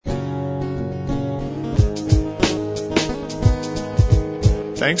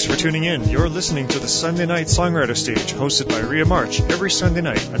Thanks for tuning in. You're listening to the Sunday Night Songwriter Stage, hosted by Rhea March every Sunday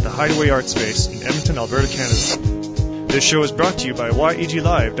night at the Hideaway Art Space in Edmonton, Alberta, Canada. This show is brought to you by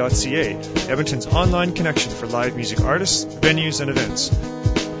yeglive.ca, Edmonton's online connection for live music artists, venues, and events.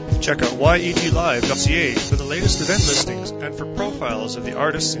 Check out yeglive.ca for the latest event listings and for profiles of the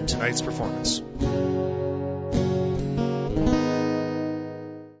artists in tonight's performance.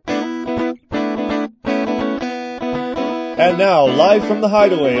 And now, live from the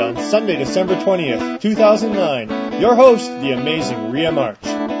Hideaway on Sunday, December 20th, 2009, your host, the amazing Rhea March.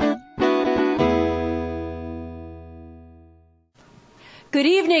 Good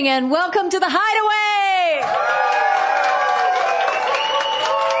evening and welcome to the Hideaway!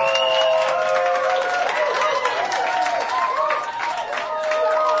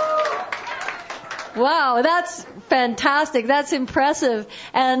 Wow, that's fantastic. That's impressive.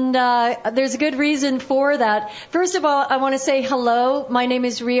 And there's a good reason for that. First of all, I want to say hello. My name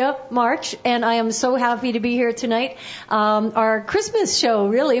is Rhea March, and I am so happy to be here tonight. Our Christmas show,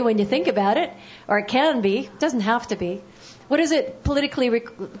 really, when you think about it, or it can be. It doesn't have to be. What is it politically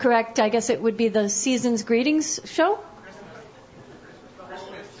correct? I guess it would be the Season's Greetings show?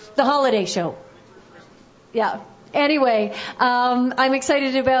 The holiday show. Yeah. Anyway, I'm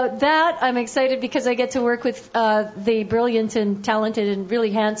excited about that. I'm excited because I get to work with the brilliant and talented and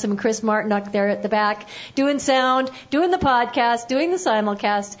really handsome Chris Martin up there at the back, doing sound, doing the podcast, doing the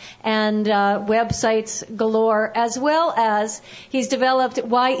simulcast, and websites galore, as well as he's developed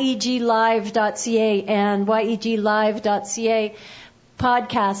yeglive.ca, and yeglive.ca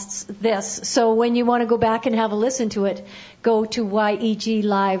podcasts this. So when you want to go back and have a listen to it, go to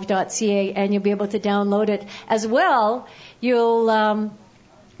yeglive.ca and you'll be able to download it. As well, you'll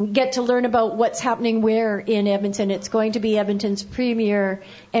get to learn about what's happening where in Edmonton. It's going to be Edmonton's premier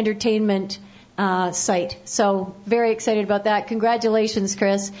entertainment site. So very excited about that. Congratulations,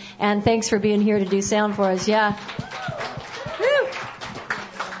 Chris. And thanks for being here to do sound for us. Yeah. Woo.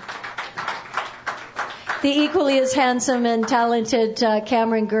 The equally as handsome and talented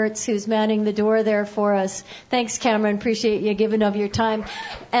Cameron Gertz, who's manning the door there for us. Thanks, Cameron. Appreciate you giving of your time.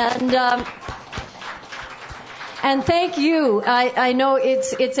 And thank you. I know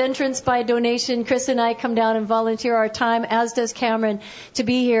it's entrance by donation. Chris and I come down and volunteer our time, as does Cameron, to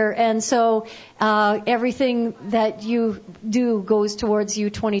be here. And so everything that you do goes towards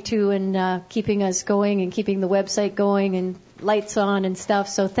U22 and keeping us going and keeping the website going and lights on and stuff.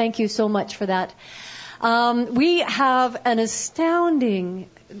 So thank you so much for that. We have an astounding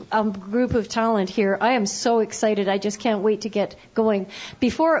group of talent here. I am so excited. I just can't wait to get going.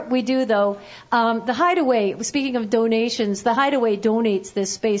 Before we do, though, the Hideaway, speaking of donations, the Hideaway donates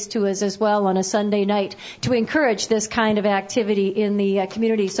this space to us as well on a Sunday night to encourage this kind of activity in the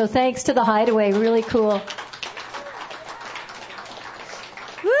community. So thanks to the Hideaway. Really cool.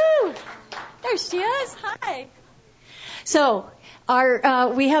 Woo! There she is. Hi. So,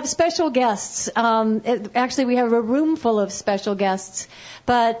 we have special guests. Actually, we have a room full of special guests.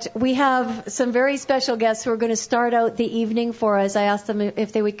 But we have some very special guests who are going to start out the evening for us. I asked them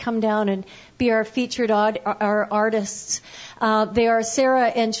if they would come down and be our featured our artists. They are Sarah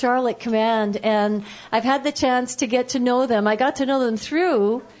and Charlotte Command, and I've had the chance to get to know them. I got to know them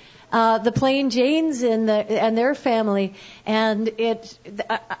through the Plain Janes and their family, and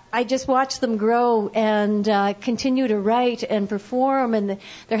I just watched them grow and continue to write and perform, and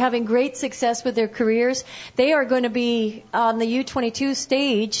they're having great success with their careers. They are going to be on the U22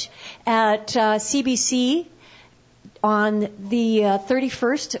 stage at CBC on the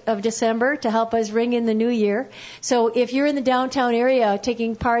 31st of December to help us ring in the new year. So if you're in the downtown area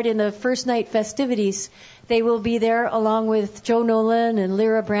taking part in the first night festivities, they will be there along with Joe Nolan and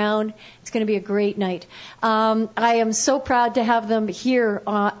Lyra Brown. It's going to be a great night. I am so proud to have them here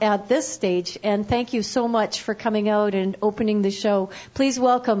at this stage, and thank you so much for coming out and opening the show. Please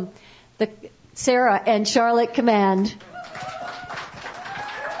welcome the Sarah and Charlotte Command.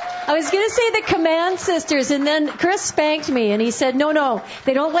 I was going to say the Command Sisters, and then Chris spanked me, and he said, no,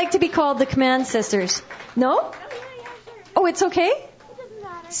 they don't like to be called the Command Sisters. No? Oh, yeah, sure. Oh, it's okay? It doesn't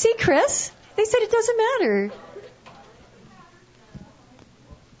matter. See, Chris? They said it doesn't matter.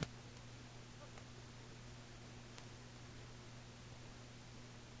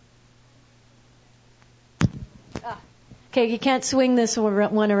 Okay, you can't swing this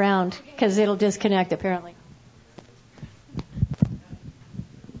one around because it'll disconnect, apparently.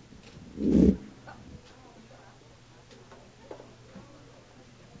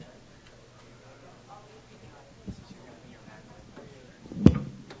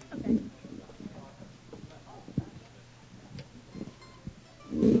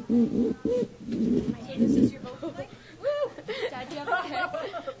 Dad, do you have a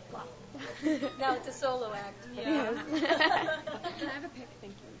pick? Now it's a solo act. Yeah. Can I have a pick?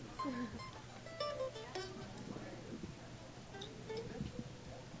 Thank you.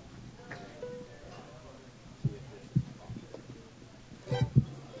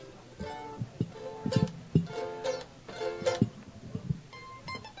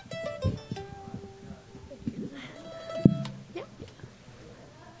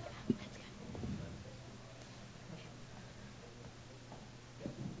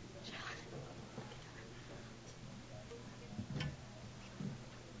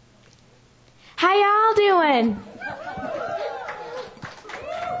 How y'all doing?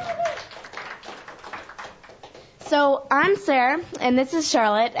 So I'm Sarah, and this is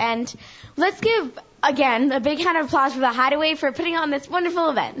Charlotte, and let's give, again, a big hand of applause for the Hideaway for putting on this wonderful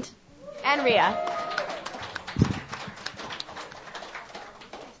event. And Rhea.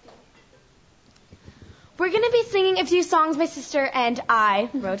 We're going to be singing a few songs my sister and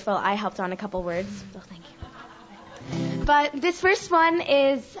I wrote. Well, I helped on a couple words, so thank you. But this first one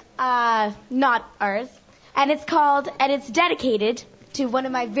is not ours, and it's dedicated to one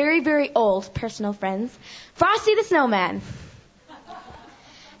of my very, very old personal friends, Frosty the Snowman,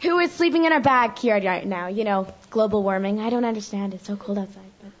 who is sleeping in our backyard right now. You know, global warming. I don't understand. It's so cold outside.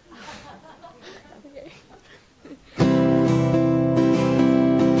 But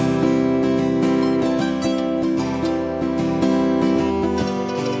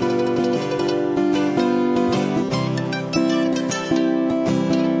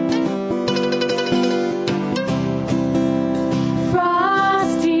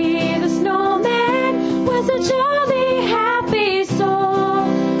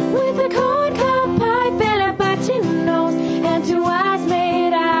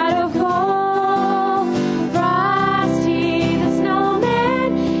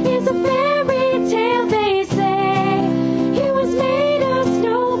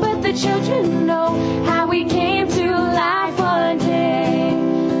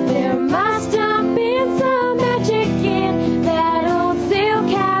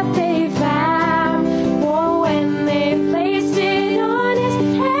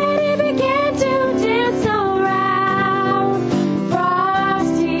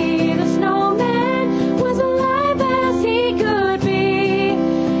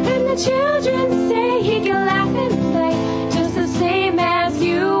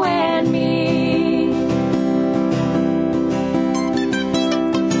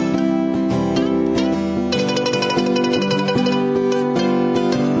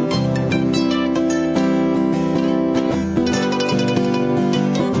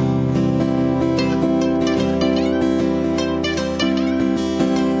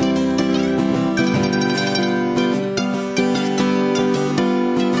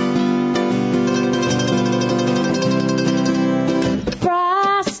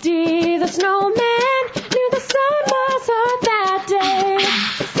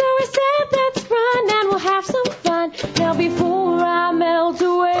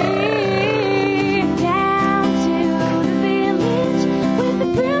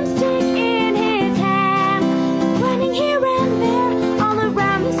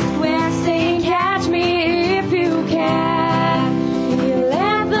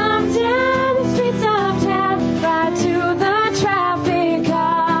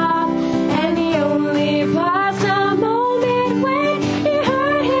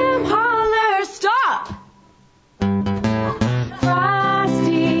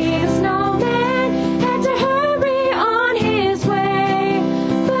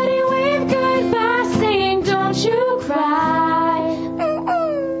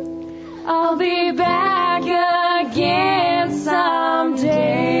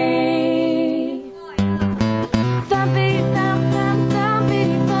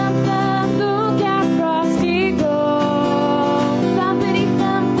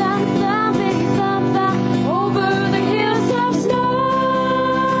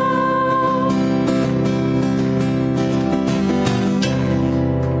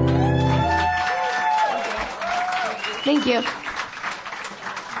Thank you.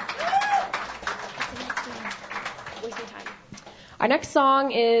 Our next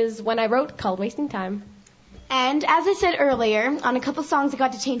song is When I Wrote, called Wasting Time. And as I said earlier, on a couple songs I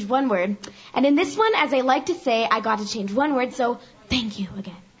got to change one word. And in this one, as I like to say, I got to change one word, so thank you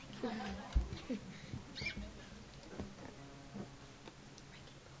again.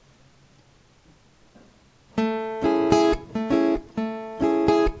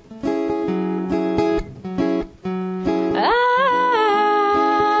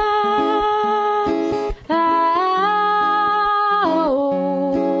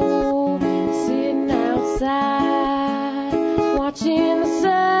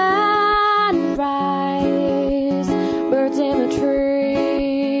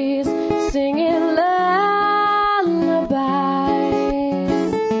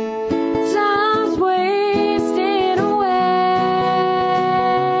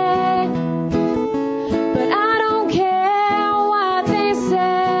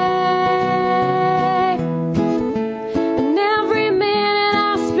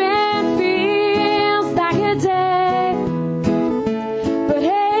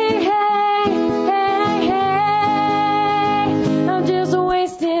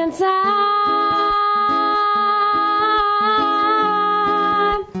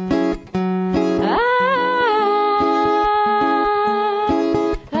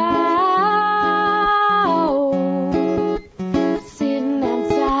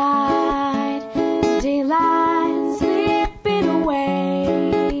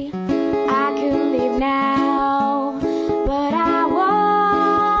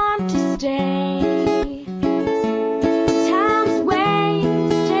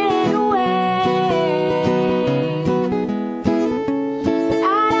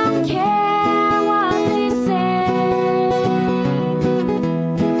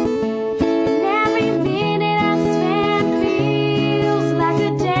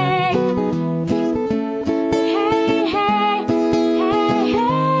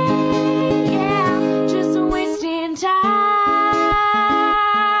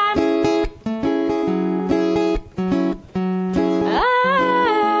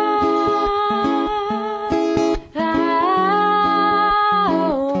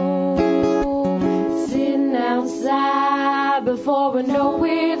 before I know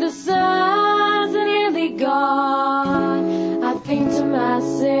it, the sun's nearly gone. I think to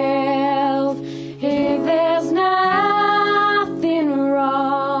myself, hey, there's nothing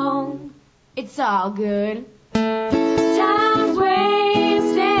wrong. It's all good. Time's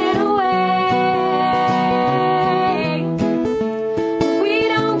wasted away. We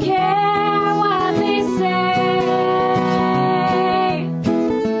don't care what they say.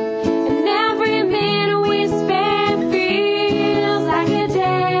 And every minute we spend feels like a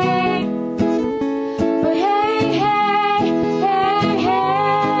day. But hey, hey, hey,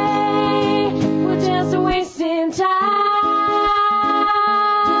 hey, we're just wasting time.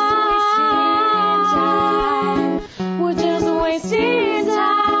 We're just wasting time.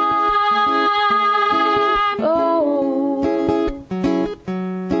 Oh,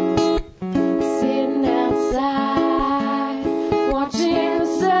 sitting outside, watching the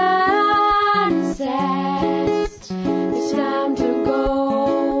sunset. It's time to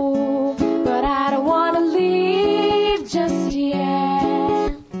go, but I don't want to leave just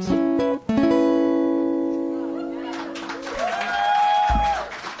yet.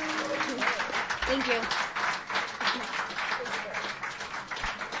 Thank you.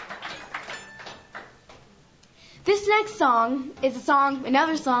 This next song is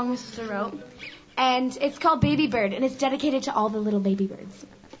another song my sister wrote, and it's called Baby Bird, and it's dedicated to all the little baby birds.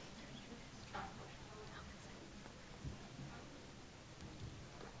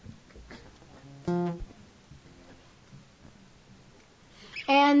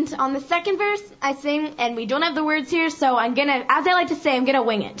 And on the second verse, I sing, and we don't have the words here, so I'm gonna, as I like to say, I'm gonna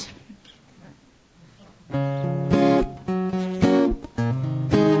wing it.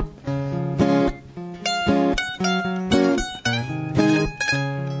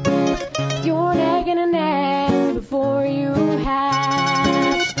 You're an egg in a nest before you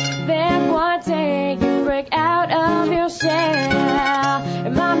hatch. Then one day you break out of your shell,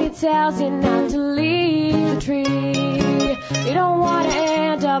 and mommy tells you not to leave the tree. You don't want to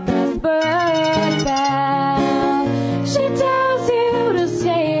end up as a bird bell. She tells you to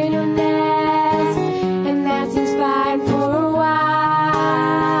stay in your nest, and that seems fine for a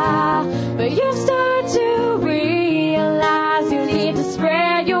while. But you start to realize you need to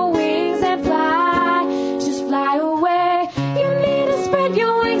spread your wings and fly. Just fly away. You need to spread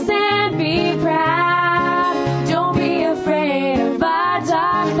your wings and be proud. Don't be afraid of a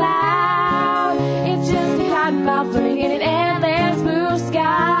dark cloud. It's just a cotton mouth flirting in an endless blue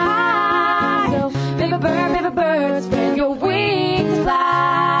sky. So, baby bird, spread your wings and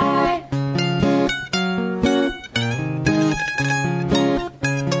fly.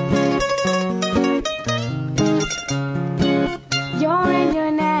 You're in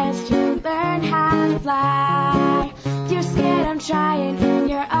your nest, you learn how to fly. You're scared, I'm trying, and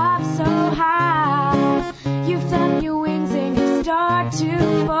you're up so high. You flap your wings and you start to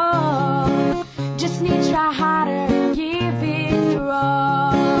fall. Just need to try harder and give it your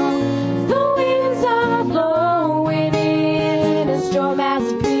all. The winds are blowing in, a storm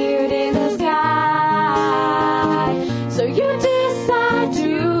has appeared in the sky. So you decide to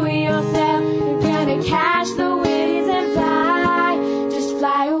yourself, you're gonna catch the winds and fly. Just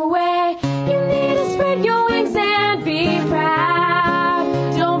fly away. You need to spread your wings and be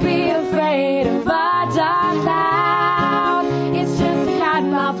proud. Don't be afraid of a dark cloud. It's just a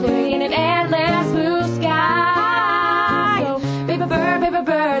cotton mouth floating in an endless blue sky. So, baby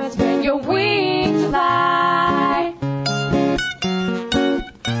bird, spread your wings and fly.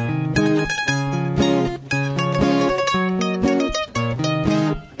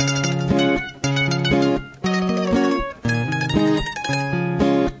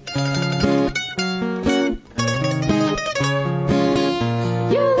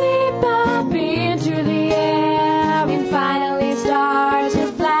 You leap up into the air and finally start to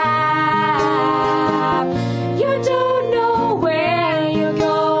fly. You don't know where you're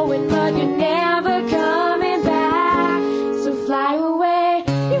going, but you're never coming back. So fly away.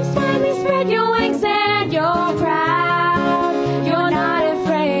 You finally spread your wings and you're proud. You're not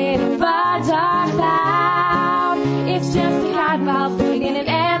afraid of a dark cloud. It's just a cotton mouth floating in an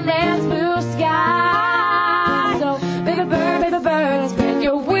endless blue sky. So, baby bird, spread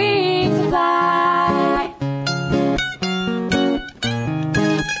your wings and fly.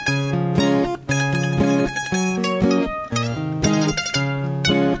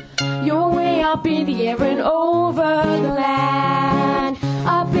 You're way up in the air and over the land,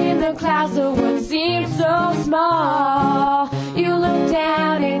 up in the clouds of what seems so small. You look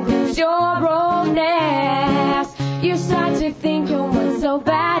down and glimpse your own nest. You start to think you weren't so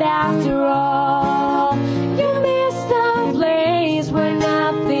bad after all. You miss the place where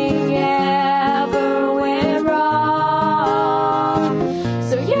nothing ever went wrong.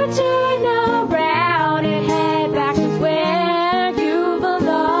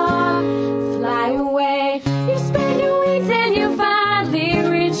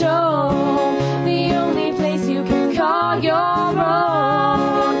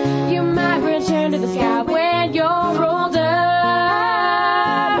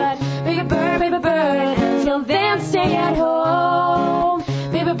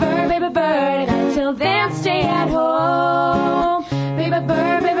 baby bird, until then stay at home. Baby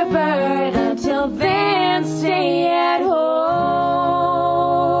bird, until then stay at home.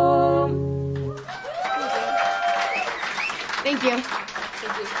 Thank you.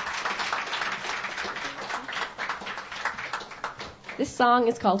 This song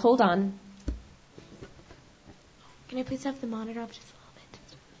is called Hold On. Can I please have the monitor up just a little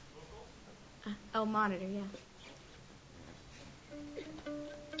bit? Monitor, yeah.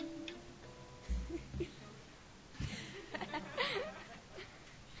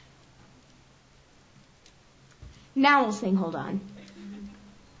 Now we'll sing Hold On.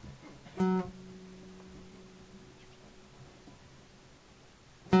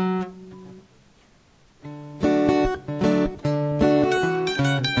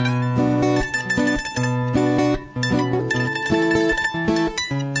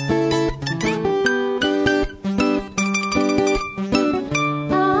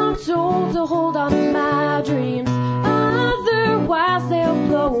 I'm told to hold on to my dreams, otherwise they'll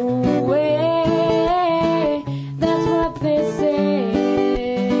blow away. That's what they say.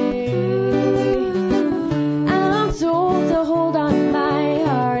 I'm told to hold on to my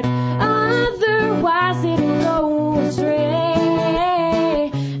heart, otherwise it'll go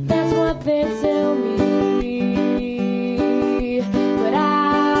astray. That's what they tell me. But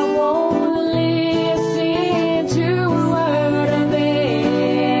I won't listen to a word of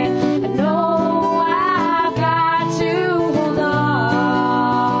it. I know I've got to hold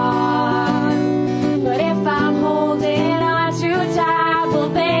on. But if I'm holding on too tight, well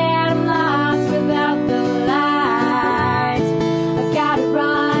then I'm lost without the light. I've got to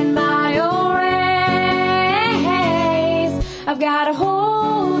run my own race. I've got to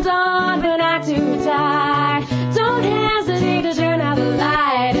hold on, but not too tight. Don't hesitate to turn out the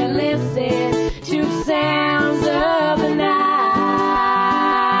light and listen to the sounds of the night.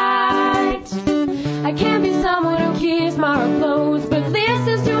 I can't be someone who keeps my heart closed, but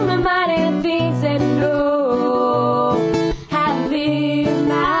listens to my mind and thinks and knows how to live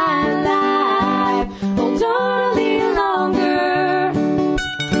my life. Hold on a little longer.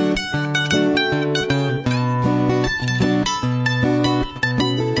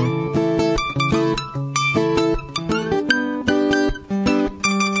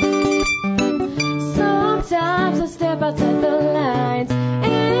 Sometimes I step outside the lines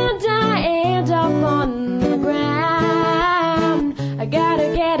and I end up on the ground. I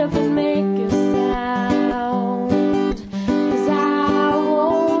gotta get up and make a sound, 'cause I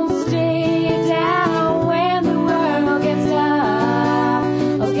won't stay down when the world gets tough.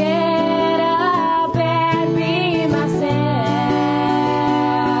 I'll get up and be myself.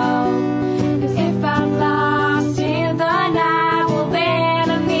 'Cause if I'm lost in the night, well then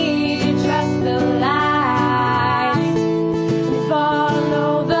I need to trust the light and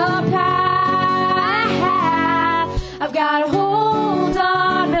follow the path. I've got to hold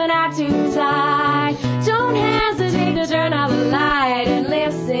on, but not too tight. Don't hesitate to turn out the light and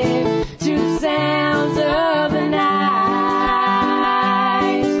listen to the sounds of the night.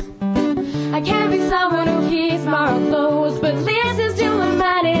 I can't be someone who keeps my heart closed, but listens to my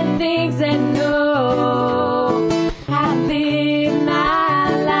mind and thinks and knows how to live my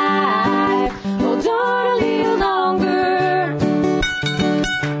life. Hold on a little longer.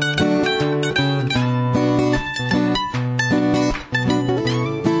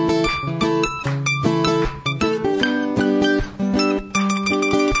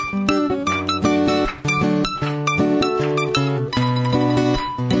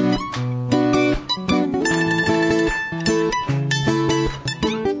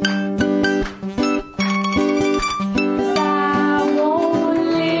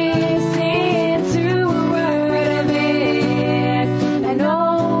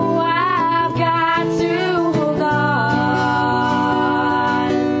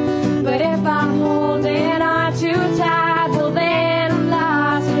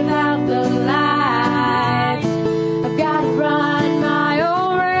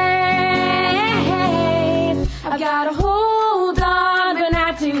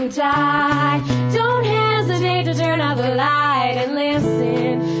 tight. Don't hesitate to turn out the light and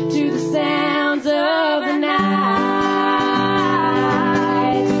listen to the sounds of the night.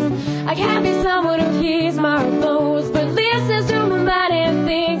 I can't be someone who keeps my heart closed, but listens to my mind and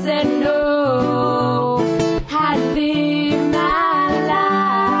thinks and knows how to live my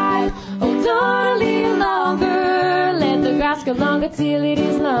life. Hold on a little longer, let the grass go longer till it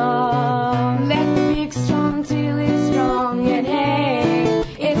is long. Let the big strong till it is strong, and hey,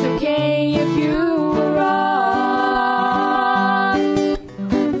 it's okay if you were wrong.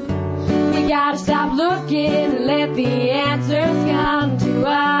 We gotta stop looking and let the answers come to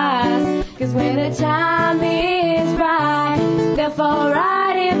us. the time is right, they'll fall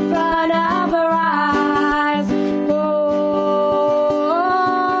right in front of our eyes.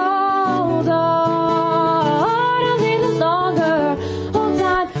 Hold on a little longer. Hold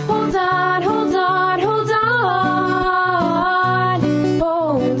on, hold on, hold on, hold on.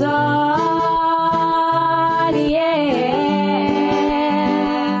 Hold on, yeah.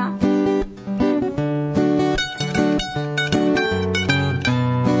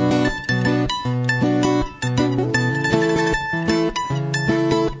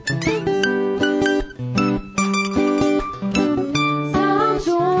 Some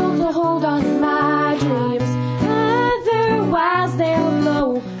told to hold on to my dreams, otherwise they'll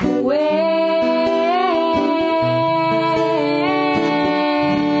blow away.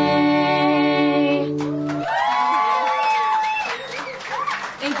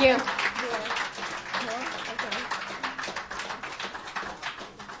 Thank you.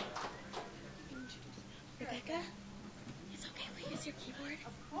 Rebecca, it's okay if we use your keyboard.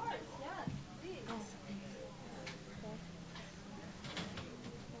 Of course, yes, please.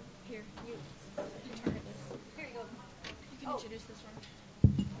 Here, you target this. Here you go. You can introduce this one.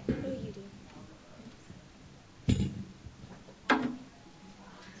 No, you do.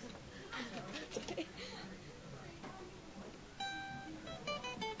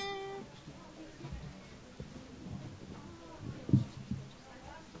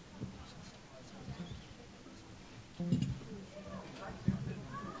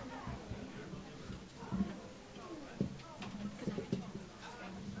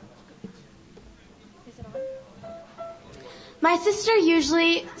 My sister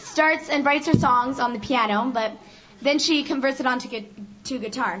usually starts and writes her songs on the piano, but then she converts it onto to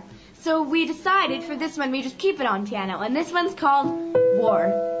guitar. So we decided for this one we just keep it on piano, and this one's called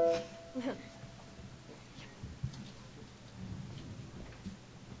War.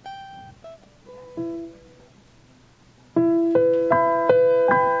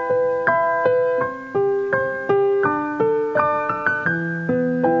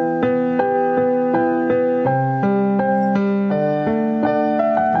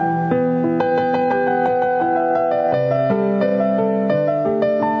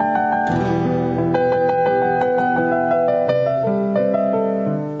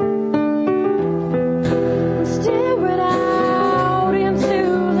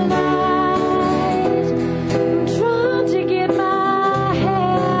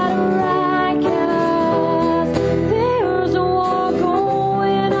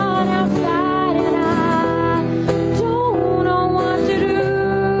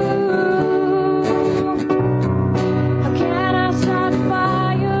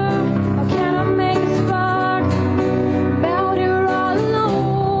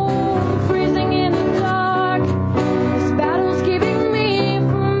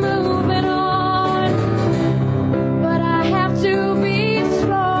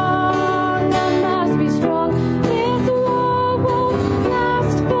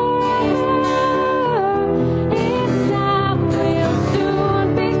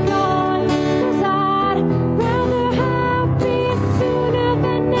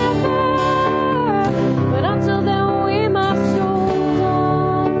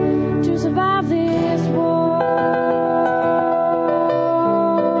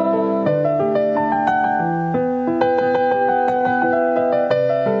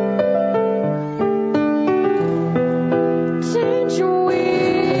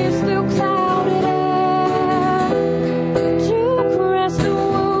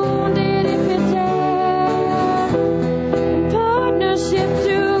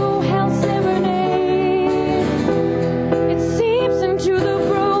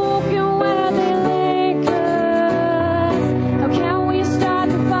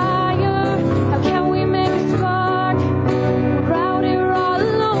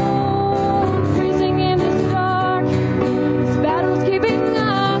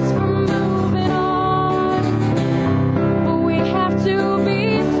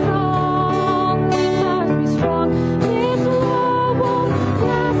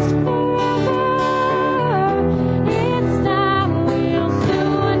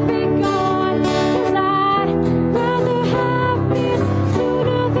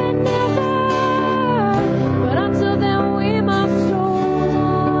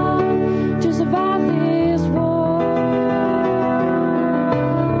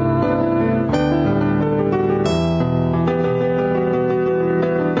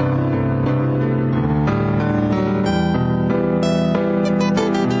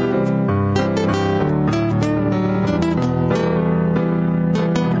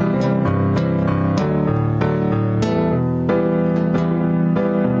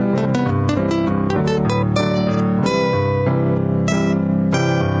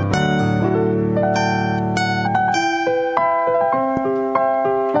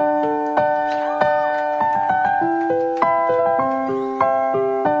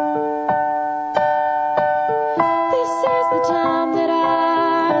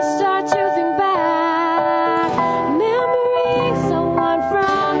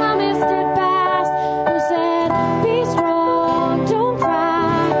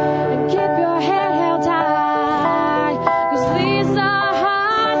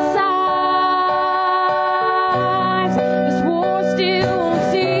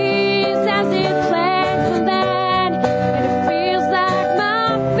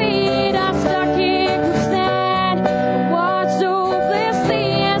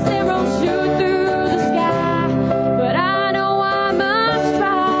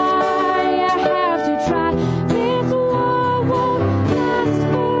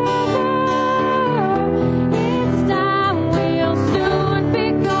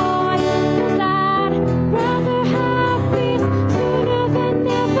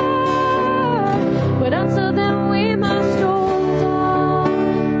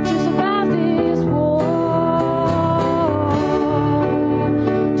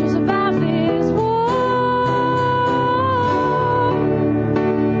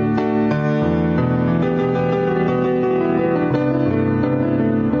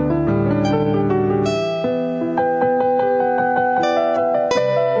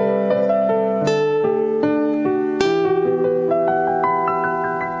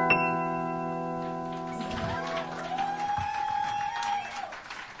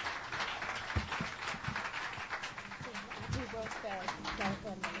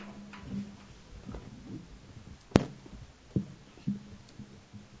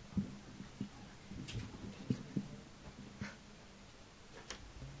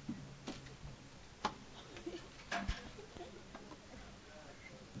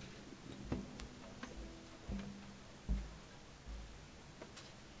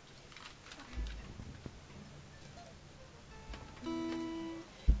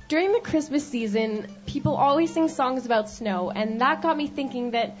 During the Christmas season, people always sing songs about snow, and that got me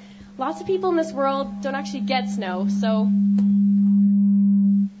thinking that lots of people in this world don't actually get snow, so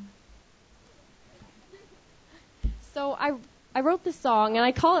I wrote this song, and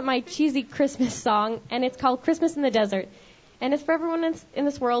I call it my cheesy Christmas song, and it's called Christmas in the Desert. And it's for everyone in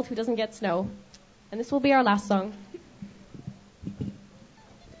this world who doesn't get snow. And this will be our last song.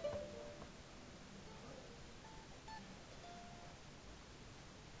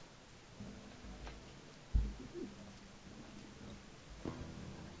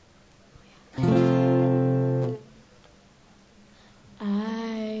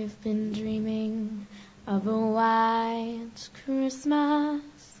 I've been dreaming of a white Christmas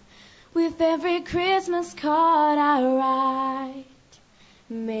with every Christmas card I write.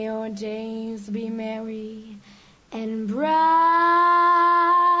 May your days be merry and bright,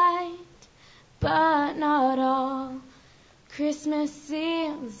 but not all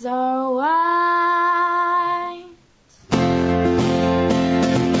Christmases are white.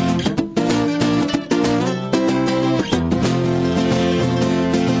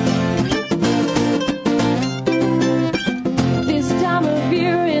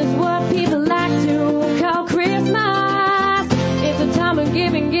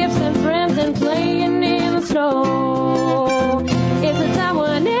 Giving gifts and friends and playing in the snow. It's a time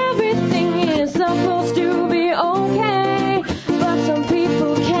when everything is supposed to be okay, but some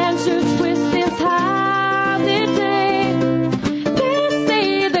people can't just twist this holiday. They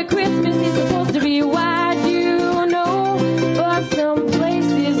say that Christmas is supposed to be wide, you know, but some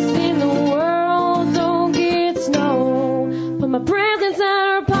places in the world don't get snow. Put my presents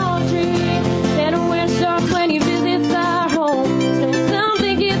under a palm tree, Santa wears shorts when he visits our home.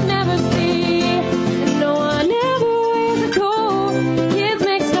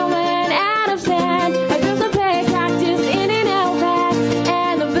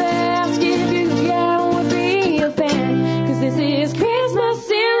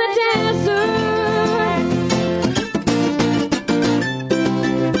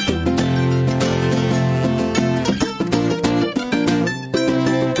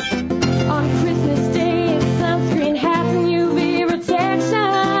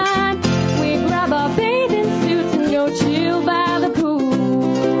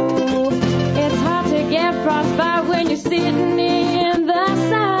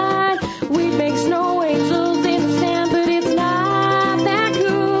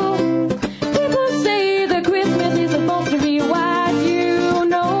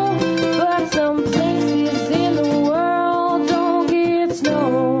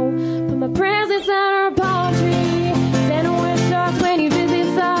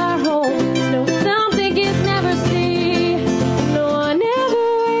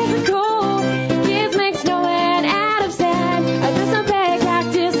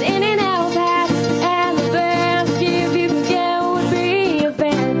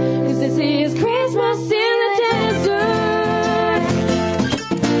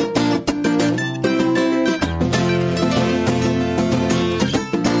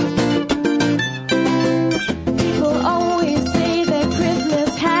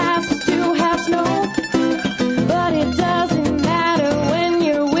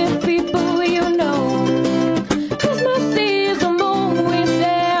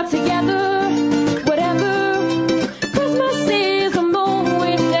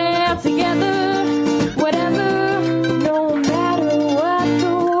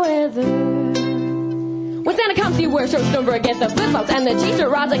 The flip-flops and the teacher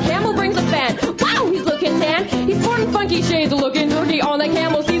rods, a camel brings a fan. Wow, he's looking tan. He's sporting funky shades, looking dirty on the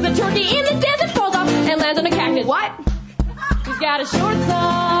camel. Sees a turkey in the desert, falls off and lands on a cactus. What? He's got his shorts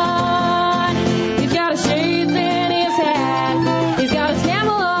on. He's got his shades in his hat. He's got his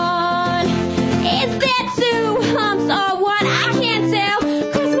camel on. Is that two humps or what? I can't tell.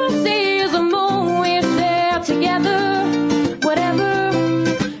 Christmas is a moment we're there together. Whatever.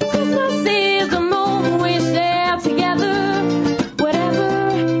 Christmas is a moment we're there together.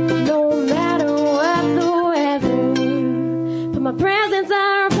 My presents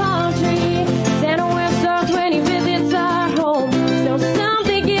are a palm tree. Santa wears socks when he visits our home. Snow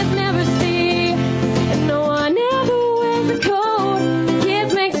something kids never see.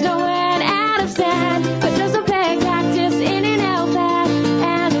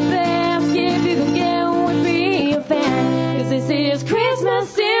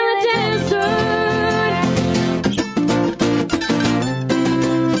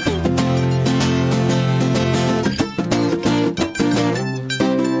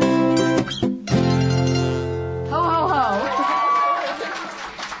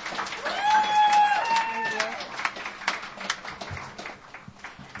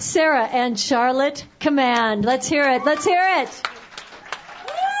 Sarah and Charlotte Command. Let's hear it. Let's hear it.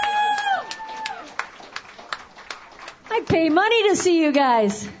 I'd pay money to see you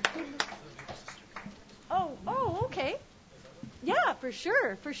guys. Oh, okay. Yeah, for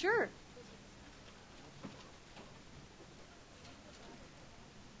sure, for sure.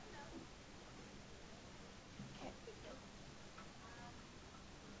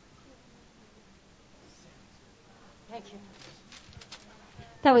 Thank you.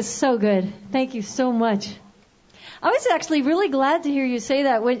 That was so good. Thank you so much. I was actually really glad to hear you say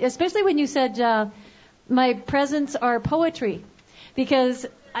that, especially when you said my presents are poetry, because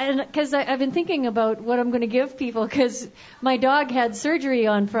I've been thinking about what I'm going to give people, because my dog had surgery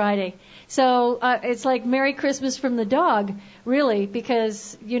on Friday. So it's like Merry Christmas from the dog, really,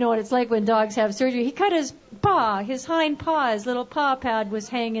 because you know what it's like when dogs have surgery. He cut his paw, his hind paw, his little paw pad was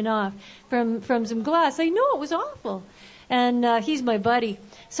hanging off from some glass. I know, it was awful. And he's my buddy.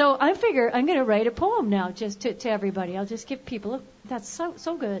 So I figure I'm going to write a poem now just to everybody. I'll just give people, that's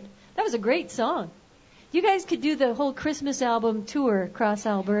so good. That was a great song. You guys could do the whole Christmas album tour across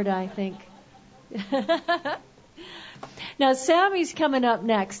Alberta, I think. Now, Sammy's coming up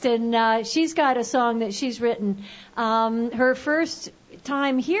next, and she's got a song that she's written. Her first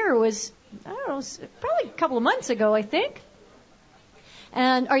time here was, I don't know, probably a couple of months ago, I think.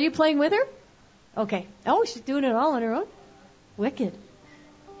 And are you playing with her? Okay. Oh, she's doing it all on her own? Wicked.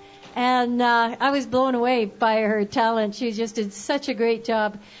 And I was blown away by her talent. She just did such a great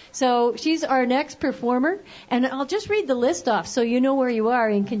job. So she's our next performer. And I'll just read the list off so you know where you are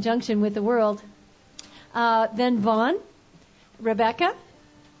in conjunction with the world. Then Vaughn, Rebecca,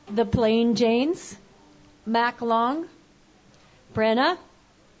 the Plain Janes, Mack Long, Brenna,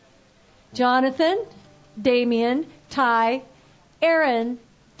 Jonathan, Damien, Ty, Erin,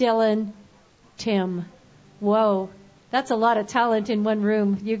 Dylan, Tim. Whoa. That's a lot of talent in one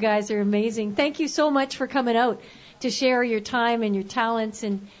room. You guys are amazing. Thank you so much for coming out to share your time and your talents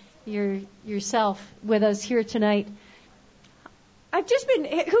and yourself with us here tonight. I've just been,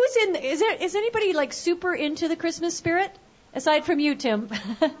 is anybody like super into the Christmas spirit? Aside from you, Tim.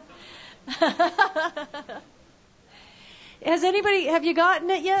 Have you gotten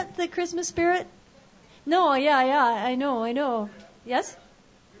it yet, the Christmas spirit? No, yeah, I know. Yes?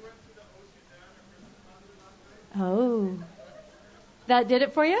 Oh, that did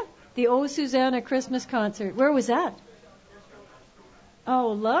it for you? The O Susanna Christmas concert. Where was that? Oh,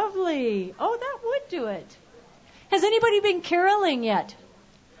 lovely. Oh, that would do it. Has anybody been caroling yet?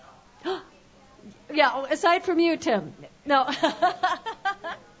 Yeah, aside from you, Tim. No.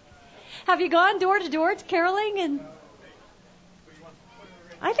 Have you gone door to door to caroling? And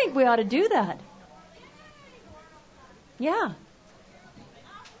I think we ought to do that. Yeah.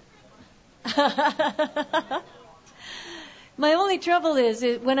 My only trouble is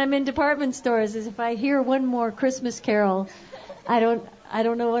when I'm in department stores is if I hear one more Christmas carol, I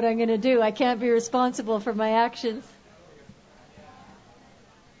don't know what I'm going to do. I can't be responsible for my actions.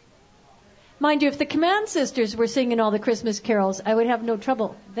 Mind you, if the Command Sisters were singing all the Christmas carols, I would have no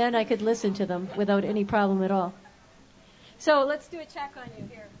trouble. Then I could listen to them without any problem at all. So let's do a check on you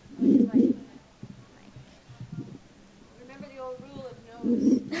here. Right. Remember the old rule of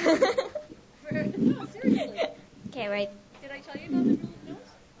nose. No, seriously. Okay, right. Did I tell you about the rule of nose?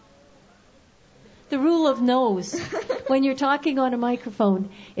 The rule of nose, when you're talking on a microphone,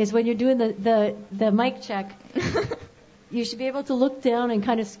 is when you're doing the mic check, you should be able to look down and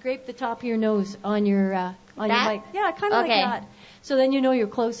kind of scrape the top of your nose on your mic. Yeah, kind of like that. So then you know you're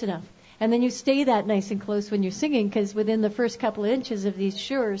close enough. And then you stay that nice and close when you're singing, because within the first couple of inches of these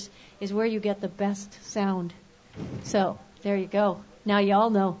shures is where you get the best sound. So there you go. Now you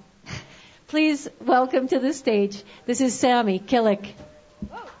all know. Please welcome to the stage. This is Sammy Killick.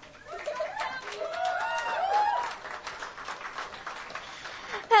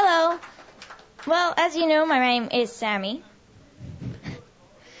 Hello. Well, as you know, my name is Sammy.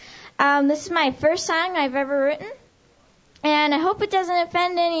 This is my first song I've ever written, and I hope it doesn't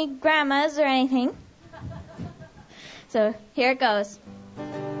offend any grandmas or anything. So here it goes.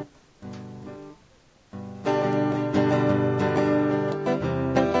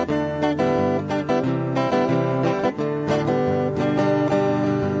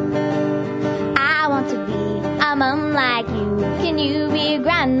 Mom like you, can you be a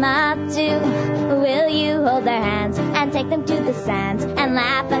grandma too? Will you hold their hands and take them to the sands and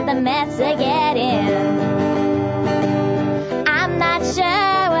laugh at the mess they get in? I'm not sure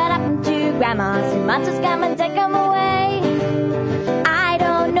what happened to grandmas. Some monsters come and take them away. I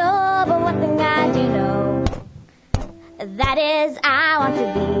don't know, but one thing I do know, that is I want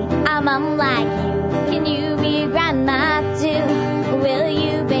to be a mom like you. Can you be a grandma too? Will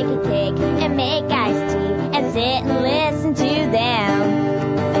you be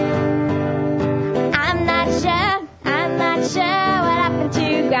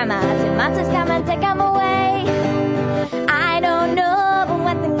monster's come and take 'em away. I don't know, but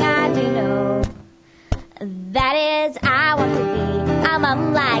one thing I do know, that is I want to be a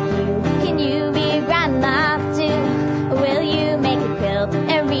mom like you. Can you be a grandma too? Will you make a quilt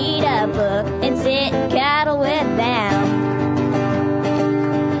and read a book and sit and cuddle with them?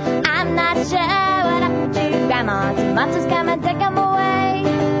 I'm not sure what happened to grandma. Some monsters come and take 'em away.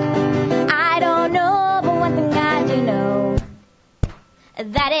 I don't know, but one thing I do know,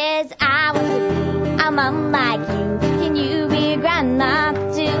 that is I want to be a mom like you. Can you be a grandma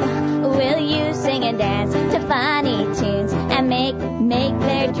too? Will you sing and dance to funny tunes and make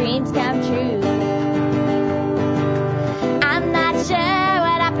their dreams come true? I'm not sure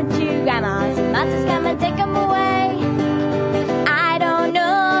what happened to grandma. Some monsters come and take 'em away. I don't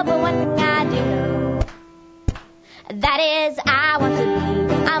know, but one thing I do know, that is I want to be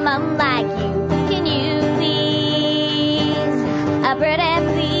a mom like you. Can you please, pretty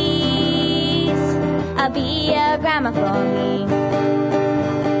please, be a grandma for me?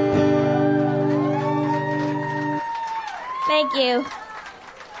 Thank you.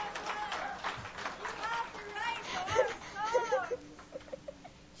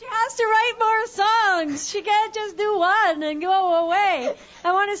 She has to write more songs. She can't just do one and go away.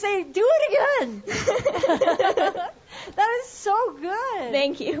 I want to say, do it again. That is so good.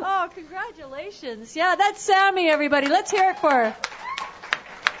 Thank you. Oh, congratulations. Yeah, that's Sammy, everybody. Let's hear it for her.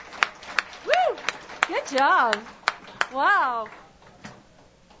 Woo! Good job. Wow.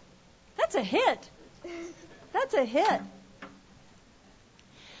 That's a hit. That's a hit.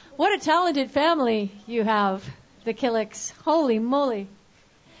 What a talented family you have, the Killicks. Holy moly.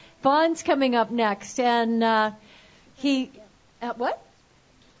 Vaughn's coming up next, and what?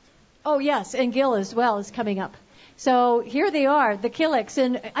 Oh, yes, and Gil as well is coming up. So here they are, the Killicks,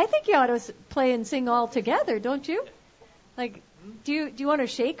 and I think you ought to play and sing all together, don't you? Like, do you want to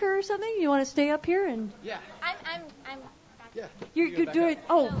shake her or something? You want to stay up here and? Yeah. I'm. Yeah. You could do it.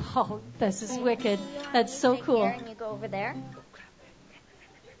 Oh, this is wicked. That's so cool. Here and you go over there.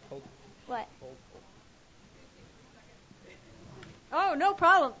 What? Oh, no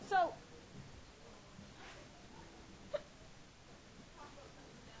problem. So.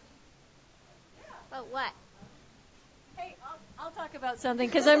 But what? Hey, I'll talk about something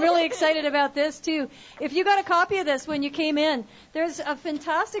because I'm really excited about this too. If you got a copy of this when you came in, there's a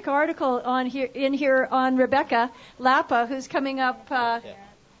fantastic article on here on Rebecca Lappa, who's coming up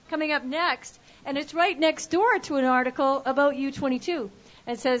next, and it's right next door to an article about U22.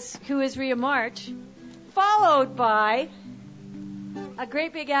 It says, "Who is Rhea March?" followed by a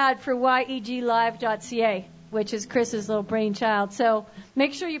great big ad for yeglive.ca, which is Chris's little brainchild. So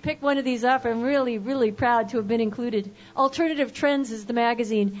make sure you pick one of these up. I'm really, really proud to have been included. Alternative Trends is the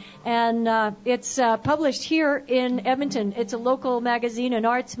magazine, and it's published here in Edmonton. It's a local magazine, an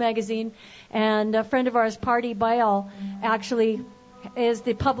arts magazine, and a friend of ours, Party Bayal, actually is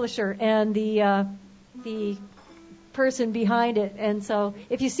the publisher and the person behind it. And so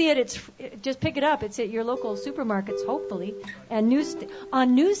if you see it, just pick it up. It's at your local supermarkets, hopefully, and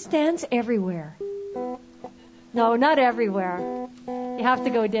on newsstands everywhere. No, not everywhere. You have to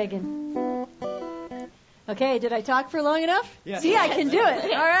go digging. Okay, did I talk for long enough? Yes. See, I can do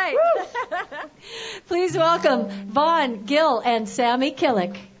it. All right. Please welcome Vaughn, Gil, and Sammy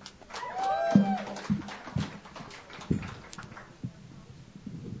Killick.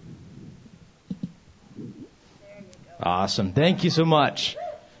 Awesome. Thank you so much.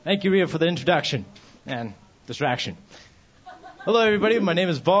 Thank you, Rhea, for the introduction and distraction. Hello, everybody. My name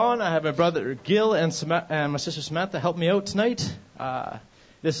is Vaughn. I have my brother Gil and my sister Samantha help me out tonight.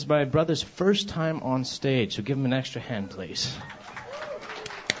 This is my brother's first time on stage, so give him an extra hand, please.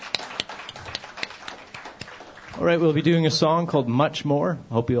 All right, we'll be doing a song called Much More.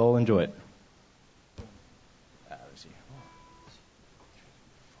 I hope you all enjoy it. Let's see.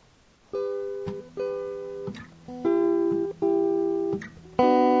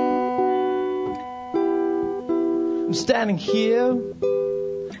 I'm standing here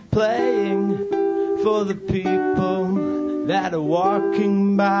playing for the people that are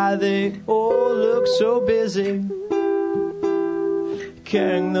walking by. They all look so busy,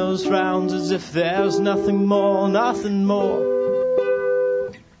 carrying those rounds as if there's nothing more, nothing more.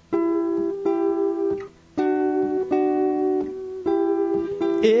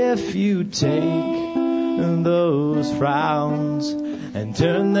 If you take those frowns and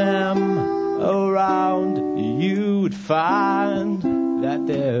turn them around, you would find that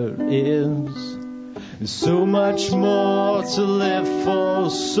there is so much more to live for,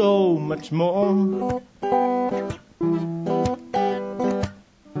 so much more.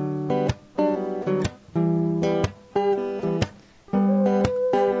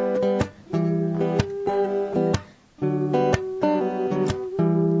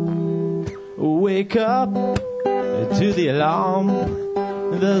 Wake up to the alarm.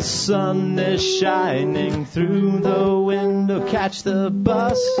 The sun is shining through the window. Catch the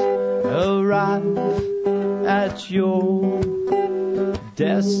bus, arrive at your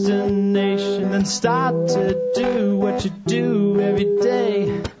destination, and start to do what you do every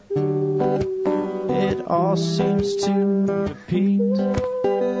day. It all seems to repeat.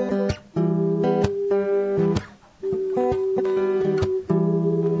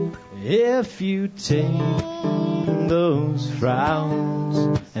 If you take those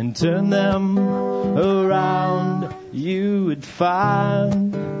frowns and turn them around, you would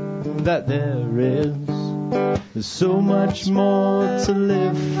find that there is so much more to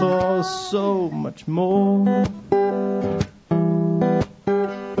live for, so much more.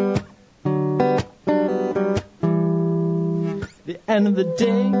 The end of the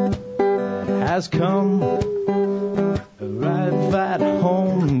day has come. Arrive at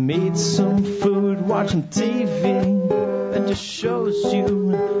home, eat some food, watch some TV that just shows you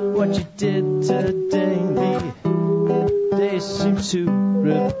what you did today. The day seems to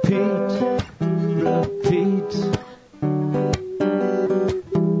repeat.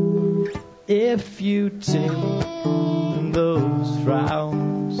 If you take those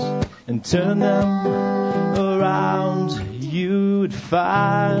frowns and turn them around, you would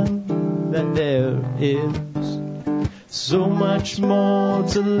find that there is so much more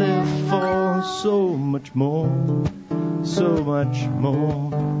to live for, so much more, so much more.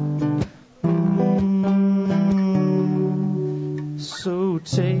 So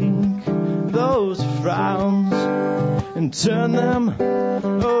take those frowns and turn them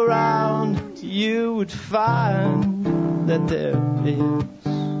around, you would find that there is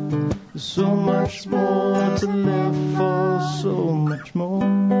so much more to live for, so much more.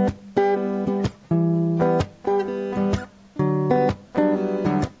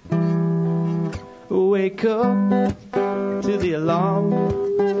 Wake up to the alarm.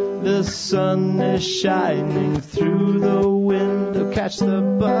 The sun is shining through the window. Catch the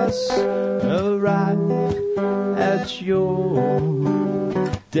bus, arrive at your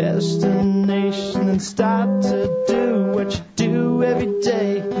destination, and start to do what you do every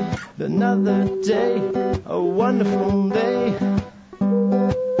day. Another day, a wonderful day.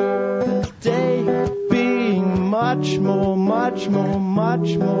 The day being much more, much more,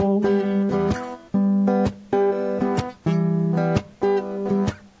 much more.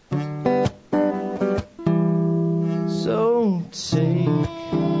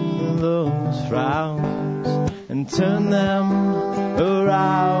 Turn them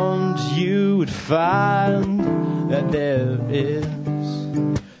around, you would find that there is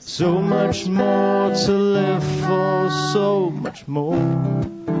so much more to live for, so much more,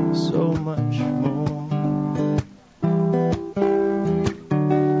 so much more.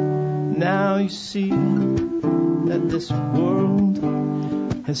 Now you see that this world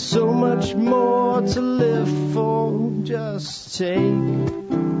has so much more to live for. Just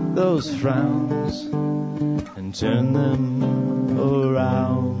take those frowns and turn them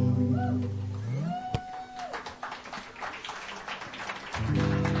around.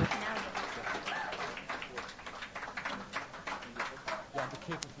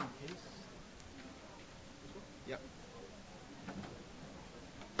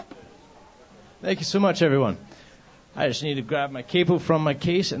 Thank you so much, everyone. I just need to grab my capo from my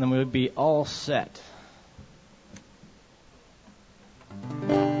case, and then we'll be all set.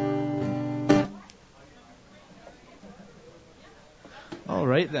 All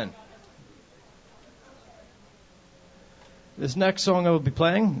right, then. This next song I will be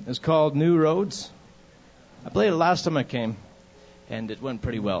playing is called New Roads. I played it last time I came, and it went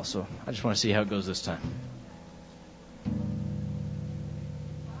pretty well, so I just want to see how it goes this time.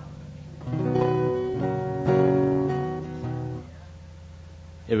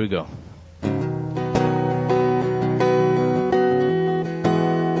 Here we go.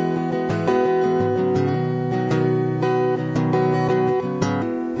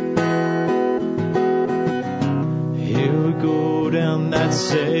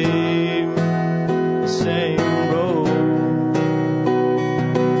 Same road.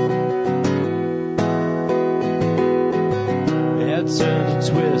 It turns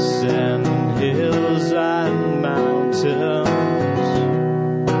to twists and hills and mountains.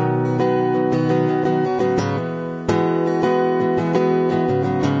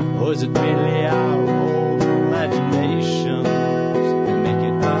 Or is it merely our own imaginations that make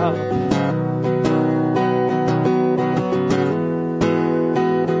it up?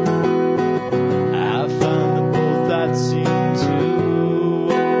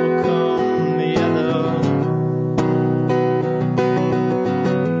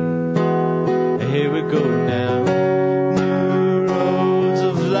 go now. New roads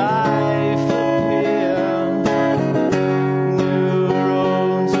of life appear. New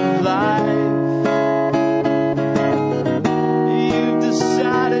roads of life. You've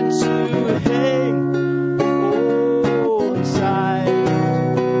decided to hang on tight.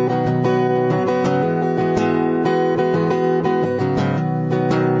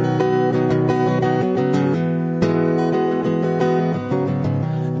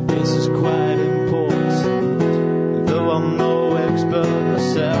 This is quite important, though I'm no expert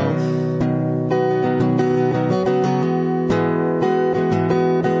myself.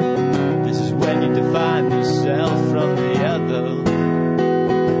 This is when you define yourself from the other,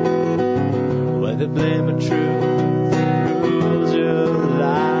 where the blame of truth rules your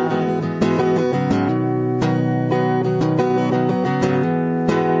life.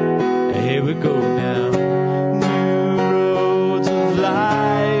 Here we go now. New roads of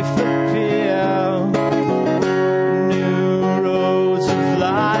life appear. New roads of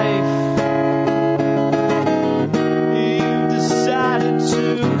life. You've decided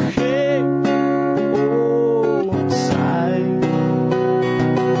to hang on tight.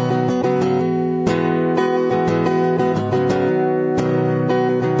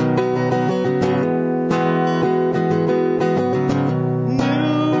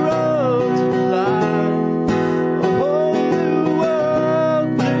 New roads of life, a whole new world.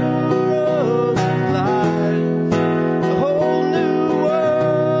 New roads of life, a whole new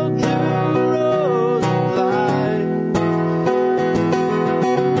world. New roads of life.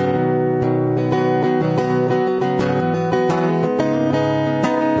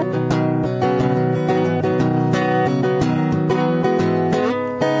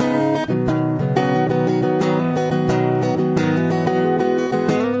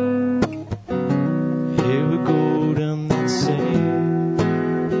 Here we go down that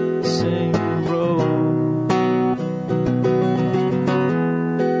same road.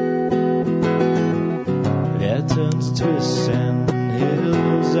 There turns twists and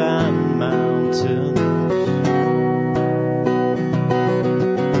hills and mountains.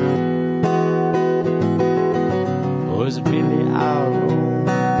 Or is it really our own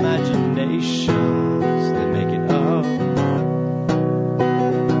imaginations that make it up?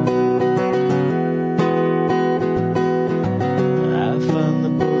 I found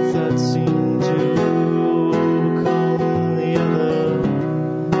that both had seemed to overcome the other.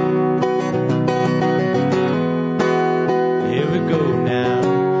 Here we go now.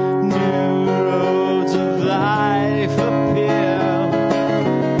 New roads of life appear.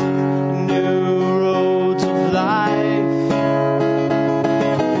 New roads of life.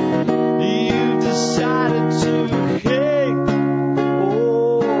 You've decided to hang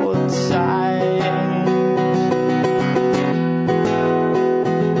on tight.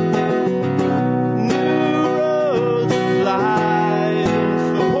 New roads of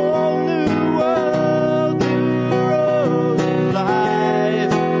life, a whole new world. New roads of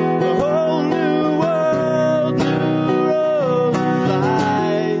life, a whole new world. New roads of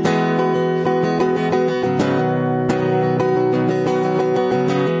life.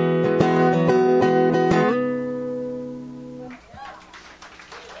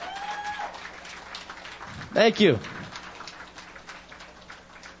 Thank you.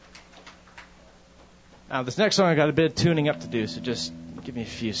 Now, this next song I got a bit of tuning up to do, so just give me a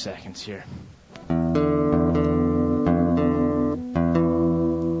few seconds here. So,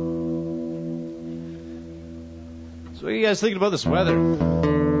 what are you guys thinking about this weather?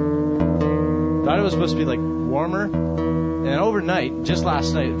 Thought it was supposed to be like warmer, and overnight, just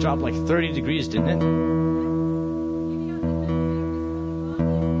last night, it dropped like 30 degrees, didn't it?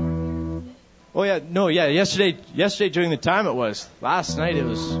 Oh yeah, no, yeah. Yesterday during the time it was. Last night it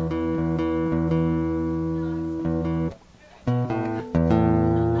was.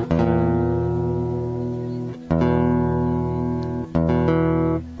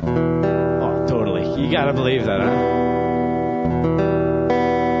 Oh, totally. You gotta believe that, huh?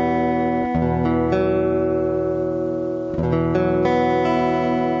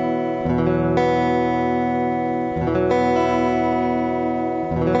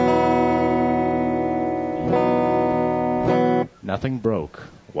 Nothing broke.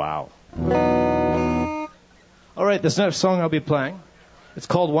 Wow. All right, this next song I'll be playing, it's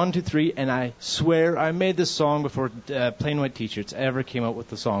called 1, 2, 3, and I swear I made this song before Plain White T-shirts ever came out with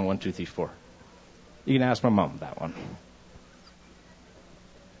the song 1, 2, 3, 4. You can ask my mom that one.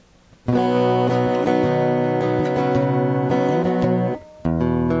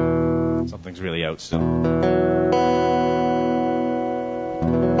 Something's really out still.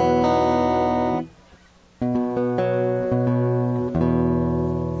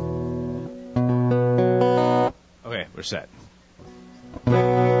 particular set.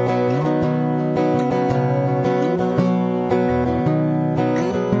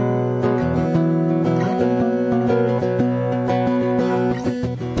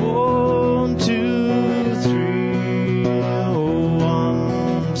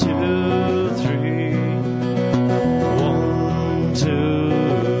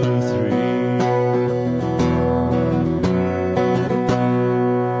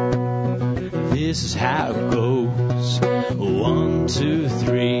 This is how it goes. 1, 2,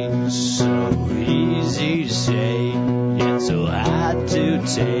 3. So easy to say, yet so hard to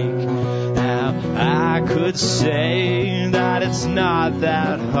take. Now I could say that it's not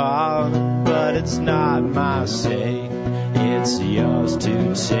that hard, but it's not my say. It's yours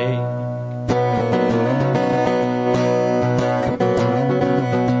to take.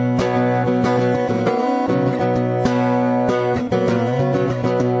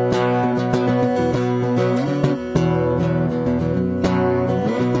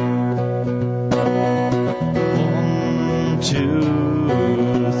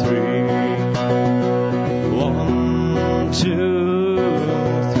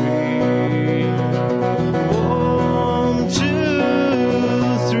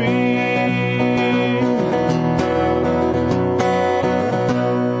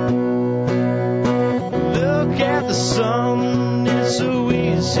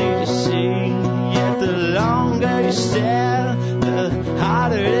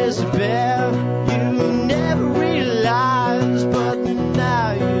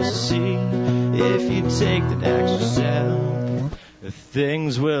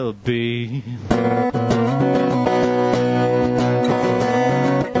 Things will be.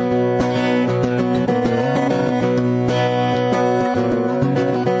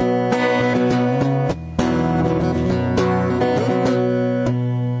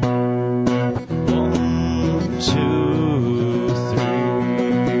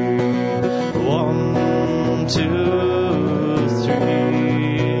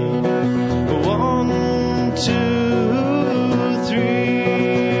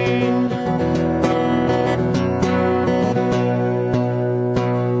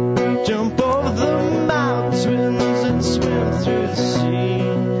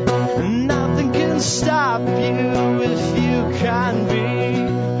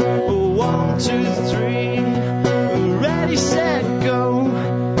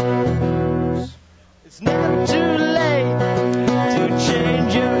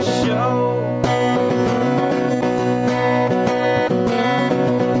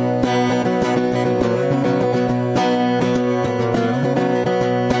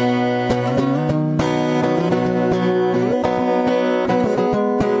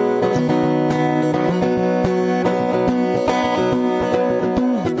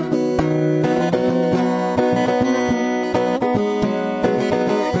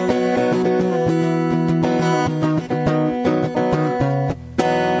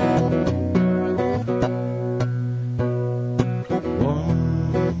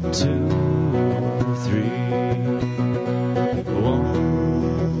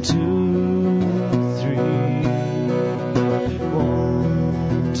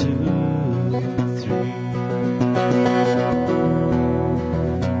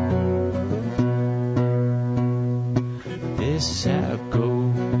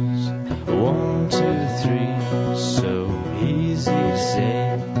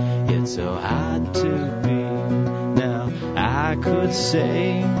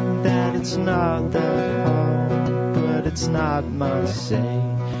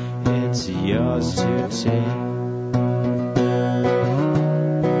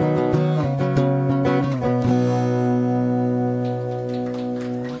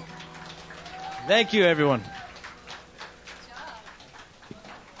 Thank you, everyone.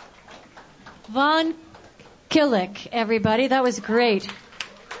 Von Killick, everybody. That was great.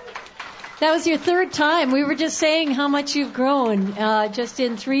 That was your third time. We were just saying how much you've grown just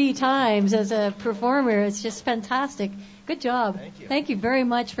in 3 times as a performer. It's just fantastic. Good job. Thank you. Thank you very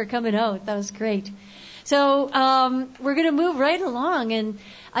much for coming out. That was great. So we're going to move right along, and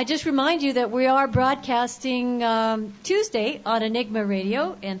I just remind you that we are broadcasting Tuesday on Enigma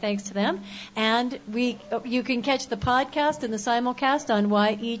Radio, and thanks to them. And you can catch the podcast and the simulcast on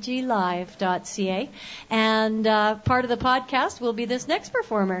yeglive.ca. And part of the podcast will be this next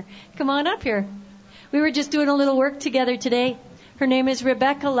performer. Come on up here. We were just doing a little work together today. Her name is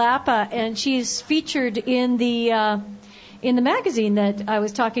Rebecca Lappa, and she's featured in the magazine that I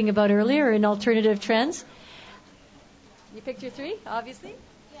was talking about earlier in Alternative Trends. You picked your 3, obviously?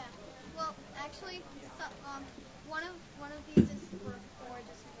 Yeah. Well, actually, one of these is for 4,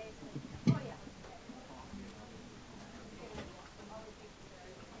 just in case. Oh, yeah.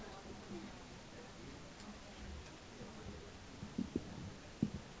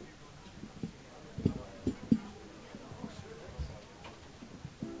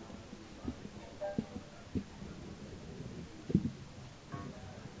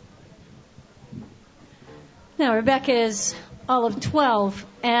 Now, Rebecca is all of 12,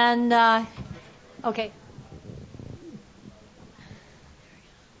 and, okay.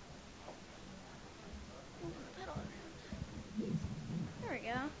 There we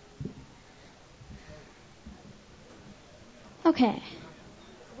go. Okay.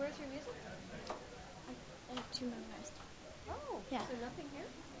 Where's your music? I have two memorized. Oh, Yeah. so nothing here?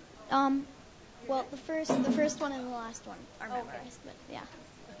 Well, the first one and the last one are memorized, but yeah.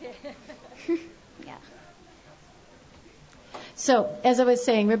 Yeah. So, as I was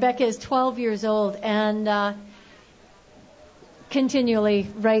saying, Rebecca is 12 years old and continually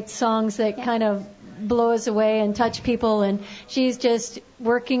writes songs that kind of blow us away and touch people, and she's just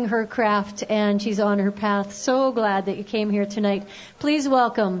working her craft and she's on her path. So glad that you came here tonight. Please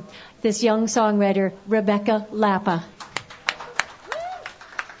welcome this young songwriter, Rebecca Lappa.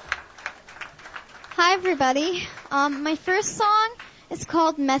 Hi, everybody. My first song is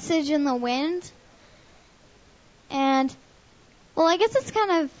called Message in the Wind. And, well, I guess it's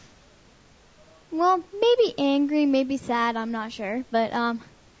kind of, well, maybe angry, maybe sad, I'm not sure. But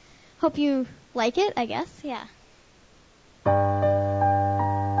hope you like it, I guess. Yeah.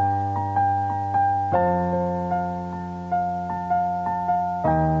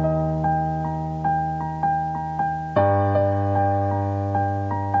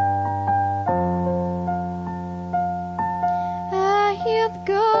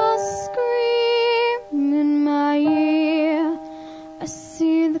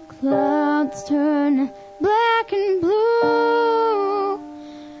 Clouds turn black and blue,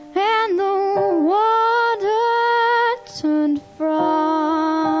 and the water turned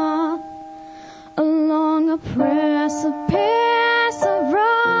froth along a precipice of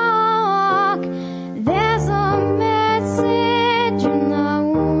rock. There's a message in the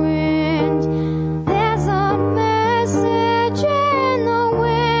wind. There's a message in the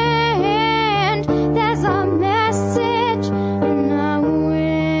wind. There's a message in the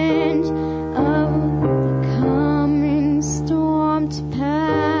wind of the coming storm to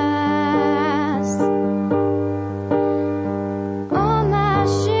pass. All my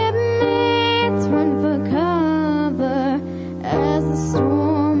shipmates run for cover as the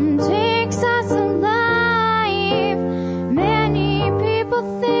storm takes us alive. Many people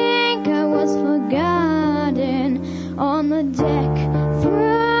think I was forgotten on the deck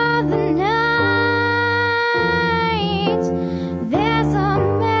through the night. There's a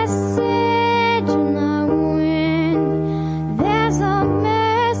message in the wind. There's a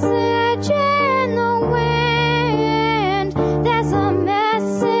message in the wind. There's a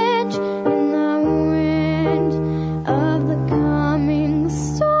message in the wind of the coming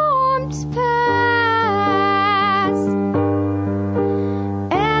storm to pass.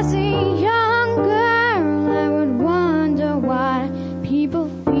 As a young girl, I would wonder why people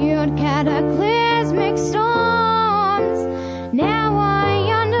feared cataclysmic storms. Now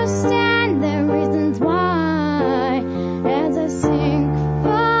I understand the reasons why. As I sink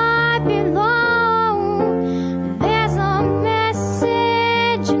far below, there's a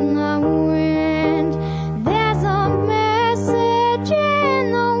message in the wind. There's a message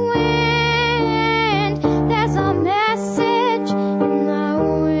in the wind. There's a message in the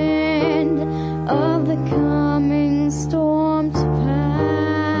wind of the coming storm to pass.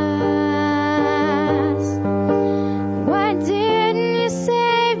 Why didn't you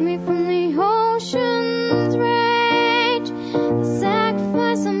save me from the ocean's rage? The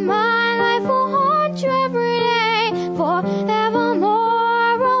sacrifice of my life will haunt you every day.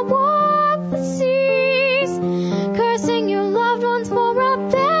 Forevermore I'll walk the seas, cursing your loved ones for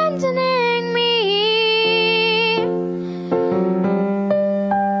abandoning me.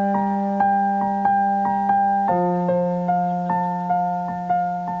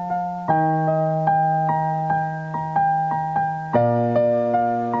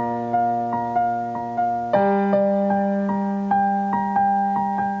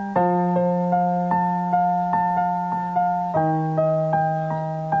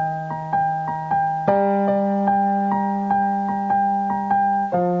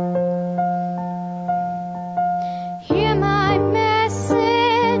 Hear my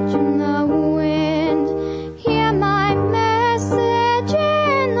message in the wind. Hear my message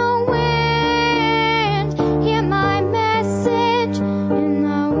in the wind. Hear my message in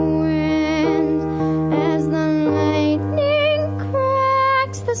the wind as the lightning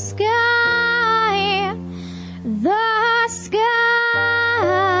cracks the sky. The sky.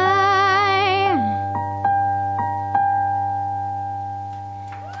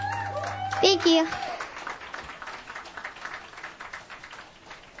 Thank you.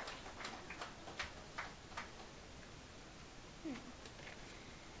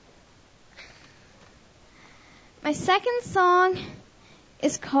 My second song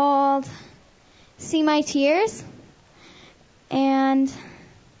is called See My Tears, and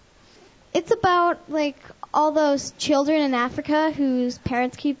it's about like all those children in Africa whose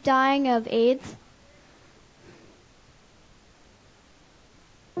parents keep dying of AIDS.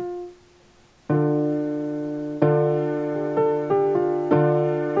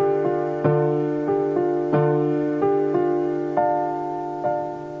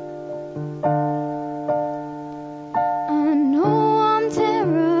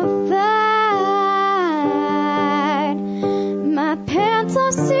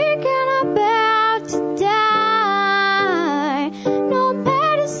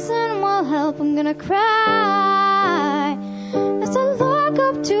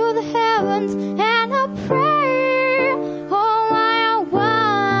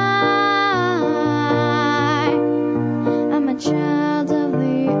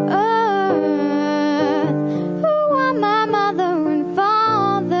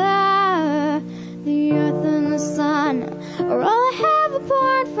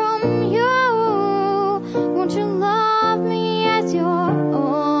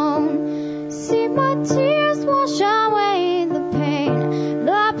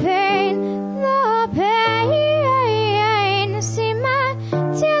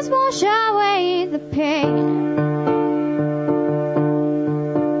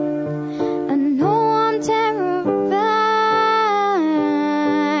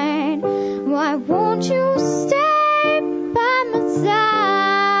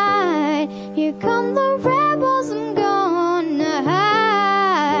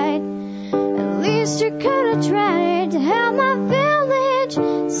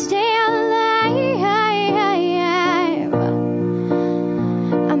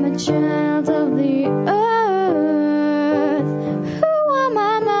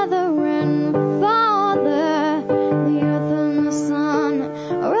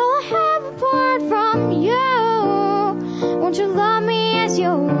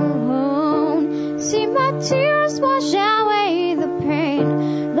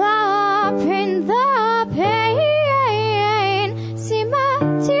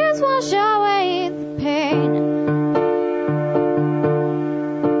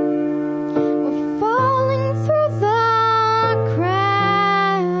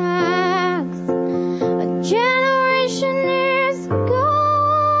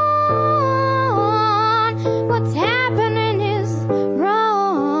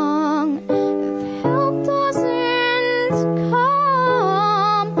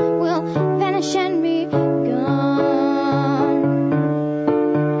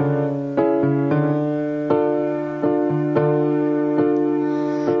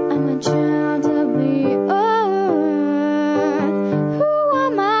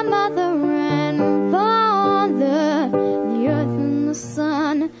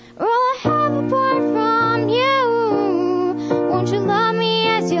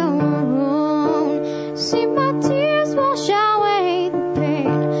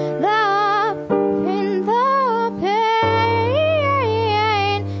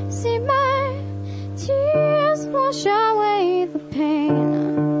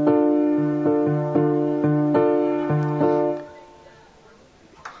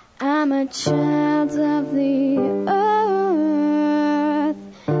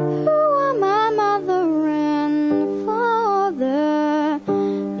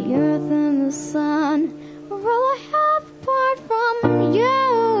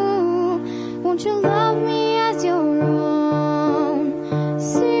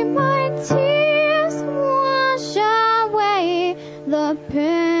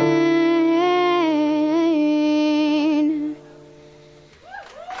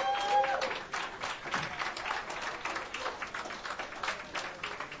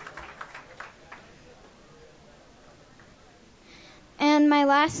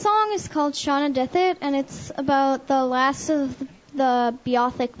 Called Shauna Dithit, and it's about the last of the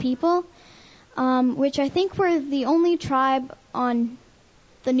Beothic people, which I think were the only tribe on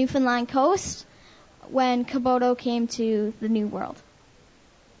the Newfoundland coast when Kaboto came to the New World.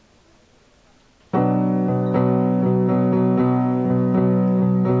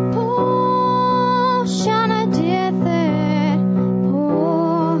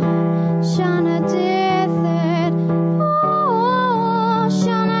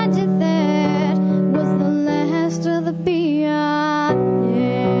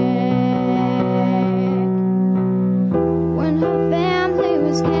 When her family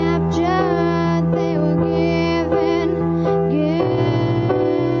was captured, they were given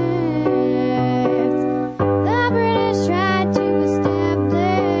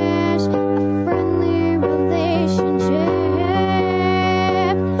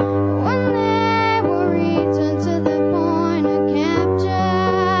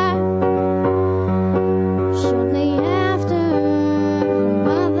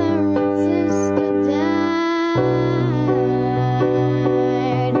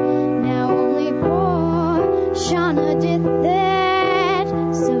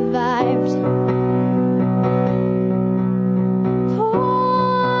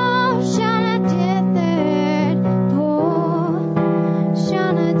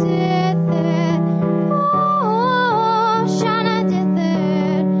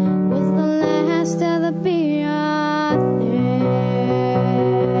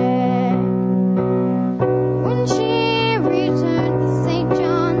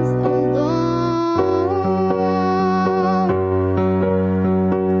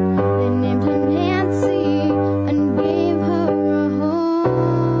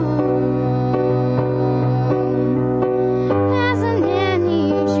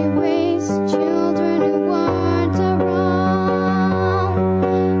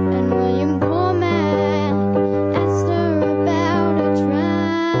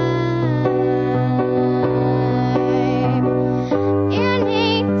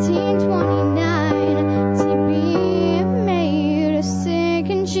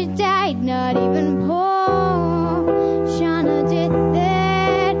she died, not even poor Shauna did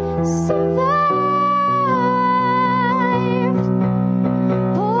that survived.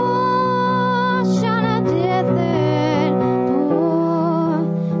 Poor Shauna did that. Poor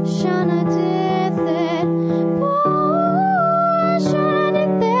Shauna did that. Poor Shauna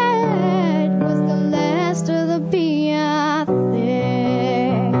did that. Was the last of the Beathic.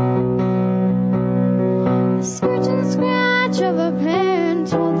 The scratch and scratch of a pen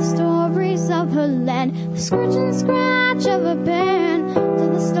told the stories of her land. The scratch and scratch of a pen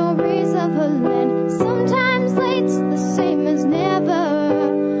told the stories of her land. Sometimes late's the same as never.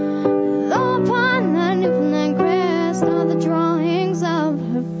 Though upon the Newfoundland crest are the drawings of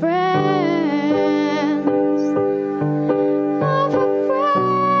her friends. Of her friends.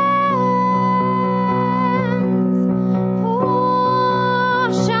 Poor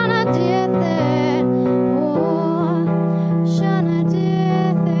Shauna did that. Poor Shauna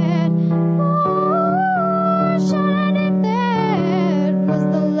did that. Poor Shauna did that. Was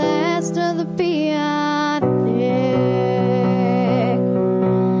the last of the Beathic.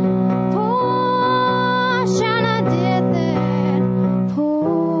 Poor Shauna did that.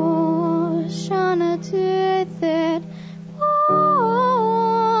 Poor Shauna did that.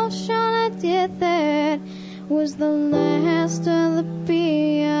 Poor Shauna did that. Was the last of the Beathic.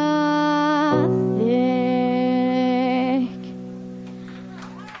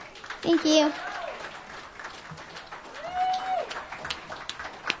 Thank you.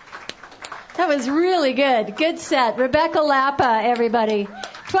 That was really good. Good set. Rebecca Lappa, everybody.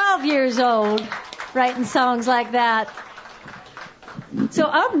 12 years old, writing songs like that. So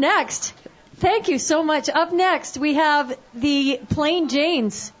up next, thank you so much. Up next, we have the Plain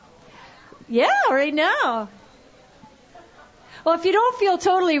Janes. Yeah, right now. Well, if you don't feel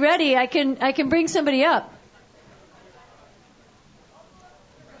totally ready, I can bring somebody up.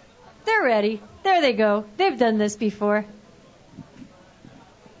 They're ready. There they go. They've done this before.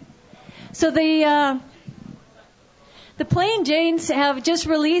 So the Plain Janes have just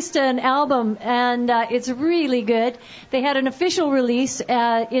released an album, and it's really good. They had an official release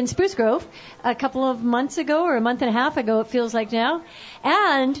in Spruce Grove a couple of months ago, or a month and a half ago, it feels like now.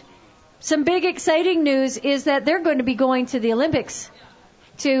 And some big exciting news is that they're going to be going to the Olympics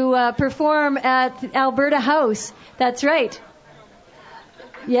to perform at Alberta House. That's right.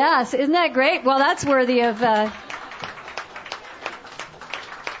 Yes, isn't that great? Well, that's worthy of...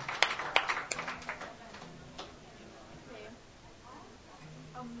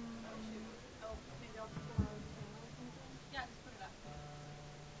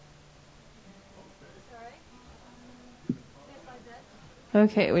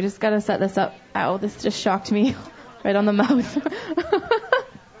 Okay, we just gotta set this up. Ow, this just shocked me right on the mouth.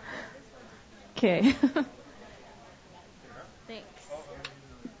 Okay. Thanks.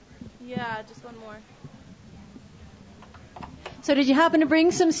 Yeah, just one more. So did you happen to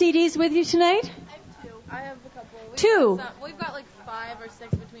bring some CDs with you tonight? I have a couple. We've got like 5 or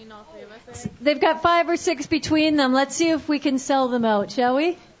 6 between all three of us, I think. They've got 5 or 6 between them. Let's see if we can sell them out, shall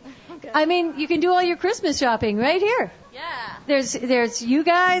we? Okay. I mean, you can do all your Christmas shopping right here. Yeah. There's you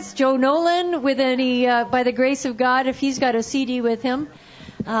guys, Joe Nolan, with any, by the grace of God, if he's got a CD with him.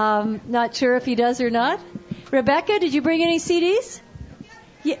 Not sure if he does or not. Rebecca, did you bring any CDs?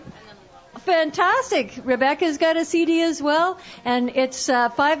 Yeah. Fantastic. Rebecca's got a CD as well, and it's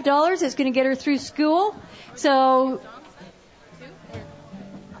 $5. It's going to get her through school. So...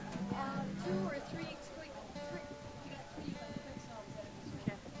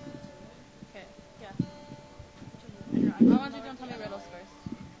 I want you to tell me riddles first.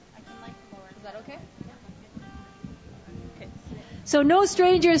 I can like more. Is that okay? Okay. So no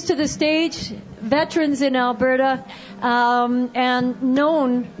strangers to the stage, veterans in Alberta, and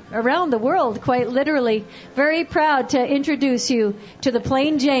known around the world, quite literally. Very proud to introduce you to the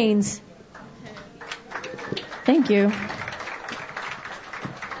Plain Janes. Thank you.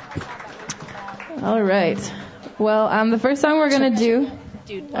 All right. Well, the first song we're going to do...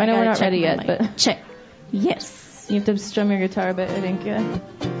 Dude, I know we're not ready yet, but... Check. Yes. You have to strum your guitar a bit, I think, yeah.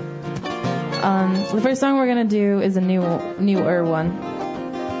 So the first song we're going to do is a newer one.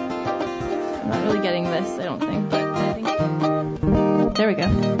 I'm not really getting this, I don't think, but I think... There we go.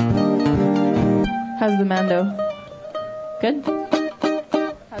 How's the Mando? Good?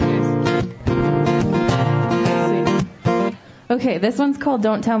 How's yours? Sweet. Okay, this one's called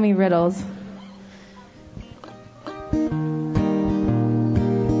Don't Tell Me Riddles.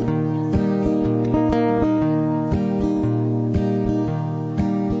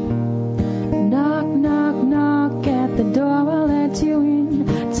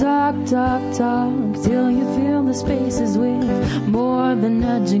 Talk, talk, till you feel the the spaces with more than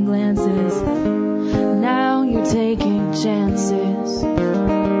nudging glances. Now you're taking chances.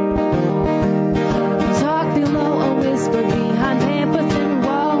 Talk below a whisper behind paper-thin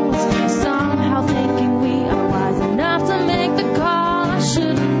walls, somehow thinking we are wise enough to make the call. I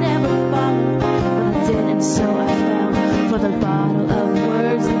should have never followed, but I didn't, so I fell for the bottle of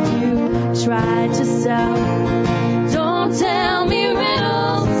words that you tried to sell. Don't tell me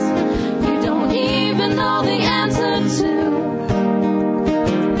riddles you don't even know the answer to.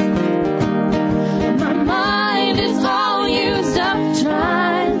 My mind is all used up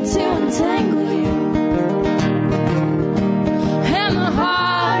trying to untangle you. And the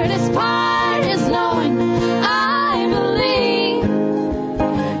hardest part is knowing I believe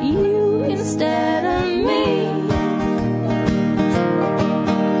you instead of me.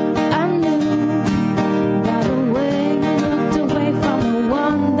 I knew by the way you looked away from the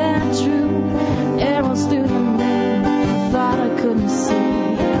one that drew arrows through the night. I thought I couldn't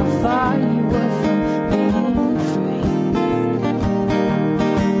see how far you were from being free.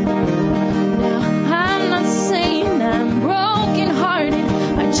 Now I'm not saying I'm broken hearted,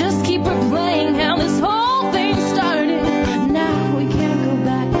 I just keep replaying how this whole thing started. Now we can't go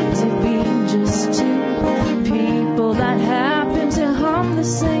back to being just two people that happen to hum the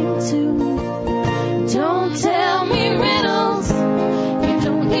same tune. Don't tell me riddles you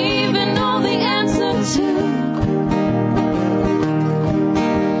don't even know the answer to.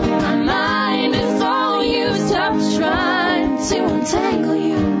 My mind is all used up trying to untangle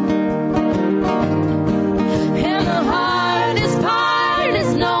you. And the hardest part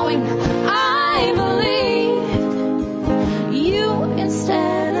is knowing I believe you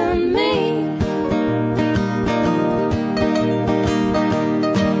instead of me.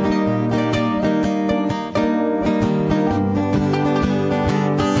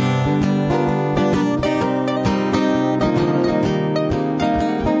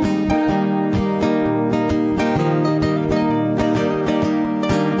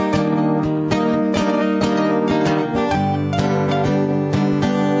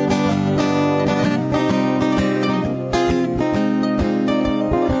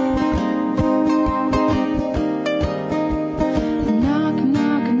 Knock,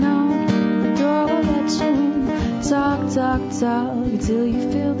 knock, knock, the door will let you in. Talk, talk, talk, until you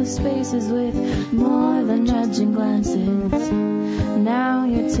fill the spaces with more than nudging glances. Now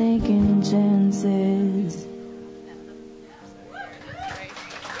you're taking chances.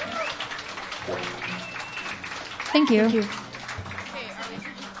 Thank you. Okay, are we?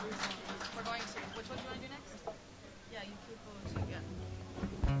 We're going to. Which one do you want to do next? Yeah, you keep going to. Yeah.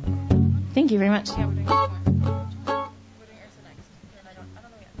 Thank you very much. Yeah, we're doing more. We're doing Ursa next. And I don't know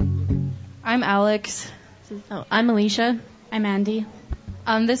yet. I'm Alex. I'm Alicia. I'm Andy.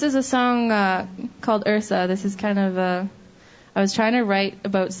 This is a song called Ursa. This is kind of I was trying to write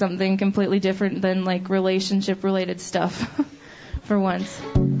about something completely different than like relationship-related stuff for once.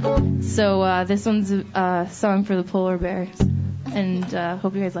 So this one's a song for the polar bears, and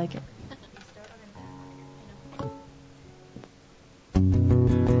hope you guys like it.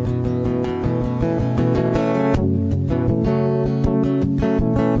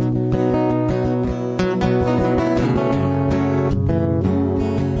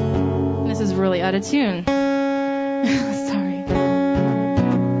 This is really out of tune. Sorry.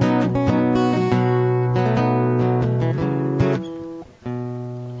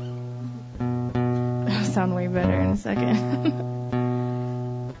 I'll sound way better in a second.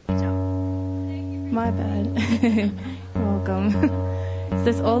 My bad. You're welcome. It's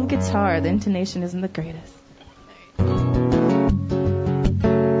this old guitar. The intonation isn't the greatest.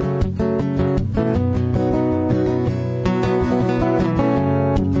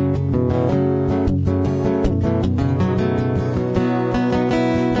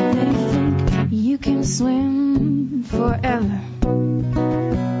 Swim forever.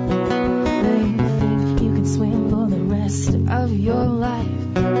 They think you can swim for the rest of your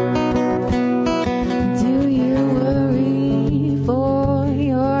life. Do you worry for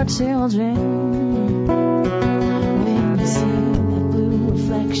your children when you see that blue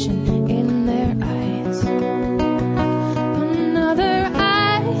reflection in their eyes? Another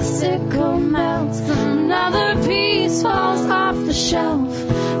icicle melts, another piece falls off the shelf.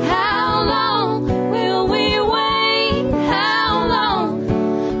 How long will we wait? How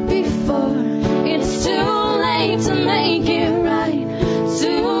long before it's too late to make it right?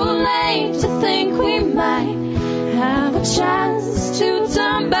 Too late to think we might have a chance to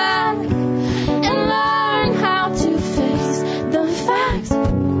turn back and learn how to face the facts.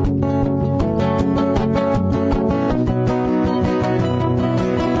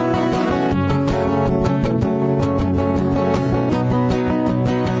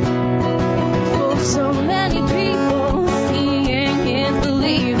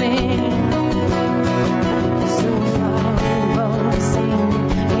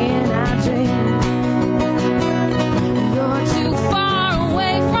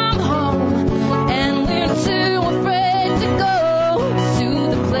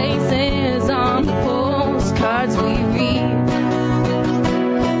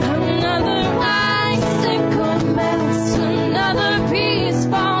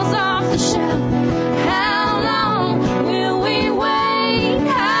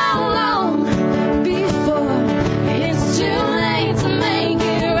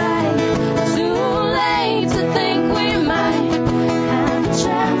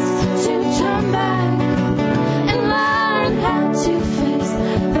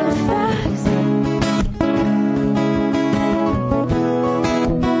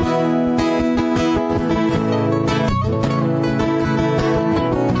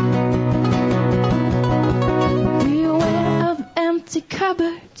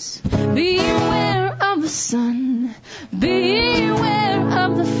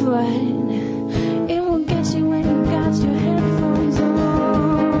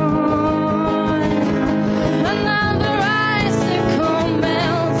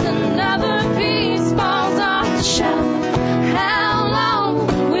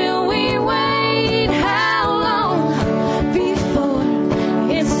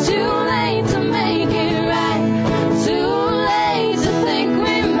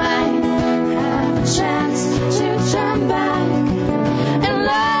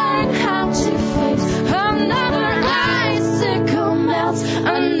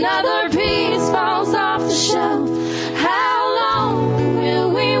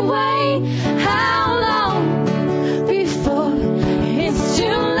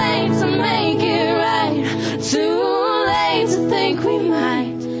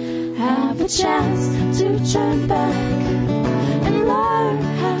 have a chance to turn back and learn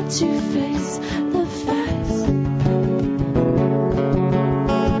how to face the facts.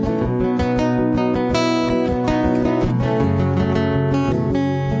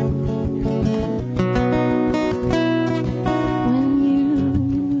 When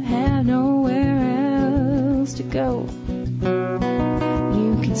you have nowhere else to go, you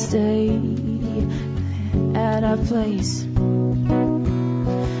can stay at our place.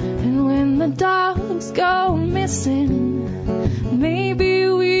 And when the dogs go missing, maybe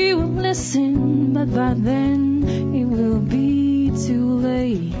we will listen, but by then it will be too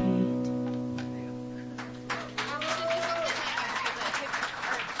late.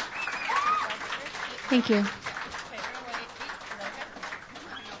 Thank you.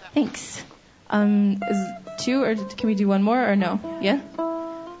 Thanks. Is 2 or can we do one more or no? Yeah?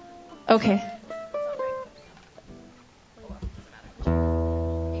 Okay.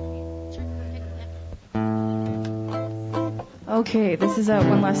 Okay, this is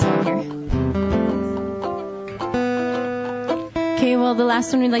one last song here. Okay, well, the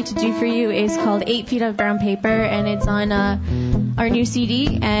last one we'd like to do for you is called 8 Feet of Brown Paper, and it's on our new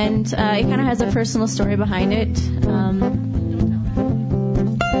CD, and it kind of has a personal story behind it.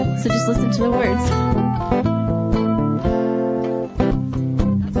 So just listen to the words.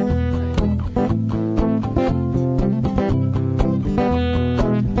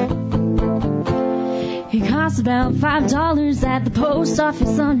 About $5 at the post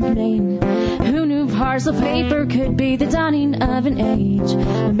office on your name. Who knew parcel paper could be the dawning of an age?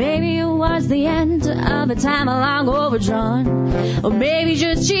 Or maybe it was the end of a time long overdrawn. Or maybe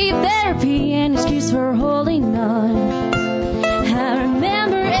just cheap therapy and excuse for holding on. I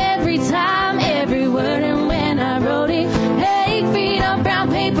remember every time, every word, and when I wrote it, 8 feet of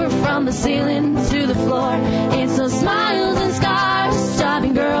brown paper from the ceiling to the floor. It's those smiles and scars,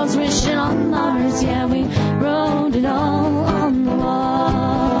 starving girls wishing on Mars. Yeah, we wrote it all on the wall,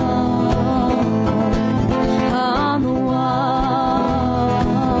 on the wall.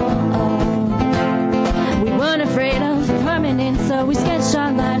 We weren't afraid of permanence, so we sketched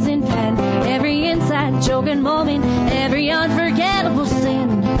our lives in pen. Every inside joke and moment, every unforgettable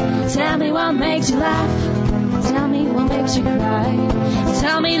sin. Tell me what makes you laugh, tell me what makes you cry.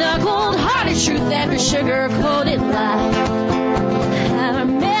 Tell me the cold-hearted truth, every sugar-coated lie. I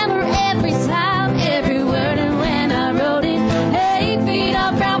remember every time, every word, and when I wrote it, 8 feet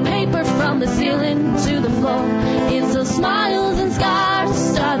of brown paper from the ceiling to the floor. It's those smiles and scars,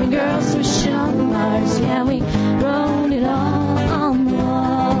 starving girls wishing on Mars. Yeah, we wrote it all on the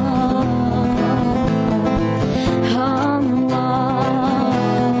wall, on the wall.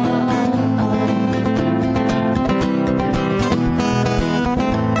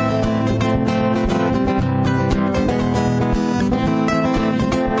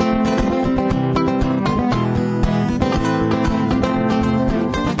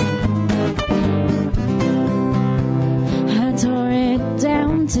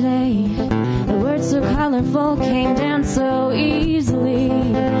 Today, the words so colorful came down so easily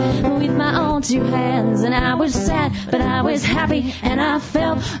with my own 2 hands, and I was sad, but I was happy, and I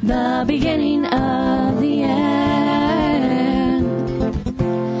felt the beginning of the end.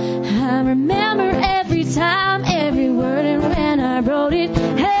 I remember every time, every word, and when I wrote it,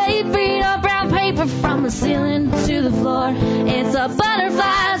 8 feet of brown paper from the ceiling to the floor. It's the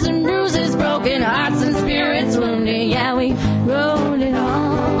butterflies and bruises, broken hearts and spirits wounded. Yeah, we wrote it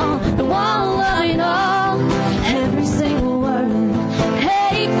all. The wall of it all, every single word.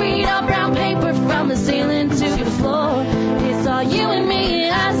 8 feet of brown paper from the ceiling to the floor. It's all you and me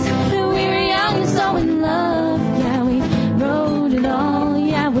and us. We were young and so in love. Yeah, we wrote it all.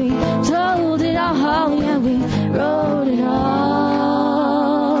 Yeah, we told it all. Yeah, we wrote it all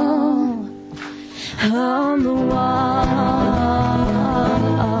on the wall,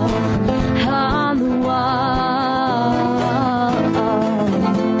 on the wall.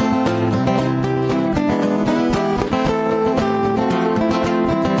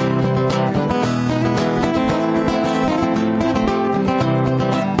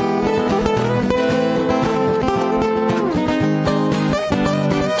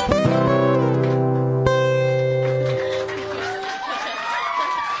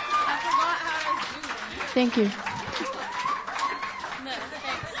 Thank you.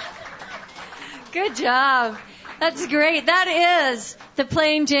 Good job. That's great. That is the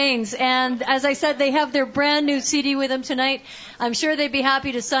Plain Janes. And as I said, they have their brand new CD with them tonight. I'm sure they'd be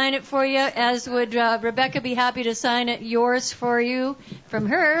happy to sign it for you, as would Rebecca be happy to sign it, yours for you from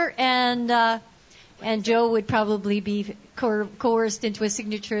her. And Joe would probably be coerced into a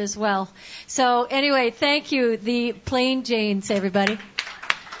signature as well. So anyway, thank you, the Plain Janes, everybody.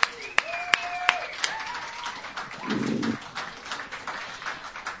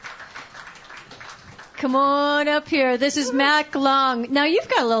 come on up here. This is Mack Long. Now, you've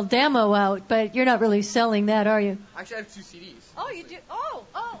got a little demo out, but you're not really selling that, are you? Actually, I have 2 CDs. Oh, you do? Oh.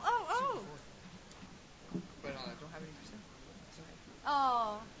 But don't have any to sell.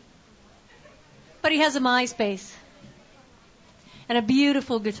 Oh. But he has a MySpace. And a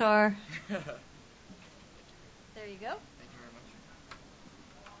beautiful guitar. There you go. Thank you very much.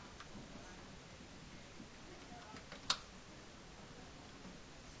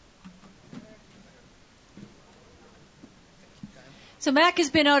 So Mack has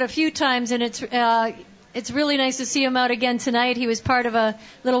been out a few times, and it's really nice to see him out again tonight. He was part of a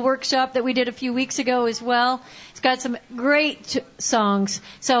little workshop that we did a few weeks ago as well. He's got some great songs.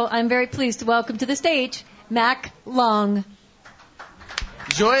 So I'm very pleased to welcome to the stage Mack Long.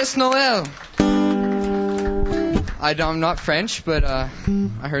 Joyeux Noël. I'm not French, but I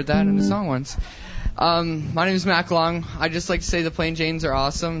heard that in a song once. My name is Mack Long. I just like to say the Plain Janes are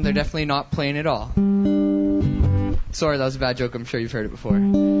awesome. They're definitely not plain at all. Sorry, that was a bad joke. I'm sure you've heard it before.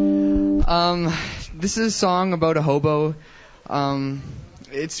 This is a song about a hobo.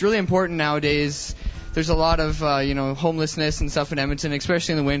 It's really important nowadays. There's a lot of homelessness and stuff in Edmonton,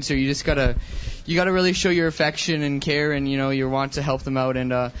 especially in the winter. You gotta really show your affection and care, and you want to help them out.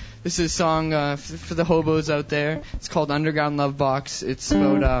 And this is a song for the hobos out there. It's called Underground Love Box. It's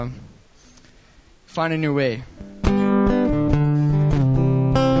about finding your way.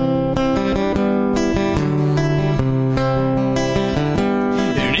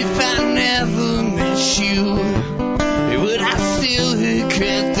 And if I never met you, would I still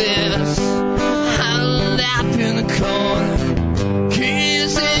regret this? In the corner,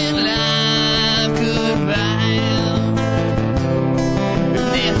 kissing life goodbye.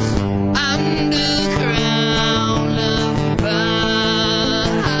 This underground love box,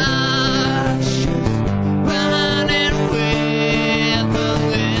 running with the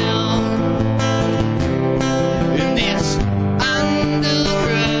wind. In this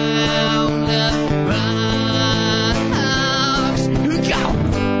underground love box, here we go.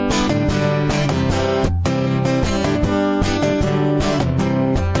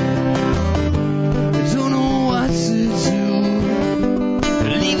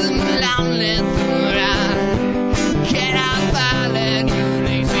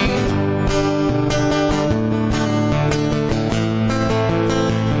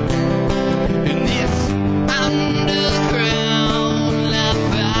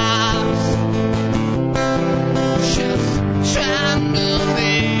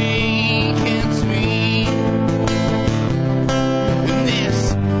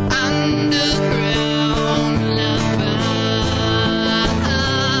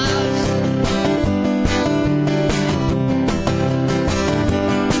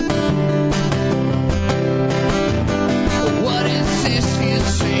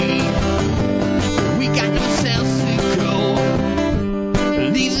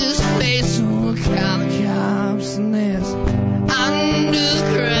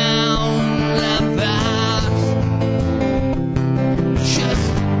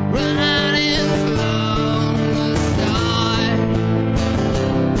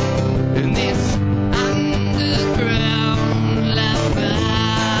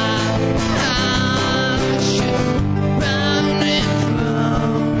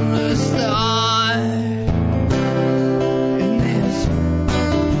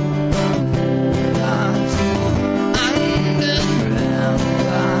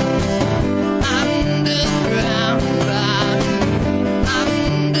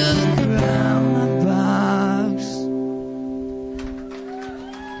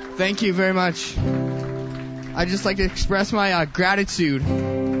 Thank you very much. I'd just like to express my gratitude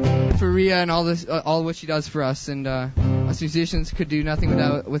for Rhea and all what she does for us. And us musicians could do nothing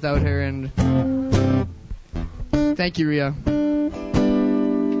without her. And thank you, Rhea.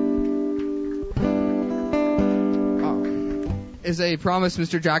 As a promise,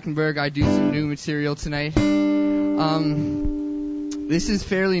 Mr. Drachenberg, I do some new material tonight. This is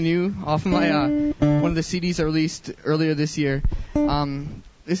fairly new, off of my one of the CDs I released earlier this year.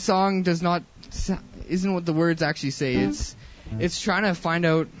 This song isn't what the words actually say. It's trying to find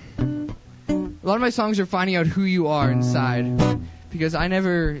out. A lot of my songs are finding out who you are inside, because I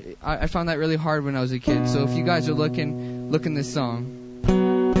found that really hard when I was a kid. So if you guys are looking this song.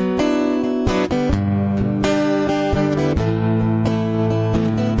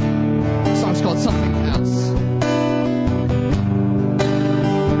 The song's called Something Else.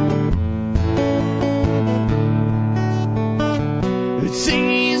 It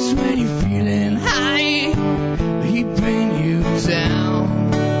seems when you're feeling high, he bring you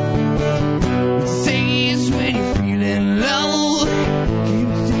down. It seems when you're feeling low, he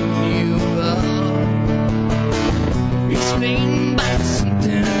bring you up.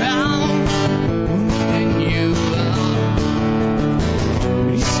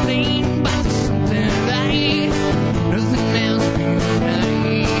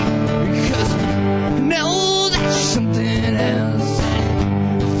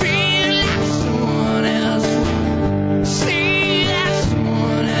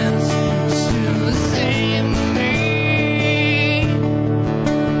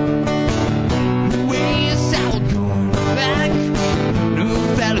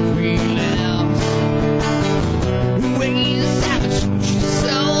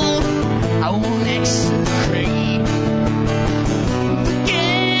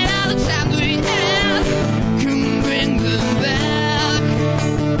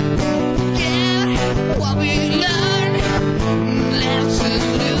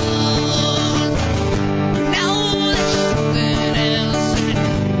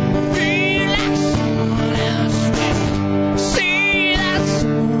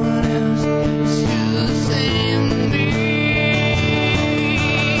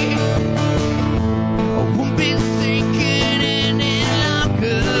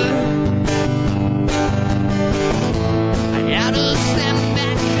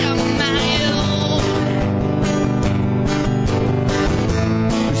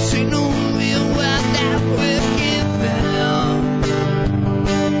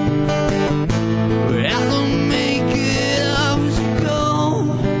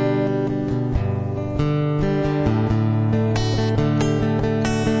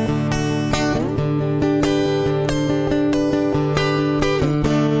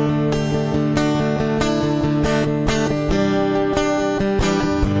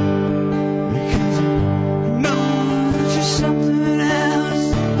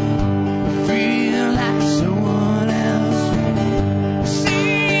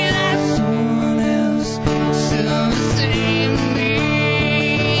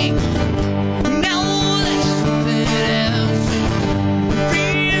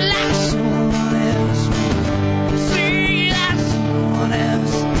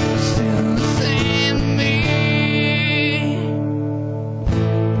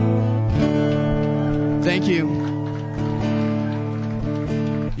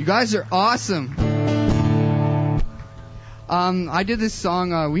 You guys are awesome. I did this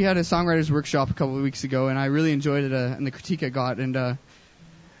song. We had a songwriters workshop a couple of weeks ago, and I really enjoyed it and the critique I got. And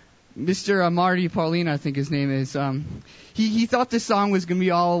Mr. Marty Pauline, I think his name is, he thought this song was going to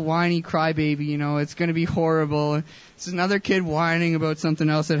be all whiny crybaby, you know, it's going to be horrible. It's another kid whining about something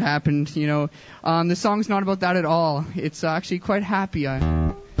else that happened, you know. The song's not about that at all. It's actually quite happy. Sorry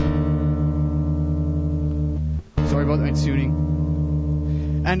about my tuning.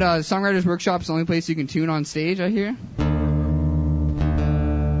 And Songwriters Workshop's the only place you can tune on stage, I hear.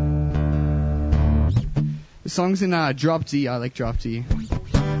 The song's in drop D. I like drop D.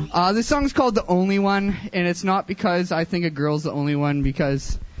 This song's called The Only One, and it's not because I think a girl's the only one,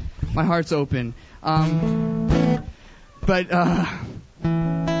 because my heart's open. But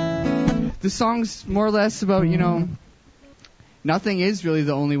the song's more or less about, you know, nothing is really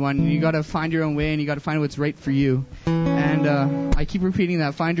the only one. You got to find your own way, and you got to find what's right for you. And I keep repeating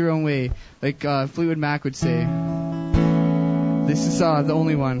that, find your own way, like Fleetwood Mac would say. This is The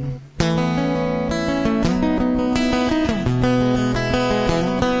Only One.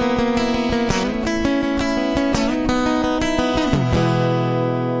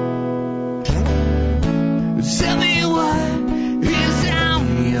 Tell me what is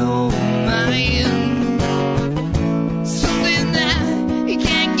on your mind. Something that you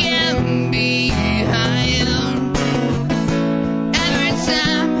can't get behind. Every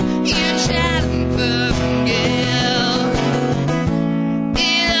time you try to forget,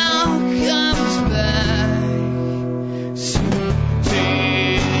 it all comes back. So take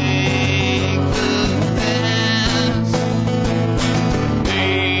the past,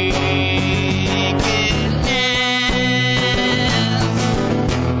 make it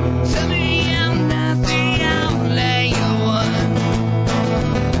tell me I'm not the only one.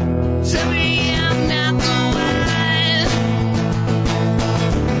 Tell me I'm not the one.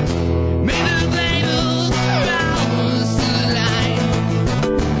 Maybe they will cross the line.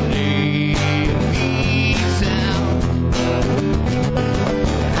 Leave me down.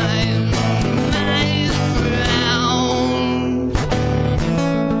 I'm my frown.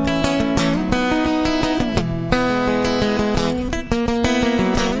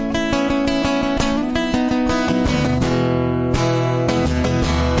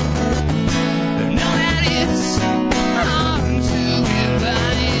 No, that is hard to get by.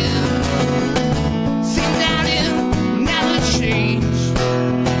 Seems that it never changed.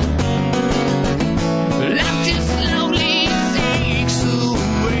 Life just slowly takes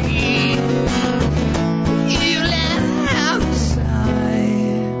away. You left outside.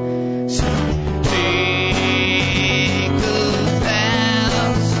 So take the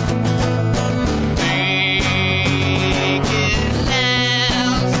past, make it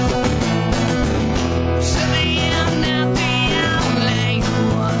last. Tell me I'm not the only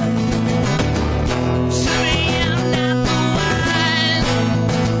one. Tell me I'm not the one.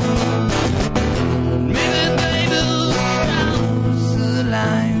 Maybe baby will cross the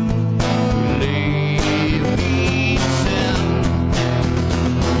line. Leave me down.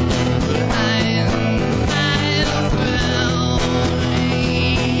 But I am my own.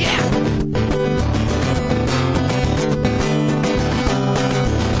 Yeah.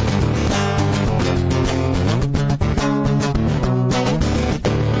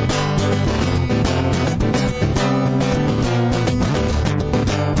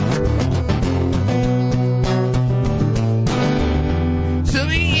 Tell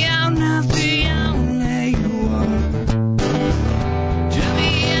me I'm not the only one. Tell me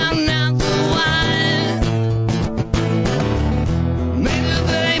I'm not the one. Maybe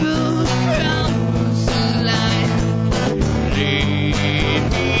baby will cross the line. Leave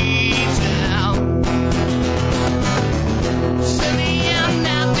me down. Tell me I'm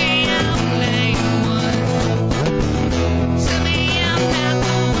not the only one. Tell me I'm not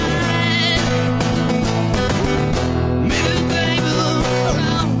the one. Maybe baby will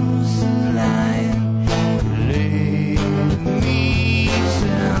cross the line. Leave me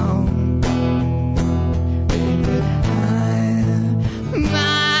down.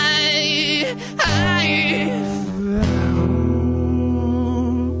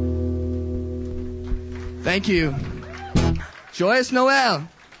 Thank you. Joyous Noel.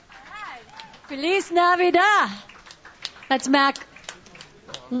 Feliz Navidad. That's Mack.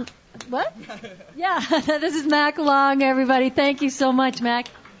 What? Yeah, this is Mack Long, everybody. Thank you so much, Mack.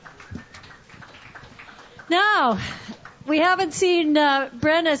 Now, we haven't seen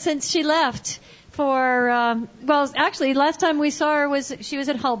Brenna since she left for, well, actually, last time we saw her she was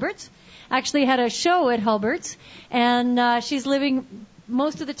at Hulbert's. Actually had a show at Hulbert's, and she's living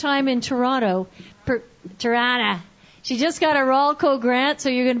most of the time in Toronto. She just got a Ralco grant, so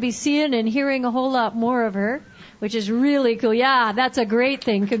you're going to be seeing and hearing a whole lot more of her, which is really cool. Yeah, that's a great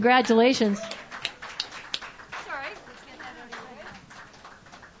thing. Congratulations.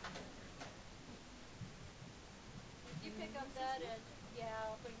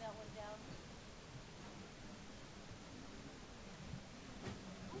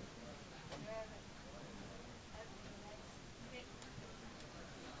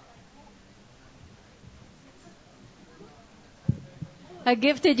 A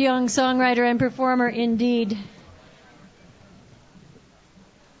gifted young songwriter and performer indeed.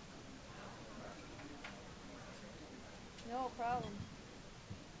 No problem.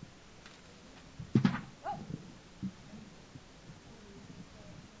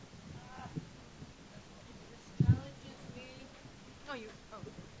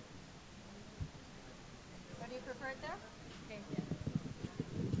 What do you prefer it there? Okay.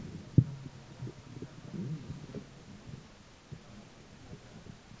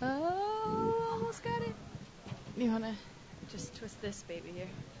 Oh, almost got it. You want to just twist this baby here?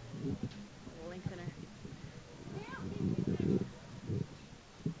 Lengthen her.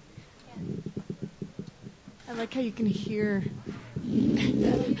 I like how you can hear. We'll use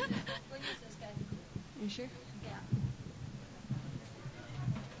this guy. You sure? Yeah.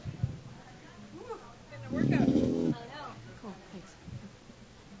 Gonna work out. I know. Cool, thanks.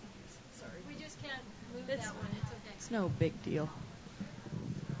 Sorry. We just can't move that one. It's okay. It's no big deal.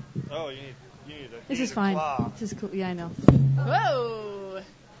 Oh, you need a This is fine. This is cool. Yeah, I know. Whoa!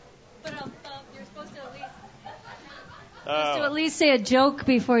 But you're supposed to at least say a joke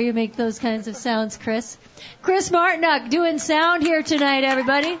before you make those kinds of sounds, Chris. Chris Martinuck doing sound here tonight,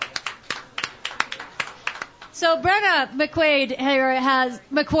 everybody. So Brenna MacQuarrie here has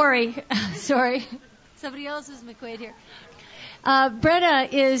MacQuarrie. Sorry, somebody else is MacQuarrie here.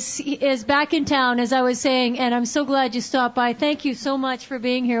 Brenna is back in town, as I was saying, and I'm so glad you stopped by. Thank you so much for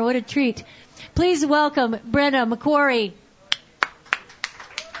being here. What a treat. Please welcome Brenna MacQuarrie.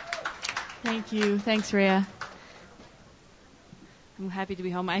 Thank you. Thanks, Rhea. I'm happy to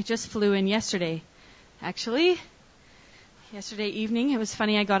be home. I just flew in yesterday, actually. Yesterday evening. It was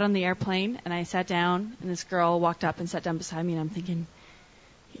funny. I got on the airplane, and I sat down, and this girl walked up and sat down beside me, and I'm thinking,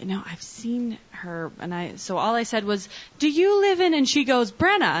 you know, I've seen her, so all I said was, do you live in, and she goes,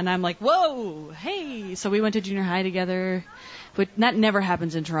 Brenna, and I'm like, whoa, hey. So we went to junior high together, but that never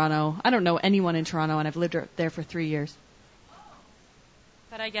happens in Toronto. I don't know anyone in Toronto, and I've lived there for 3 years.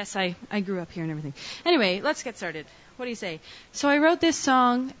 But I guess I grew up here and everything. Anyway, let's get started. What do you say? So I wrote this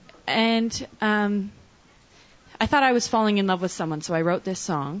song, and I thought I was falling in love with someone, so I wrote this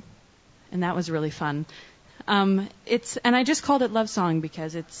song, and that was really fun. And I just called it Love Song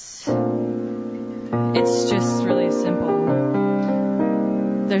because it's just really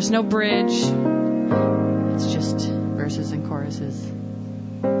simple. There's no bridge. It's just verses and choruses.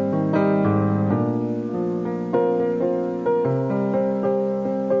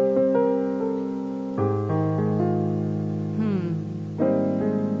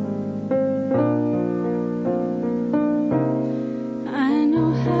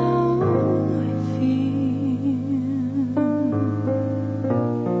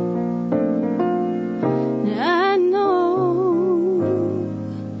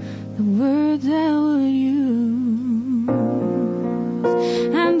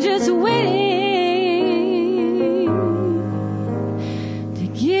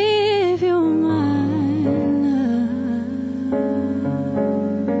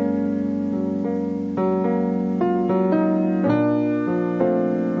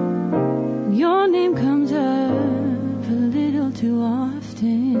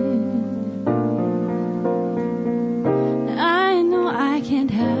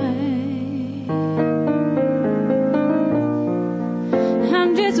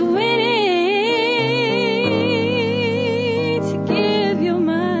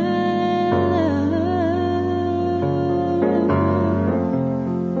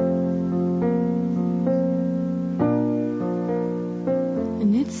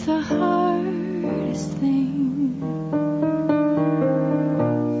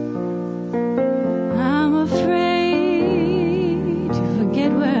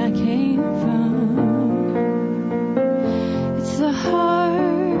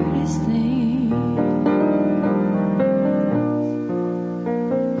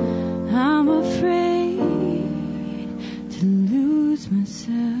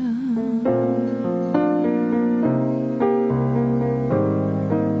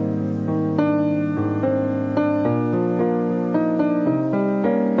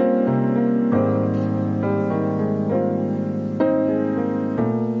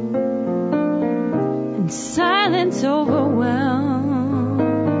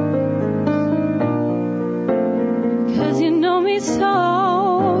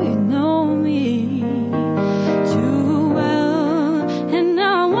 so you know me too well, and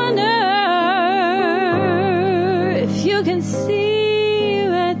I wonder if you can see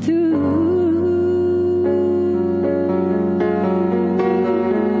right through.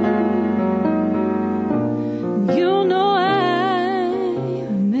 You know I'm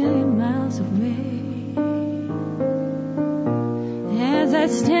a million miles away as I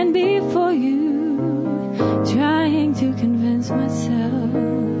stand before you, trying to convince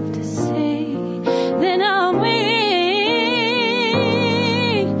myself to say that I'm waiting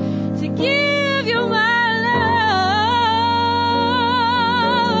to give you my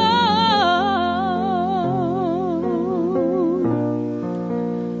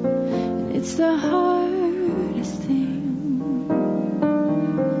love. It's the hardest thing.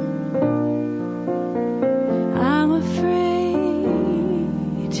 I'm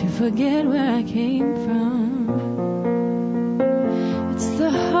afraid to forget where I came from. It's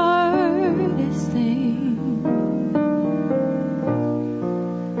the hardest thing.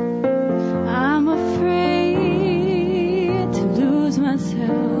 I'm afraid to lose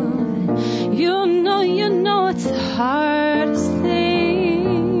myself. You know it's the hardest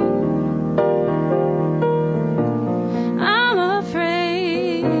thing. I'm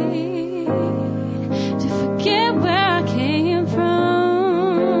afraid to forget where I came from.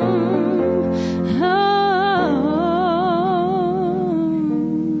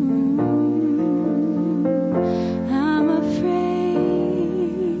 I'm afraid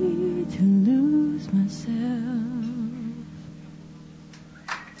to lose myself.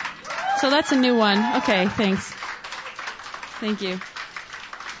 So that's a new one. Okay, thanks. Thank you.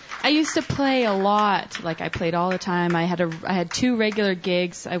 I used to play a lot. Like I played all the time. I had 2 regular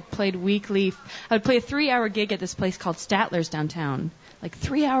gigs. I played weekly. I would play a 3-hour gig at this place called Statler's downtown. Like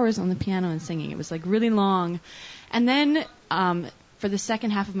 3 hours on the piano and singing. It was like really long. And then for the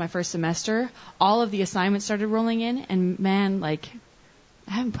second half of my first semester, all of the assignments started rolling in, and man, like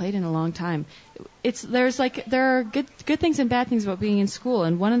I haven't played in a long time. There are good things and bad things about being in school,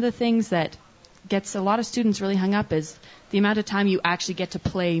 and one of the things that gets a lot of students really hung up is the amount of time you actually get to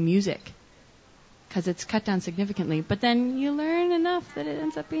play music, because it's cut down significantly. But then you learn enough that it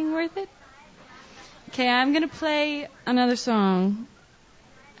ends up being worth it. Okay, I'm gonna play another song.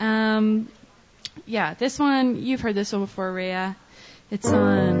 Yeah, this one, you've heard this one before, Rhea. It's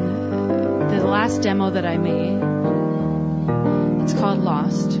on the last demo that I made. It's called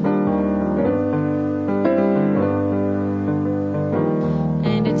Lost.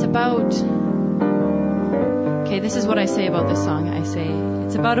 And it's about... Okay, this is what I say about this song. I say,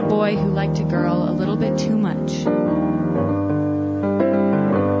 it's about a boy who liked a girl a little bit too much.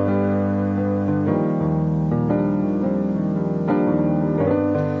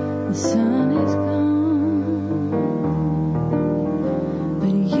 The sun is gone,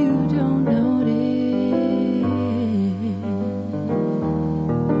 but you don't notice.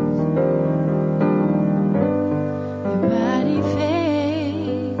 Your body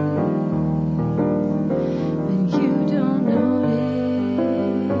fades, but you don't notice.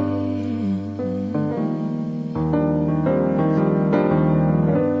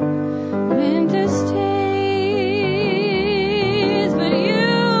 Winter stays, but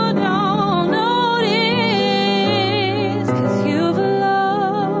you don't notice, 'cause you've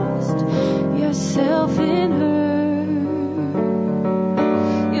lost yourself in her.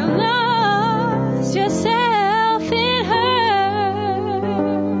 You lost yourself in her.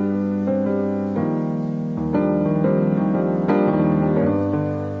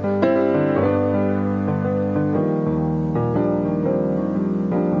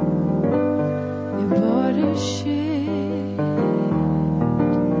 Your border's shaped.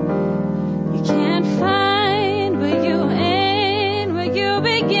 You can't find where you end, where you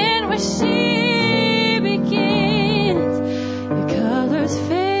begin, where she begins. Your colors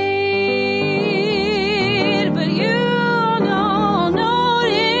fade, but you don't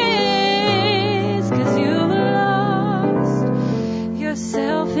notice, 'cause you've lost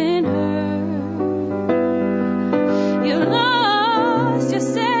yourself in her. You lost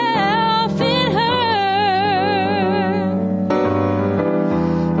yourself in her.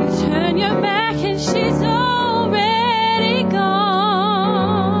 You turn your back and she's already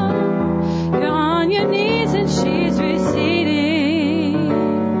gone. You're on your knees and she's receding.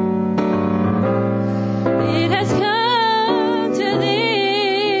 It has come to this.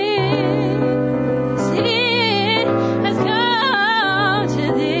 It has come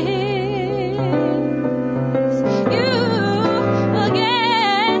to this. You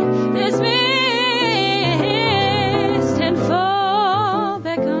again dismissed and fall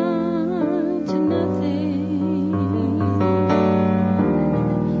back onto nothing.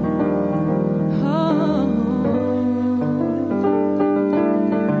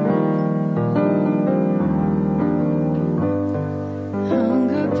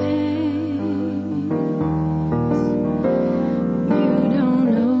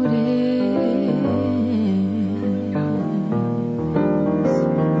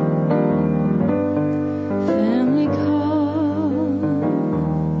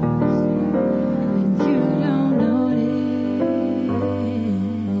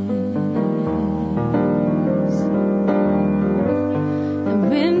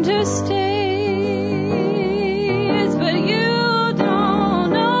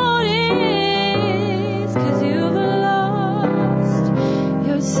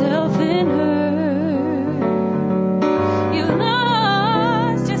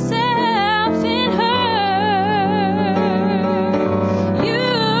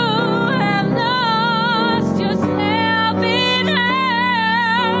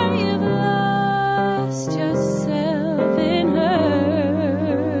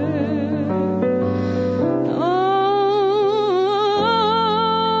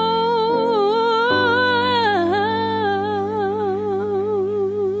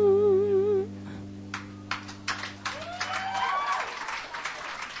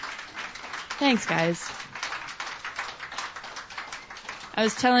 Thanks, guys. I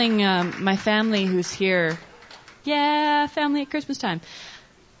was telling my family who's here, family at Christmas time.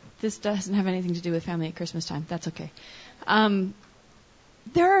 This doesn't have anything to do with family at Christmas time. That's okay.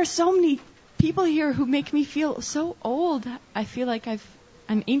 There are so many people here who make me feel so old. I feel like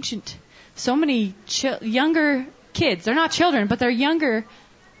I'm ancient. So many younger kids. They're not children, but they're younger,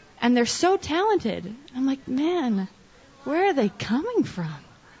 and they're so talented. I'm like, man, where are they coming from?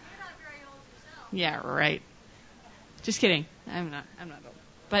 You're not very old yourself. Yeah, right. Just kidding. I'm not old.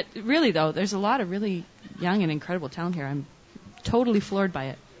 But really, though, there's a lot of really young and incredible talent here. I'm totally floored by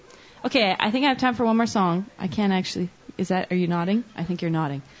it. Okay, I think I have time for one more song. I can't actually. Are you nodding? I think you're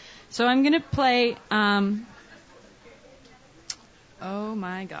nodding. So I'm going to play, oh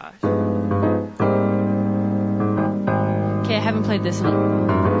my gosh. Okay, I haven't played this in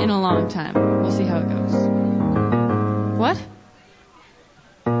a long time. We'll see how it goes. What?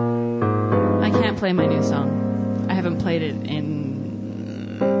 I can't play my new song. I haven't played it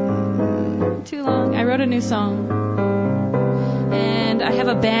in too long. I wrote a new song. And I have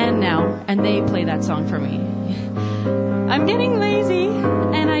a band now, and they play that song for me. I'm getting lazy,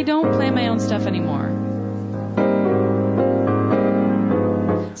 and I don't play my own stuff anymore.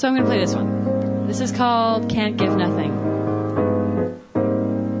 So I'm going to play this one. This is called Can't Give Nothing.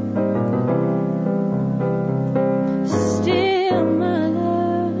 Still my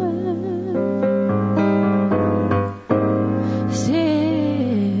love,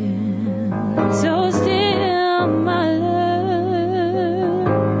 still, so still my love,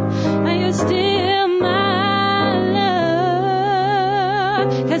 are you still my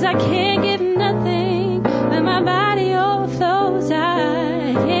love? 'Cause I can't get nothing when my body overflows.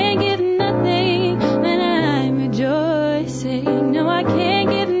 I can't get nothing when I'm rejoicing. No, I can't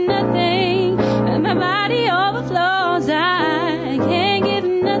get nothing when my body overflows. I can't get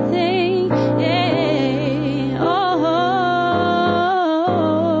nothing. Yeah. Oh,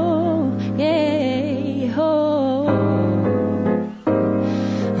 yeah. Oh,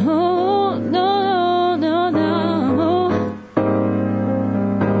 oh, no, no, no.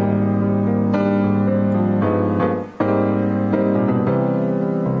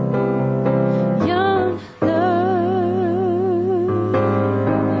 Young love.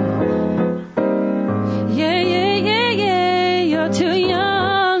 Yeah, yeah, yeah, yeah. You're too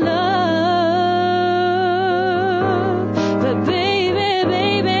young, love. But baby,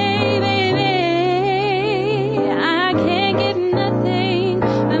 baby, baby, I can't get nothing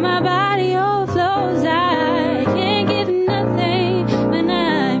when my body overflows. I can't get nothing when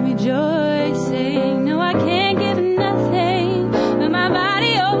I'm rejoicing. No, I can't get nothing when my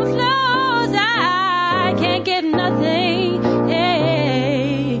body overflows. I can't get nothing,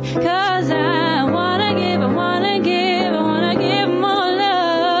 yeah. 'Cause I wanna give, I wanna give, I wanna give more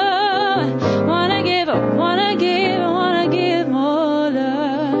love. Wanna give, I wanna give, I wanna give more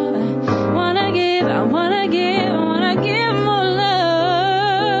love. Wanna give, I wanna give, I wanna give more love.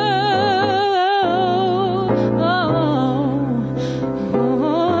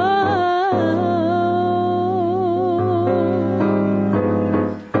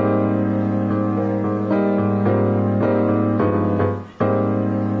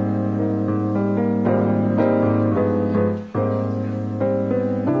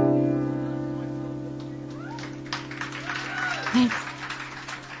 Thanks.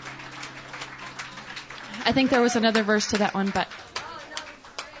 I think there was another verse to that one, but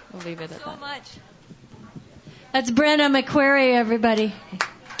we'll leave it at that. Much. That's Brenna MacQuarrie, everybody.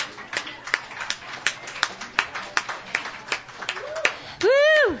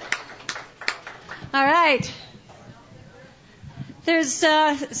 Woo! All right. There's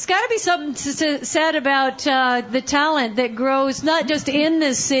it's got to be something said about the talent that grows not just in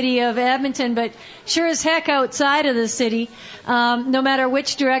this city of Edmonton, but sure as heck outside of the city. No matter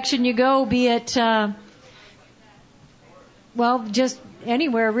which direction you go, be it just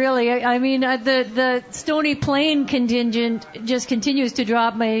anywhere really. I mean, the Stony Plain contingent just continues to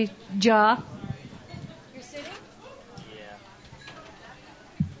drop my jaw. You're sitting?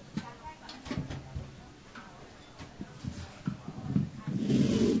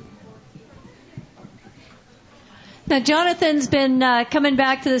 Now, Jonathan's been coming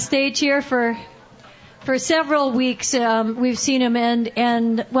back to the stage here for several weeks. We've seen him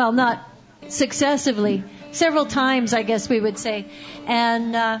and not successively, several times, I guess we would say.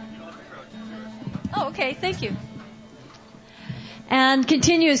 And okay, thank you. And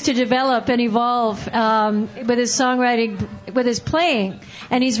continues to develop and evolve with his songwriting, with his playing.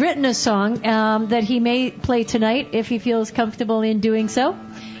 And he's written a song that he may play tonight if he feels comfortable in doing so.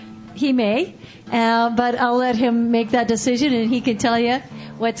 He may. But I'll let him make that decision, and he can tell you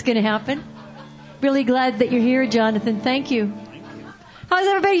what's going to happen. Really glad that you're here, Jonathan. Thank you. How's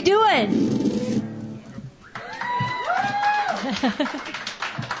everybody doing?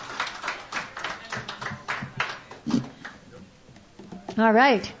 All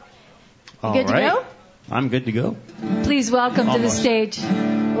right. You good to go? I'm good to go. Please welcome to the Almost. stage.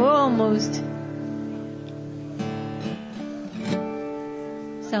 Almost.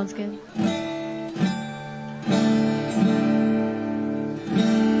 Sounds good.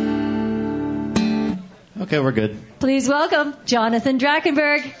 Okay, we're good. Please welcome Jonathan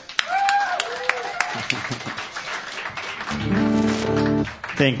Drachenberg.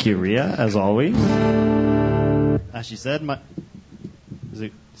 Thank you, Rhea, as always. As she said, is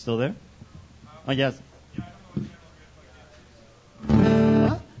it still there? Oh, yes.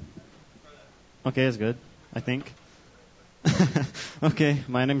 What? Okay, it's good, I think. Okay,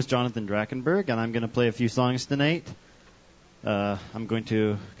 my name is Jonathan Drachenberg, and I'm going to play a few songs tonight. I'm going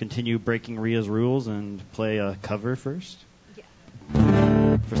to continue breaking Rhea's rules and play a cover first.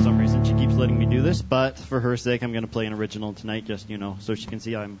 Yeah. For some reason, she keeps letting me do this, but for her sake, I'm going to play an original tonight, just, so she can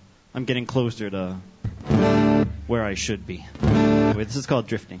see I'm getting closer to where I should be. Anyway, this is called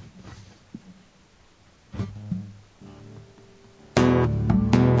Drifting.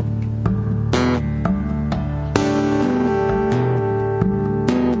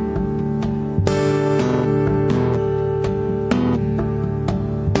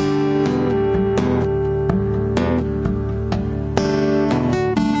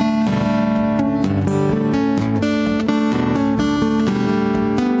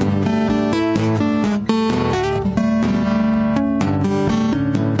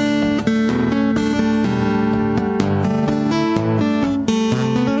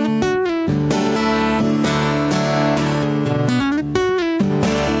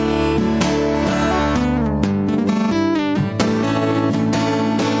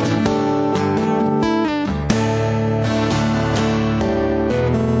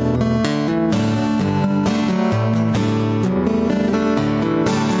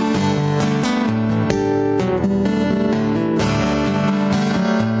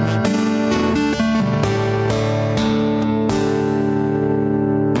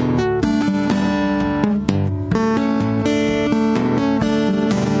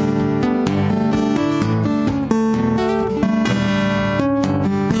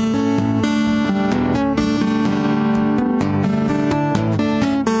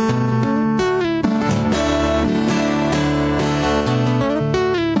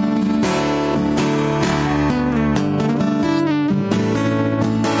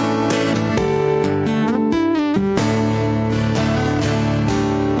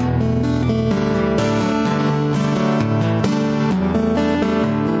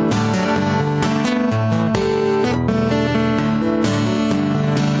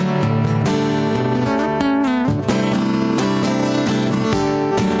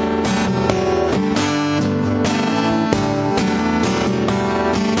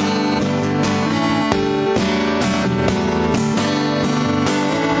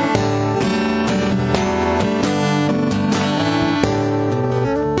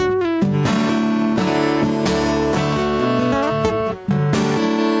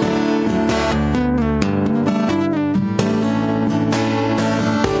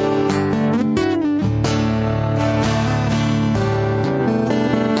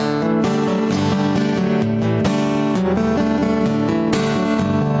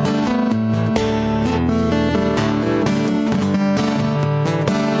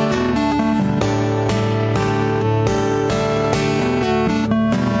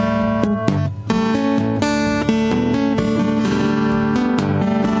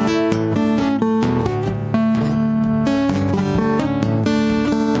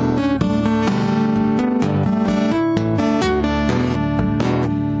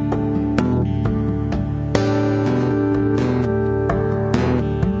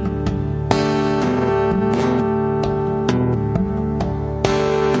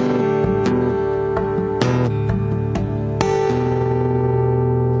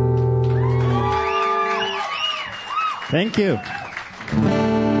 Thank you.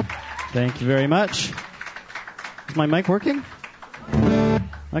 Thank you very much. Is my mic working?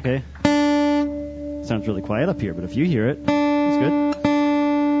 Okay. Sounds really quiet up here, but if you hear it, it's good.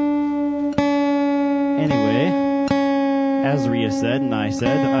 Anyway, as Rhea said and I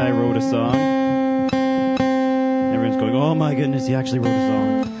said, I wrote a song. Everyone's going, oh my goodness, he actually wrote a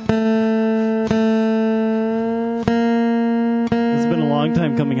song. It's been a long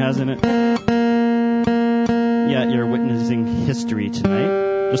time coming, hasn't it? Yeah, you're witnessing history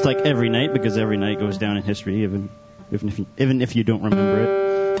tonight. Just like every night, because every night goes down in history, even if you don't remember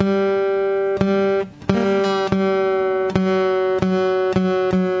it.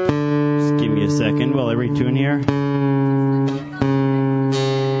 second while I retune here.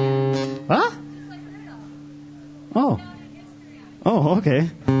 Huh? Oh. Oh, okay.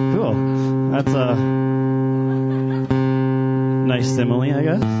 Cool. That's a nice simile, I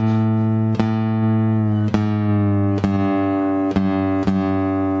guess.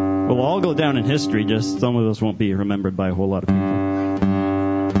 We'll all go down in history, just some of us won't be remembered by a whole lot of people.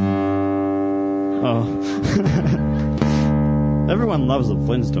 Oh. Everyone loves the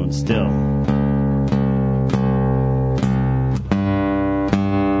Flintstones still.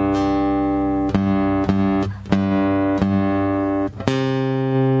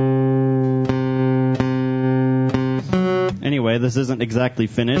 Anyway, this isn't exactly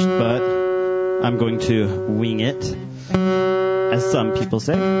finished, but I'm going to wing it, as some people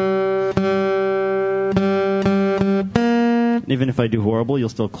say. Even if I do horrible, you'll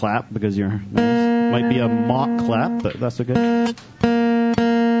still clap because you're nice. Might be a mock clap, but that's okay.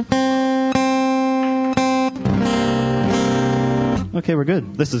 Okay, we're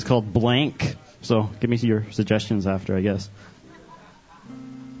good. This is called Blank, so give me your suggestions after, I guess.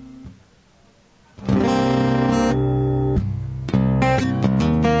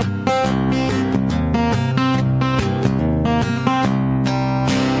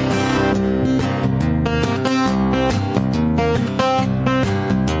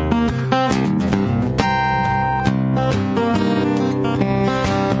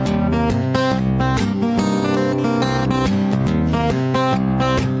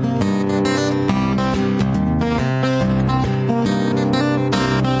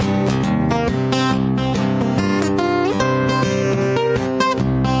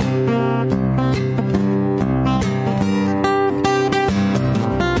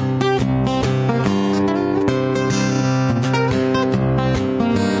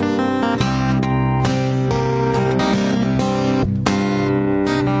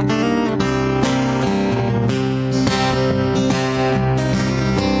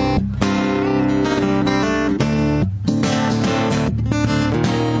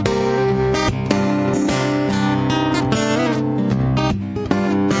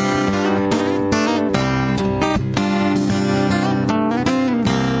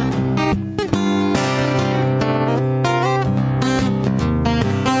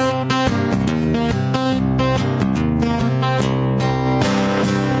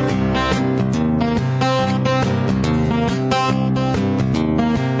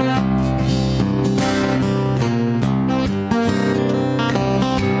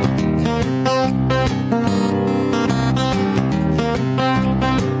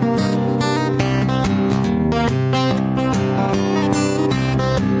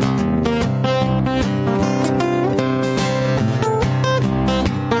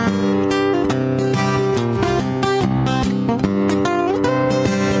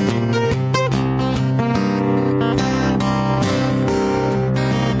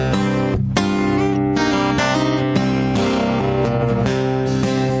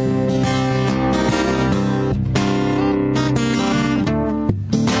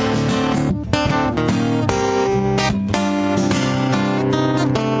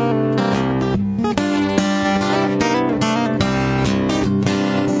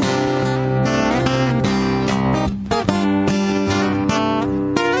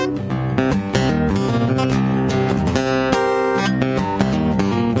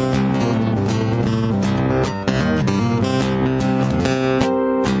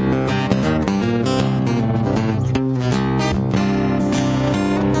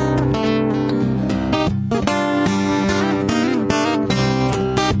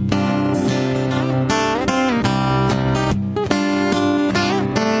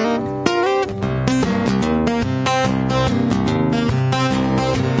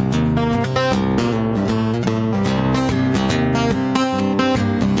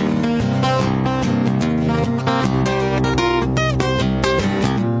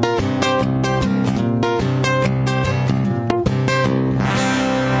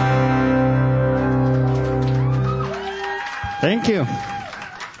 Thank you.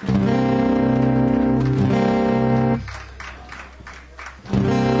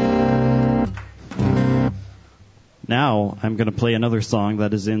 Now I'm going to play another song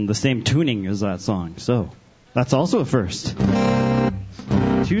that is in the same tuning as that song. So that's also a first.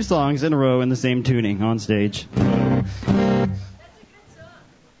 2 songs in a row in the same tuning on stage.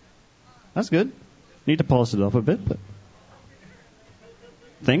 That's good. Need to polish it up a bit, but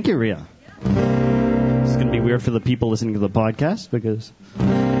thank you, Rhea. It's going to be weird for the people listening to the podcast because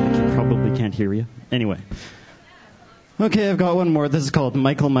they probably can't hear you. Anyway. Okay, I've got one more. This is called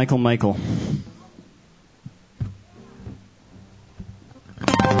Michael, Michael, Michael.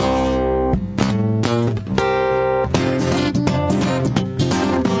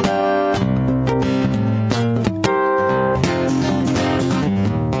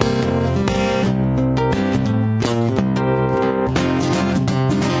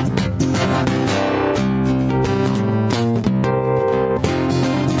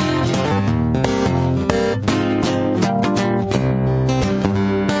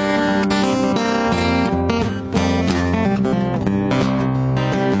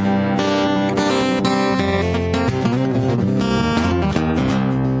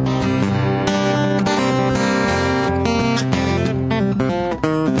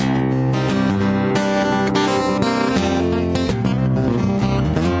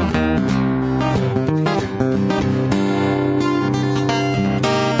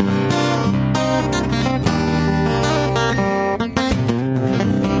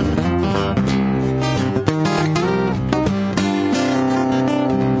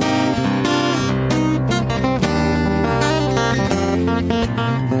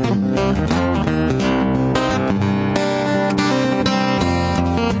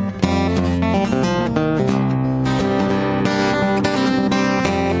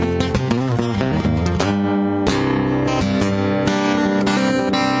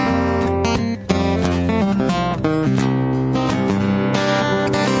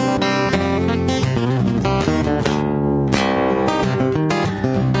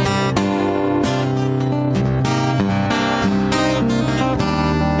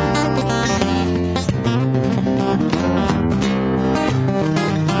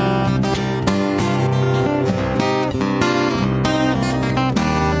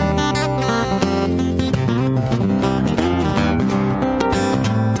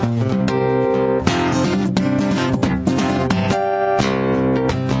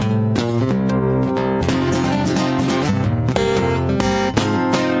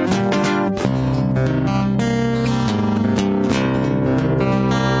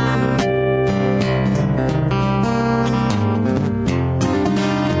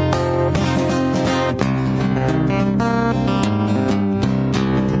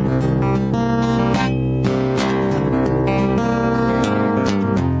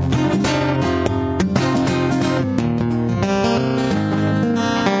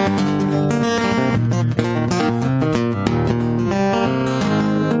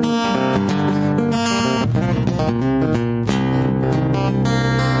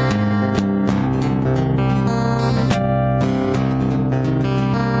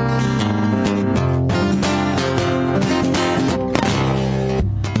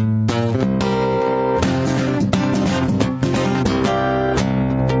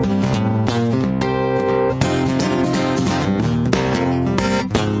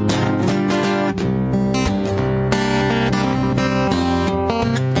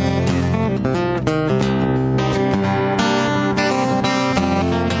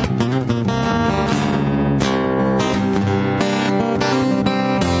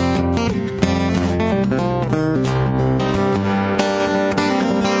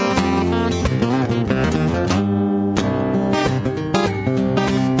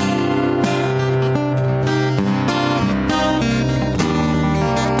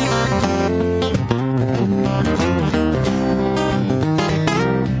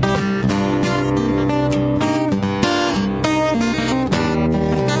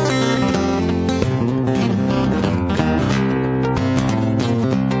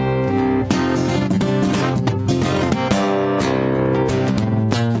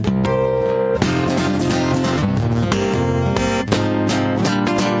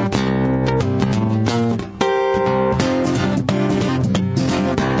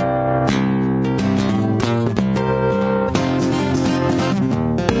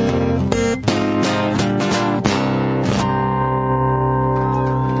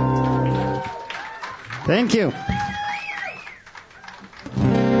 Thank you.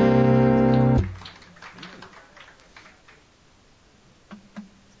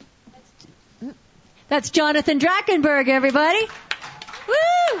 That's Jonathan Drachenberg, everybody.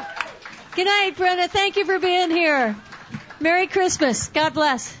 Woo! Good night, Brenna. Thank you for being here. Merry Christmas. God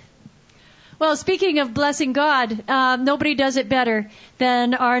bless. Well, speaking of blessing God, nobody does it better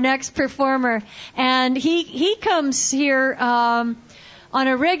than our next performer. And he comes here on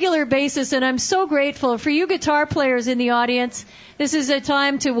a regular basis, and I'm so grateful for you guitar players in the audience. This is a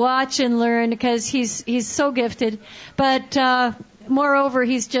time to watch and learn because he's so gifted. But moreover,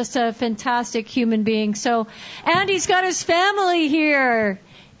 he's just a fantastic human being. So, and he's got his family here.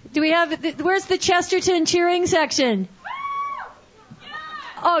 Do we have? Where's the Chesterton cheering section?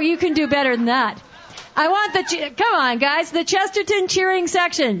 Oh, you can do better than that. I want come on, guys, the Chesterton cheering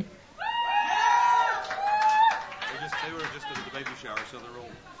section. They were just at the baby shower, so they're all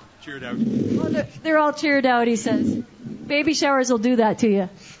cheered out. Well, they're all cheered out, he says. Baby showers will do that to you.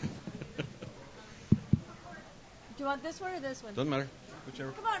 Do you want this one or this one? Doesn't matter.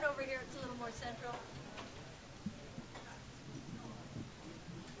 Whichever. Come on over here. It's a little more central.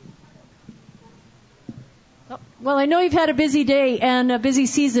 Well, I know you've had a busy day and a busy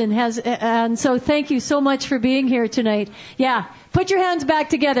season, and so thank you so much for being here tonight. Yeah, put your hands back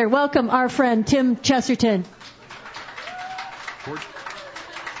together. Welcome our friend Tim Chesterton.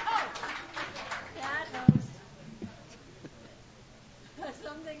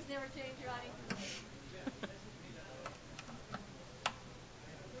 Some things never change,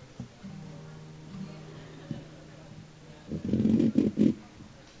 Ronnie.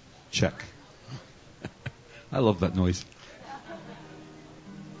 Check. I love that noise.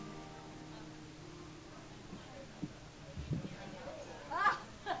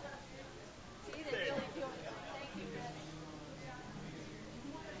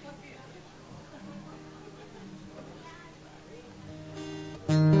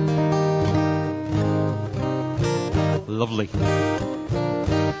 Lovely.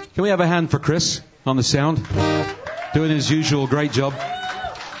 Can we have a hand for Chris on the sound? Doing his usual great job.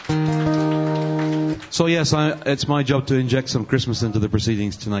 So yes, it's my job to inject some Christmas into the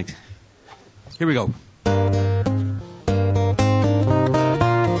proceedings tonight. Here we go.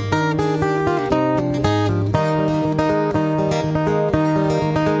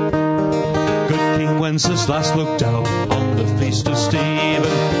 Good King Wenceslas last looked out on the feast of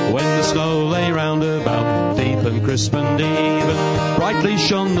Stephen, when the snow lay round about, deep and crisp and even. Brightly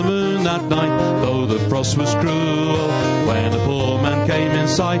shone the moon that night, though the frost was cruel, when a poor man came in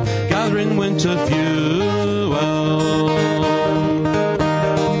sight, gathering winter fuel.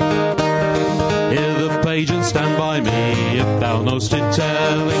 Hear the page and stand by me, if thou know'st it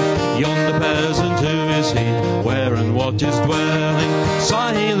telling, yonder peasant who is he, where and what is dwelling.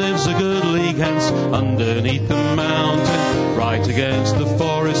 Sire, he lives a good league hence, underneath the mountain, right against the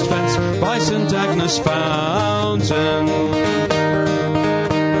forest fence, by St. Agnes fountain.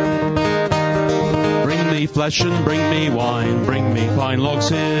 Flesh and bring me wine, bring me pine logs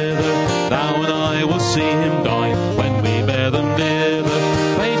hither, thou and I will see him dine, when we bear them thither.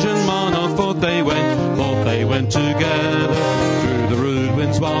 Page and monarch forth they went together, through the rude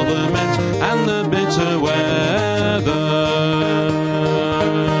winds while lament, and the bitter weather.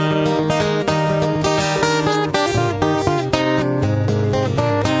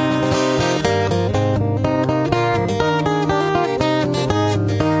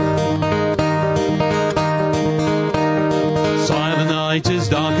 Night is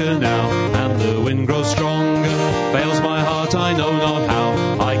darker now, and the wind grows stronger. Fails my heart, I know not how,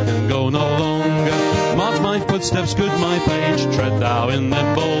 I can go no longer. Mark my footsteps, good my page, tread thou in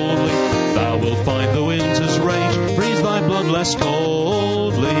them boldly. Thou wilt find the winter's rage, freeze thy blood less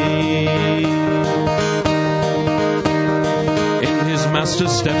coldly. In his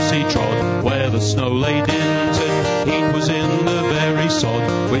master's steps he trod, where the snow lay dinted. Heat was in the very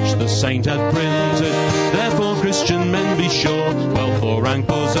sod, which the saint had printed. Therefore, Christian men, be sure, wealth or rank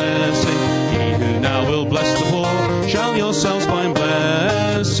possessing, ye who now will bless the poor, shall yourselves find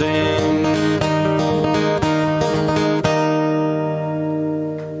blessing.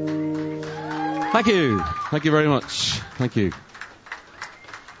 Thank you. Thank you very much. Thank you.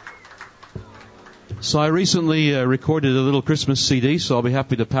 So I recently recorded a little Christmas CD, so I'll be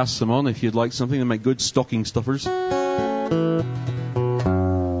happy to pass them on if you'd like something to make good stocking stuffers.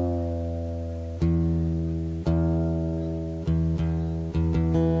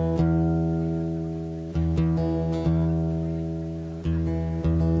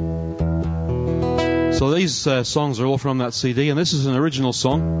 So these songs are all from that CD, and this is an original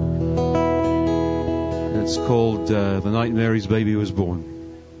song. It's called The Night Mary's Baby Was Born.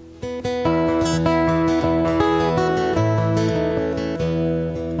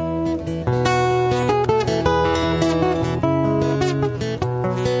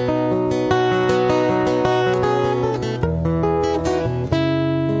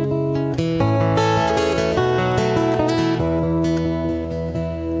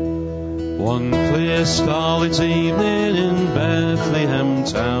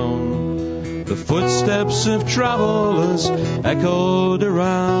 town. The footsteps of travellers echoed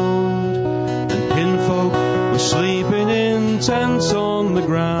around, and kinfolk were sleeping in tents on the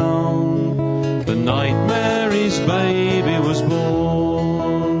ground the night Mary's baby was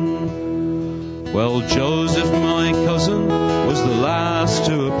born. Well, Joseph, my cousin, was the last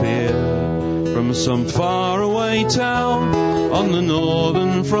to appear from some faraway town on the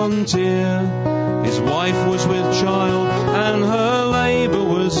northern frontier. His wife was with child and her labour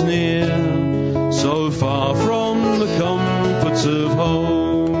was near, so far from the comforts of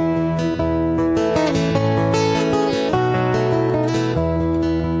home.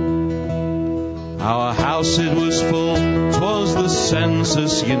 Our house it was full, 'twas the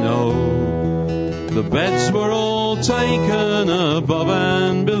census, you know. The beds were all taken above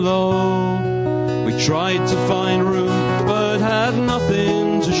and below. We tried to find room, but had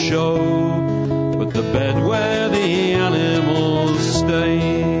nothing to show but the bed where the animals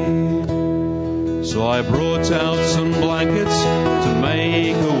stayed. So I brought out some blankets to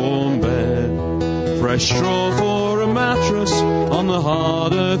make a warm bed, fresh straw for a mattress on the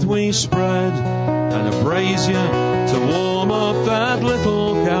hard earth we spread, and a brazier to warm up that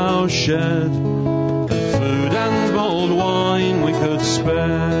little cow shed, and food and mulled wine we could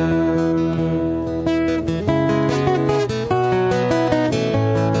spare.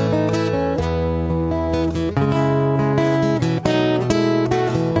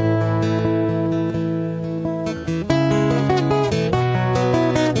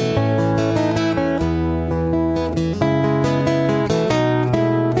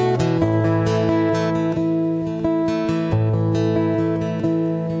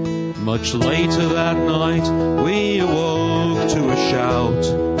 Much later that night we awoke to a shout,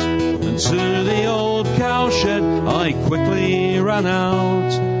 and to the old cowshed I quickly ran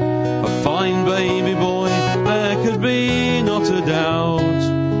out. A fine baby boy, there could be not a doubt,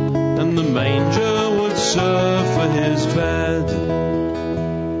 and the manger would serve for his bed.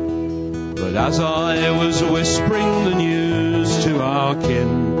 But as I was whispering the news to our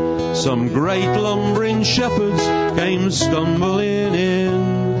kin, some great lumbering shepherds came stumbling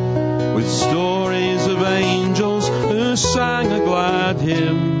in, with stories of angels who sang a glad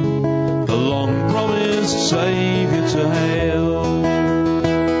hymn, the long-promised Saviour to hail.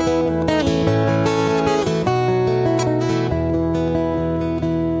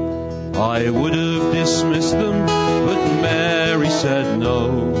 I would have dismissed them, but Mary said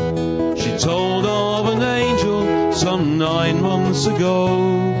no. She told of an angel some 9 months ago,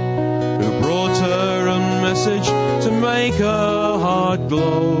 who brought her a message to make her heart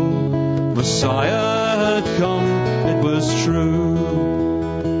glow. Messiah had come, it was true.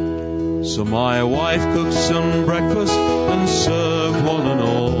 So my wife cooked some breakfast and served one and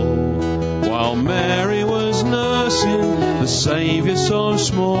all, while Mary was nursing the Saviour so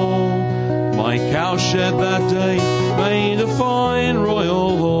small. My cowshed that day made a fine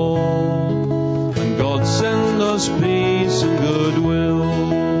royal hall, and God send us peace and goodwill.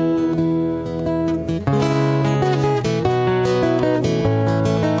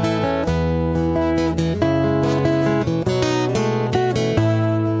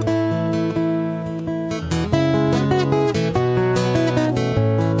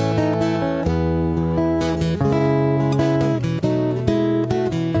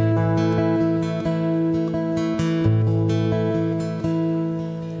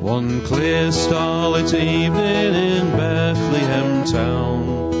 Starlit evening in Bethlehem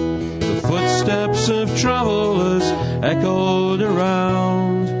town, the footsteps of travellers echoed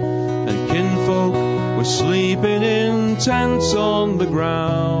around, and kinfolk were sleeping in tents on the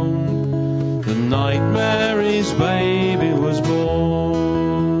ground the night Mary's baby was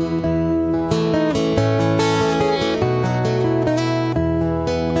born.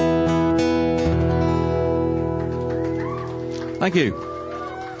 Thank you.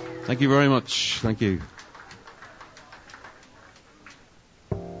 Thank you very much. Thank you.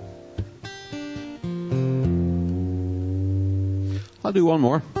 I'll do one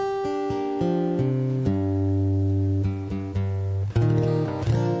more.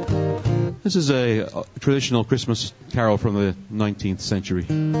 This is a traditional Christmas carol from the 19th century.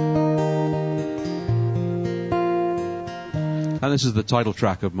 And this is the title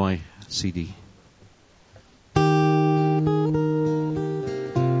track of my CD.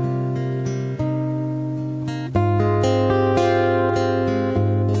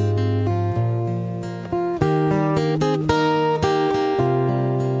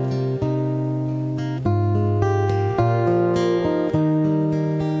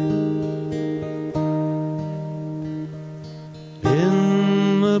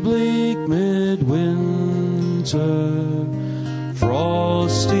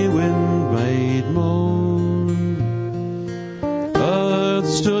 Frosty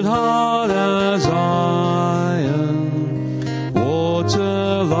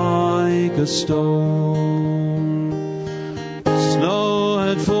stone. Snow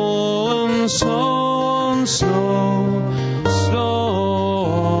had fallen, snow on snow, snow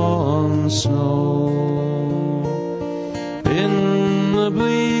on snow. In the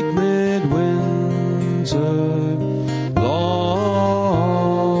bleak midwinter,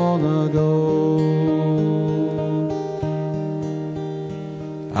 long ago.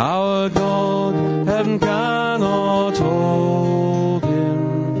 Our God, heaven cannot hold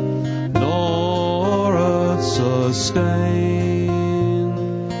him, nor earth sustain.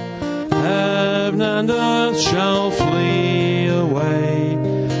 Heaven and earth shall flee away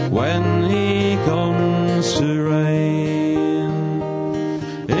when he comes to reign.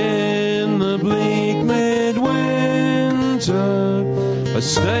 In the bleak midwinter, a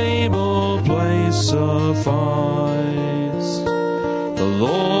stable place sufficed. The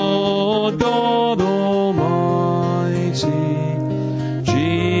Lord God Almighty,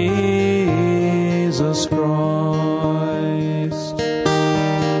 Jesus Christ.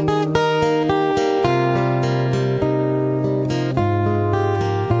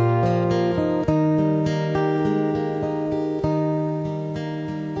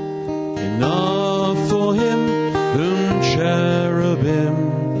 Enough for him whom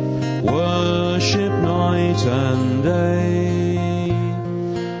cherubim worship night and day,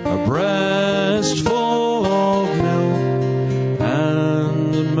 a breast full of milk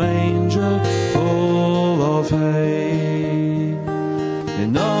and a manger full of hay.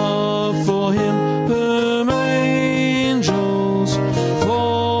 Enough for him whom angels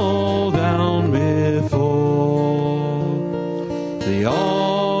fall down before, the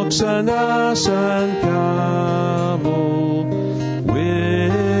ox and ass and camel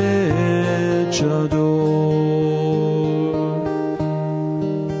which adore.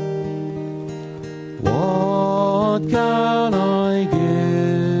 What can I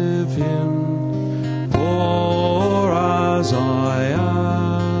give him, poor as I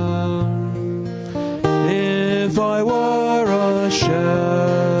am? If I were a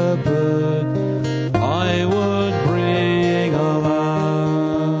shepherd, I would bring a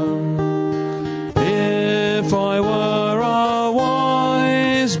lamb. If I were a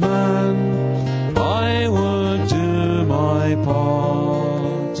wise man, I would do my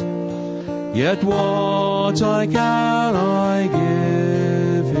part. Yet what I can I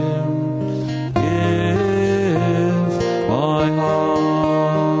give him, give my heart.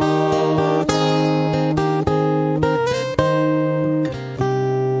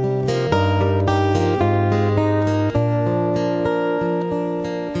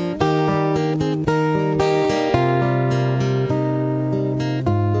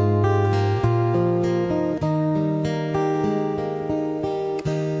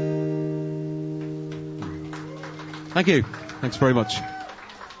 Thank you. Thanks very much.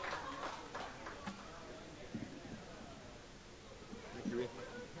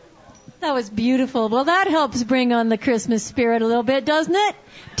 That was beautiful. Well, that helps bring on the Christmas spirit a little bit, doesn't it?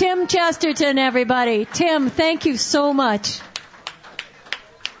 Tim Chesterton, everybody. Tim, thank you so much.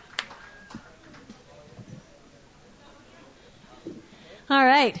 All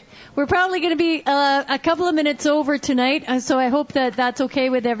right. We're probably going to be a couple of minutes over tonight, so I hope that that's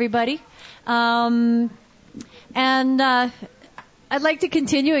okay with everybody. I'd like to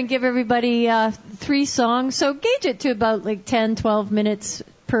continue and give everybody 3 songs. So gauge it to about like 10, 12 minutes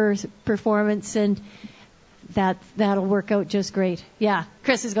per performance, and that'll work out just great. Yeah,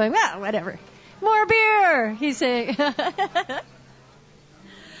 Chris is going, well, whatever. More beer, he's saying.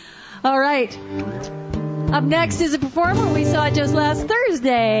 All right. Up next is a performer we saw just last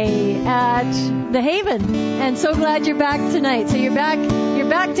Thursday at the Haven, and so glad you're back tonight. So you're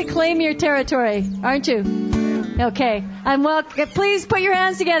back to claim your territory, aren't you? Okay. Please put your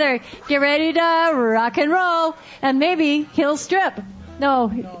hands together. Get ready to rock and roll, and maybe he'll strip.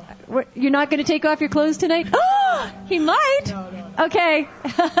 No, you're not going to take off your clothes tonight? Oh, he might. No. Okay.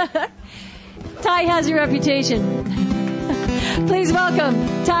 Ty has a reputation. Please welcome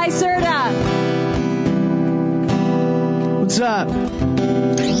Ty Cerda. What's up?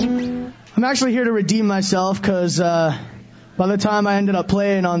 I'm actually here to redeem myself because by the time I ended up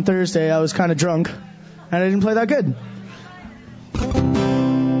playing on Thursday, I was kind of drunk and I didn't play that good.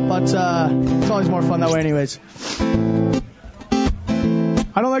 But it's always more fun that way anyways.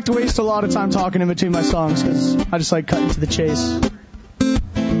 I don't like to waste a lot of time talking in between my songs because I just like cutting to the chase.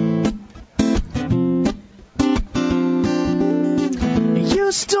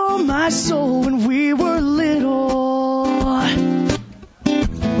 You stole my soul when we were little.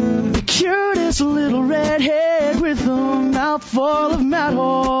 The cutest little redhead with a mouthful of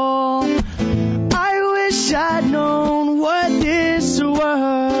metal. I wish I'd known what this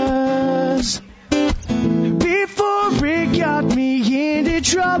was. in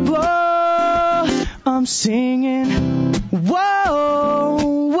trouble. I'm singing, whoa,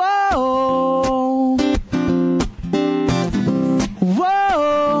 whoa,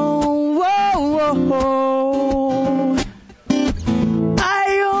 whoa, whoa, whoa.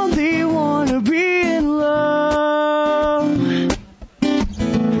 I only wanna be in love,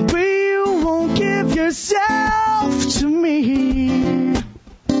 but you won't give yourself to me,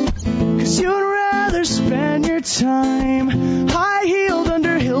 'cause you'd rather spend your time high-heeled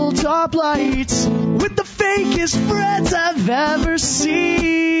under hilltop lights with the fakest friends I've ever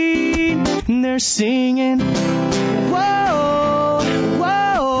seen. And they're singing, whoa,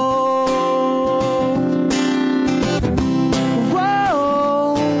 whoa,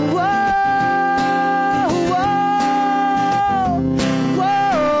 whoa, whoa, whoa,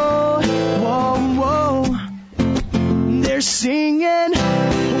 whoa, whoa, whoa. They're singing,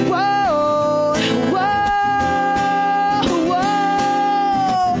 whoa, whoa,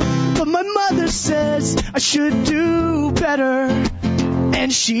 whoa. But my mother says I should do better.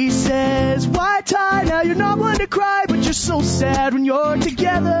 And she says, why, Ty, now you're not one to cry, but you're so sad when you're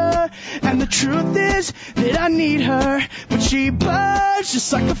together. And the truth is that I need her, but she burns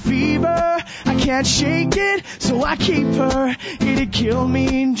just like a fever. I can't shake it, so I keep her. It'd kill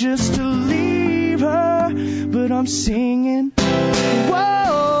me just to leave her, but I'm singing,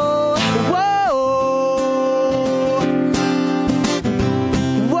 whoa, whoa.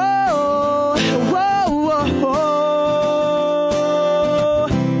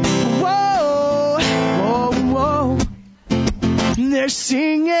 They're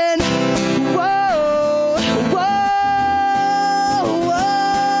singing, whoa, whoa, whoa.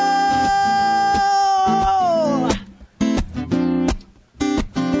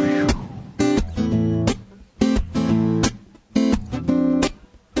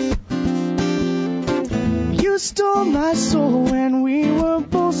 You stole my soul when we were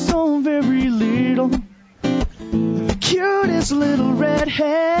both so very little. The cutest little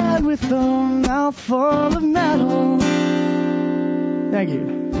redhead with a mouth full of metal. Thank you.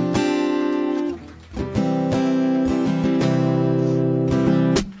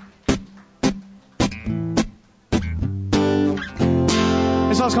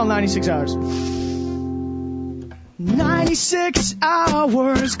 This song's called 96 Hours. 96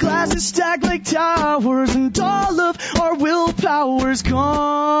 hours, glasses stacked like towers, and all of our willpower's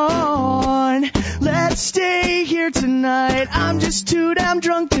gone. Let's stay here tonight. I'm just too damn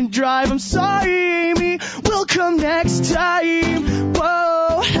drunk to drive. I'm sorry, Amy. We'll come next time.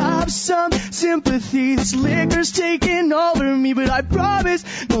 Whoa, have some sympathy. This liquor's taking over me, but I promise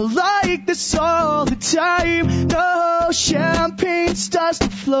no like this all the time. No, champagne starts to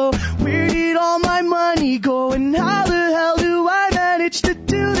flow. Where did all my money go? And how the hell do I manage to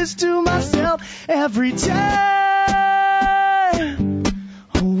do this to myself every time?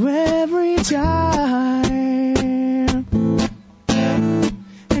 Oh, every time.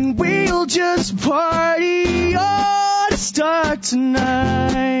 And we'll just party on to start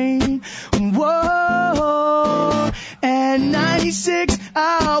tonight. Whoa. And 96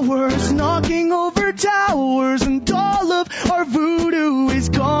 hours knocking over towers, and all of our voodoo is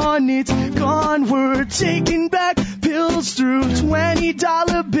gone. It's gone. We're taking back pills through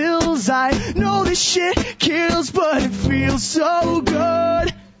 $20 bills. I know this shit kills, but it feels so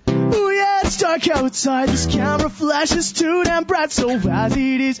good. Ooh, yeah, it's dark outside. This camera flashes too damn bright. So as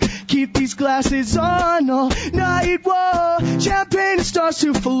it is, keep these glasses on all night. Whoa, champagne starts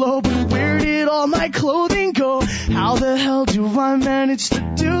to flow, but where did all my clothing go? How the hell do I manage to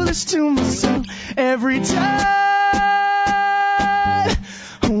do this to myself every time?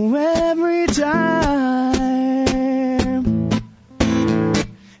 Oh, every time.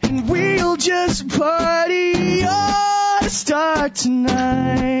 And we'll just party on to start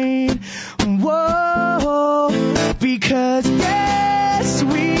tonight. Whoa, because yes,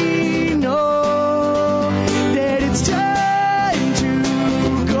 we know that it's time to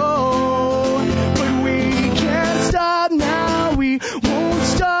go, but we can't stop now. We won't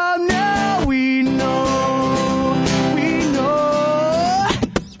stop now. We know.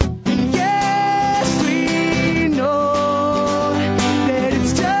 And yes, we know that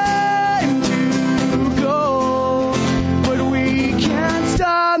it's time to go, but we can't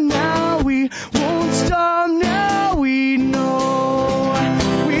stop now. We won't stop now. We know.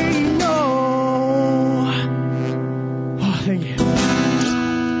 Oh, thank you.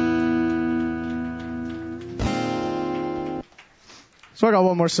 So I got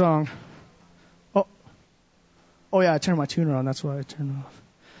one more song. Oh yeah, I turned my tuner on. That's why I turned it off.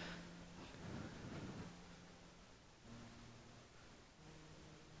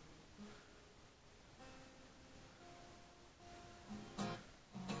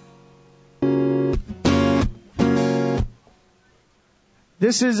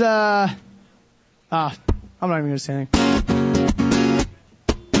 This is, I'm not even going to say anything.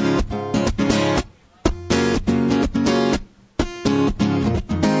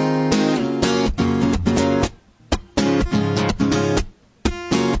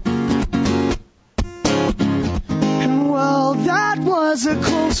 And well, that was a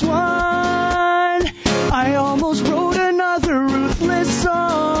close one. I almost wrote another ruthless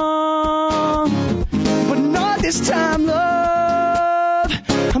song. But not this time, love.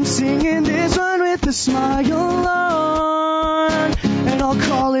 I'm singing this one with a smile on. And I'll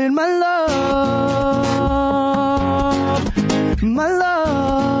call it my love. My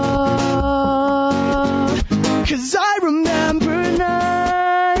love. 'Cause I remember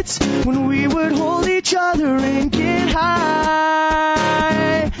nights when we would hold each other and get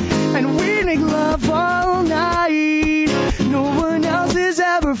high. And we make love all night. No one else has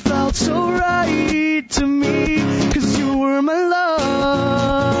ever felt so right to me. 'Cause you were my love.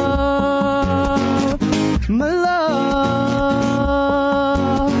 My love.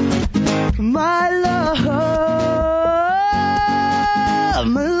 My love.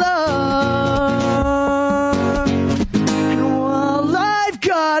 My love. And while I've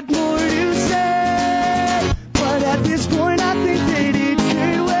got more to say, but at this point I think that it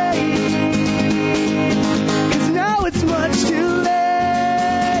could wait. 'Cause now it's much too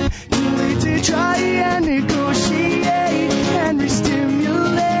late. Too late to try and negotiate and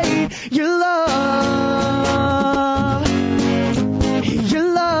re-stimulate your love. Your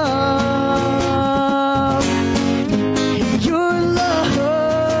love. Your love.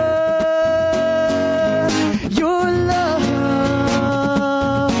 Your love.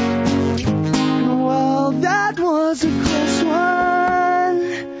 Well, that was a close one.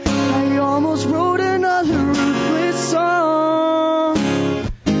 I almost wrote another ruthless song.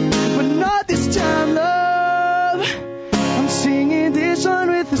 But not this time, love. I'm singing this one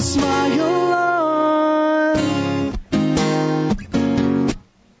with a smile on.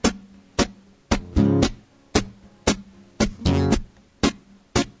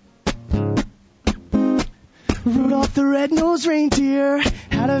 Rudolph the red-nosed reindeer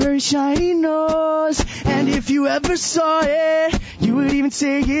had a very shiny nose, and if you ever saw it, you would even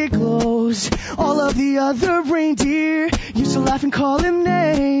say it glows. All of the other reindeer used to laugh and call him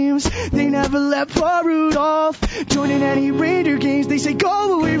names. They never let poor Rudolph join in any reindeer games. They say,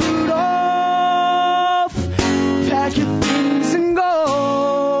 go away, Rudolph, pack your things and go.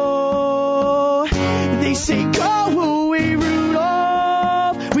 They say, go away,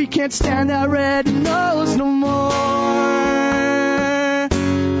 Rudolph, we can't stand that red nose no more.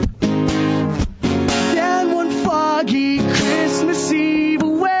 Then one foggy Christmas Eve,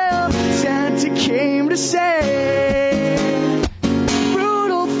 well, Santa came to say,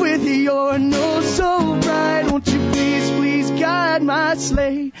 Rudolph, with your nose so bright, won't you please, please guide my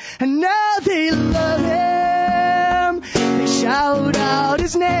sleigh? And now they love him, they shout out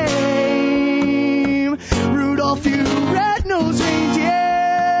his name. Rudolph, you red-nosed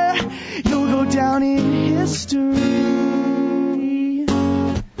reindeer, you'll go down in history.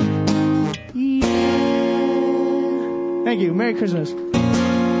 Yeah. Thank you. Merry Christmas.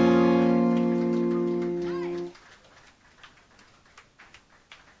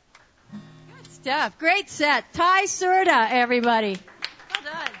 Stuff. Great set. Ty Cerda, everybody. Well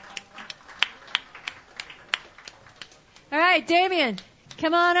done. All right, Damien,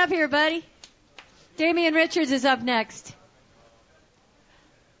 come on up here, buddy. Damien Richards is up next.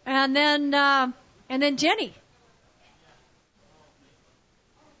 And then Jenny.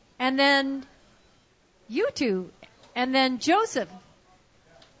 And then you two. And then Joseph.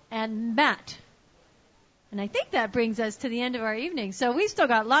 And Matt. And I think that brings us to the end of our evening. So we've still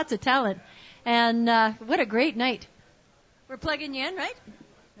got lots of talent. And what a great night. We're plugging you in, right?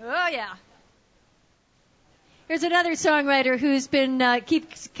 Oh, yeah. Here's another songwriter who's been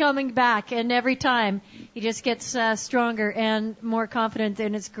keeps coming back, and every time he just gets stronger and more confident,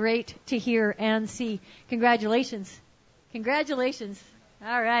 and it's great to hear and see. Congratulations. Congratulations.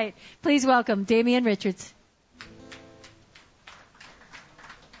 All right. Please welcome Damien Richards.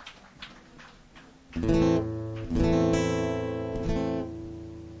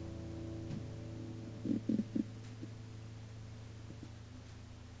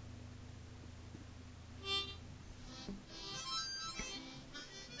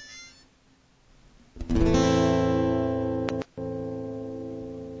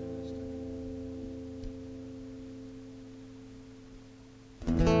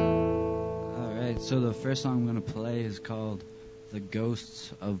 So the first song I'm going to play is called The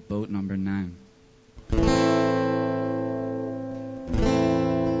Ghosts of Boat Number 9.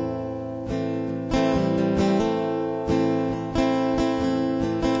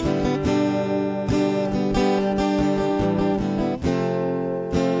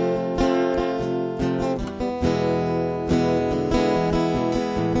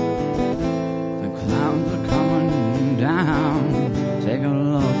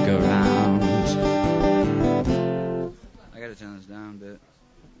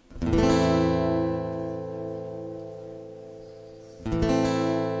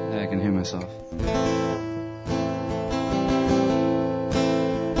 can hear myself.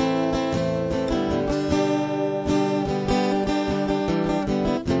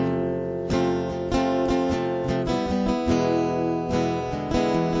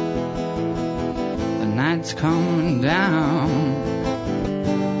 The night's coming down.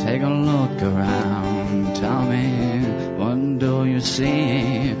 Take a look around. Tell me, what do you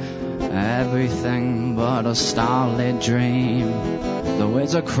see? Everything but a starlit dream. The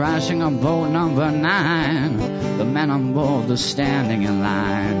waves are crashing on boat number 9. The men on board are standing in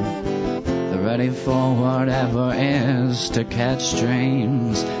line. They're ready for whatever is to catch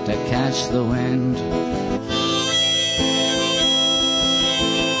dreams, to catch the wind.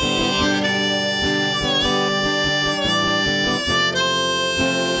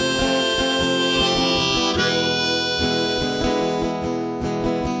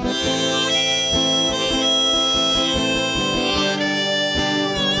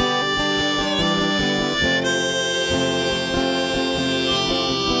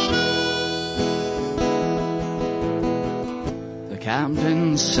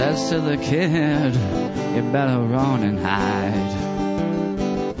 Captain says to the kid, you better run and hide.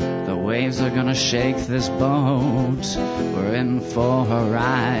 The waves are gonna shake this boat. We're in for a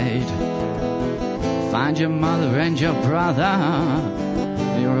ride. Find your mother and your brother.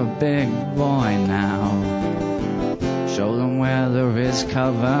 You're a big boy now. Show them where there is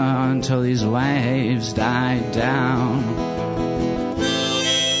cover until these waves die down.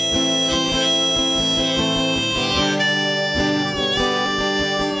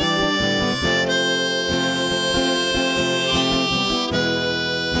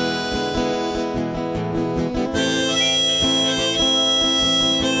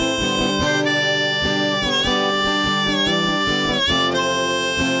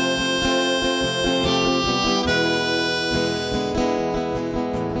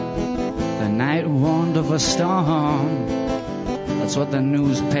 Of a storm, that's what the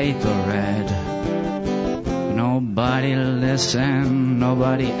newspaper read. Nobody listened,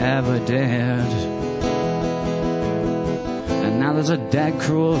 nobody ever did. And now there's a dead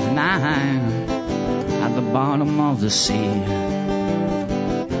crew of 9 at the bottom of the sea.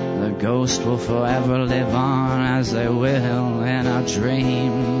 The ghost will forever live on as they will in our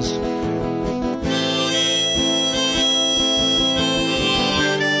dreams.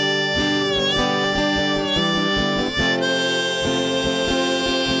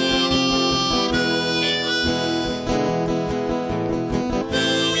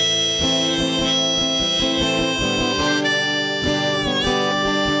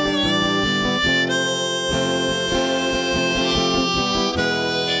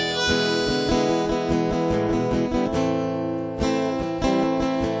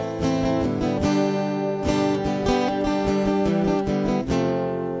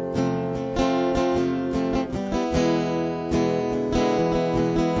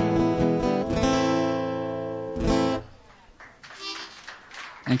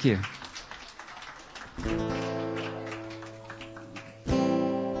 Thank you.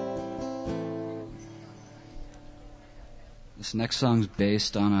 This next song's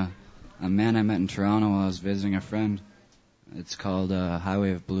based on a man I met in Toronto while I was visiting a friend. It's called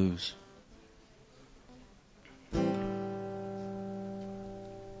Highway of Blues.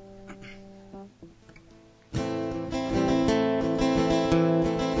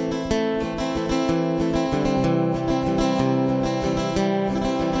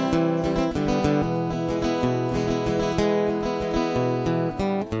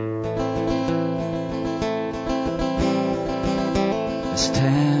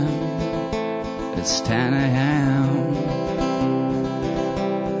 It's 10 a.m.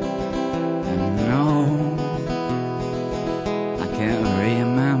 And no, I can't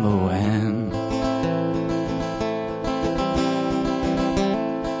remember when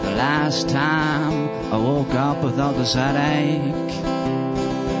the last time I woke up without this headache.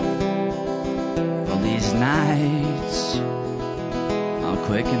 Well, these nights are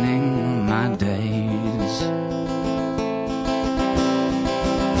quickening my days.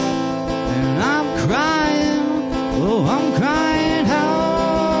 I'm crying, oh, I'm crying out.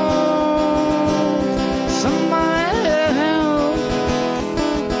 Somebody help,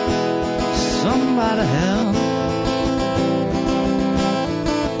 somebody help.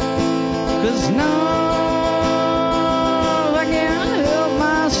 'Cause now I can't help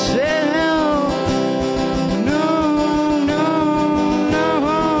myself. No, no, no,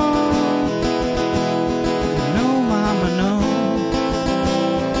 no, mama, no.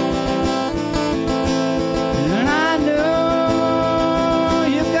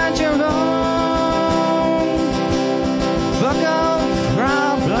 Your own fuck up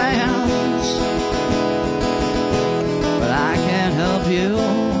problem.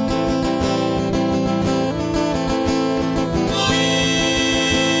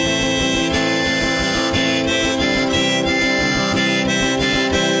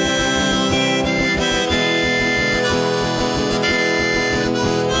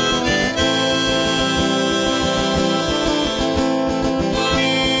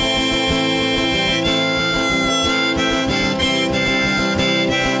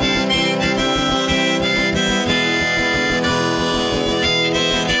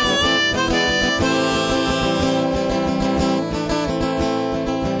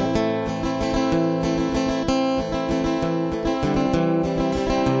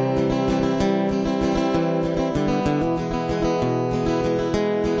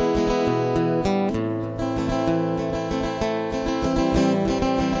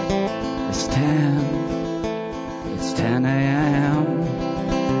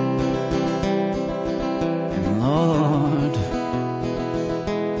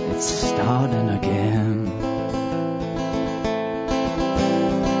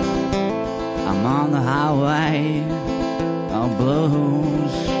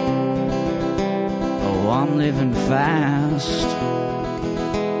 I'm living fast.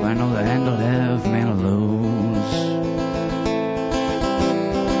 I know the end will have me to lose.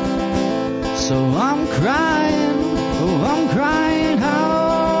 So I'm crying, oh, I'm crying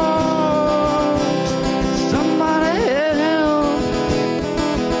out. Somebody help,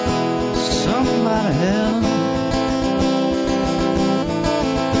 somebody help.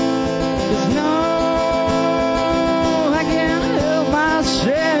 'Cause no, I can't help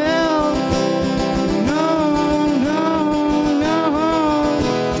myself. No, no, no.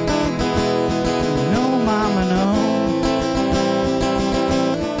 No, mama, no.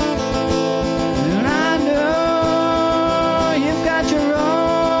 And I know you've got your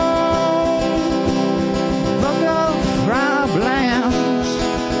own book of problems,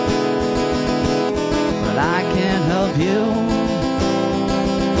 but I can't help you.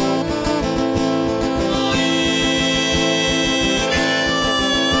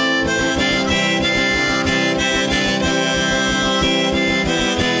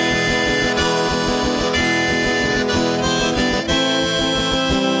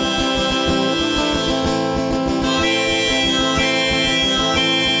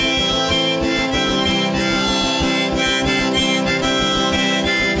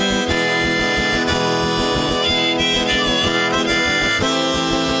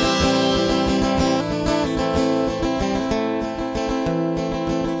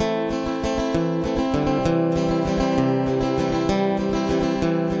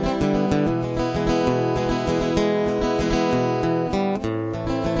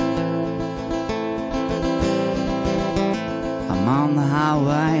 I'm on the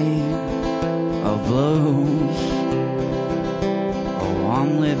highway of blues. Oh,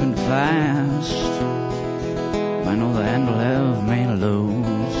 I'm living fast. I know the end will have me to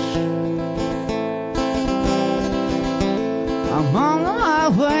lose. I'm on the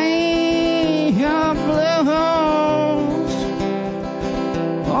highway of blues.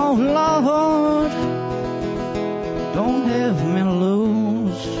 Oh, Lord, don't have me to lose.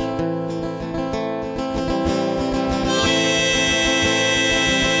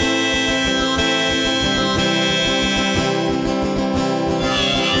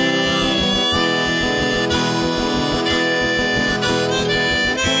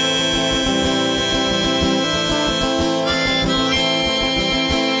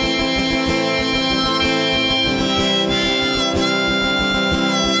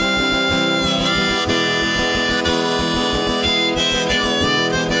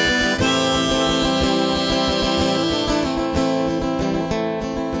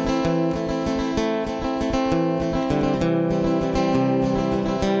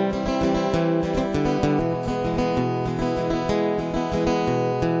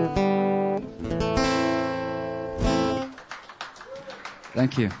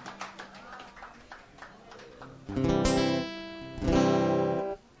 Thank you.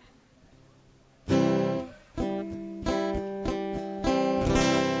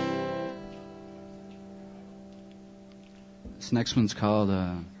 This next one's called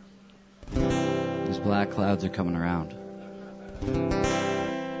These Black Clouds Are Coming Around.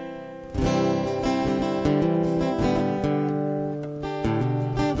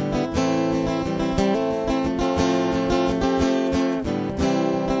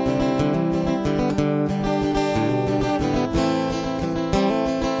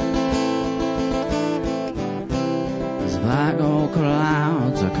 Black old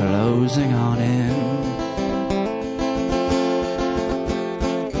clouds are closing on in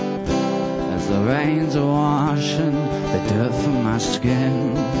as the rains are washing the dirt from my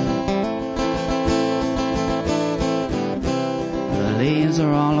skin. The leaves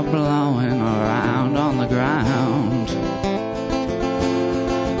are all blowing around on the ground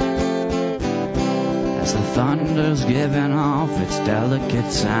as the thunder's giving off its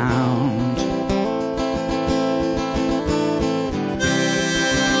delicate sound.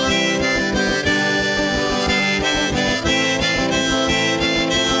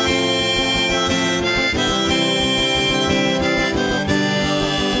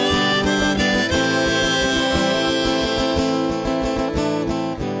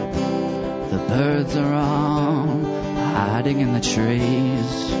 Birds are all hiding in the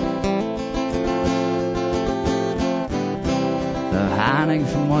trees. They're hiding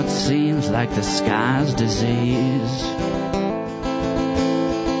from what seems like the sky's disease.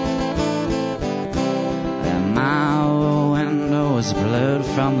 And my old window is blurred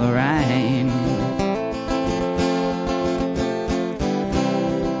from the rain.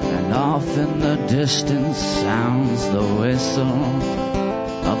 And off in the distance sounds the whistle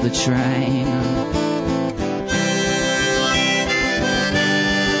of the train.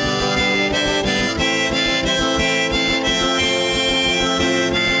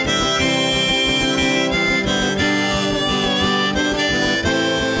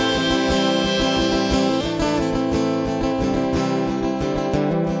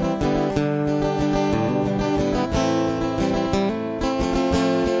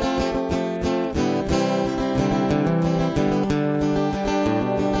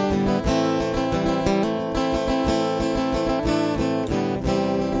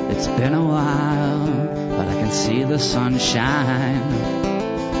 It's been a while, but I can see the sunshine.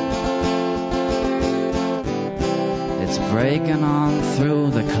 It's breaking on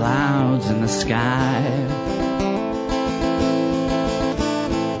through the clouds in the sky.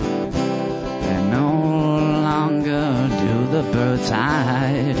 And no longer do the birds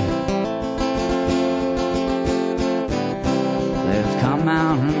hide. They've come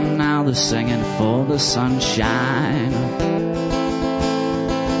out and now they're singing for the sunshine.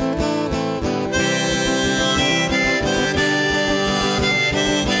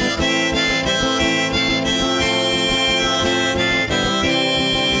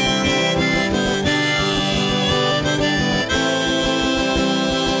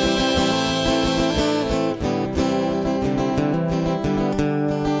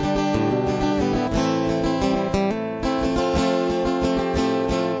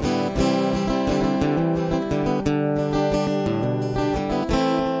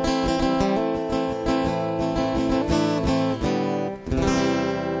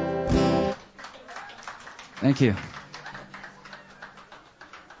 Thank you.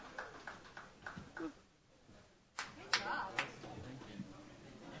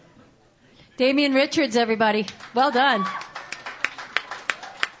 Damien Richards, everybody. Well done.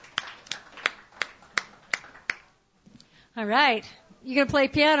 All right. You're going to play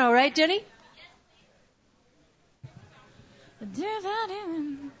piano, right, Jenny?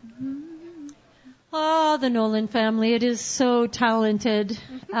 Oh, the Nolan family. It is so talented.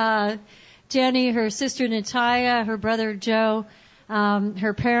 Jenny, her sister Natalia, her brother Joe,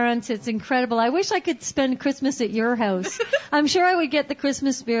 her parents. It's incredible. I wish I could spend Christmas at your house. I'm sure I would get the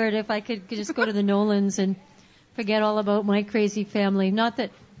Christmas spirit if I could just go to the Nolans and forget all about my crazy family. Not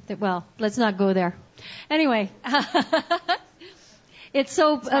that well, let's not go there. Anyway, it's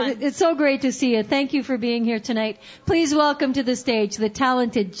so great to see you. Thank you for being here tonight. Please welcome to the stage the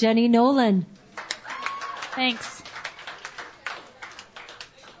talented Jenny Nolan. Thanks.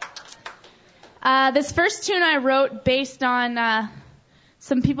 This first tune I wrote based on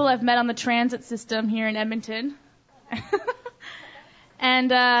some people I've met on the transit system here in Edmonton. And,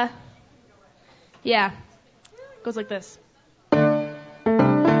 yeah, it goes like this.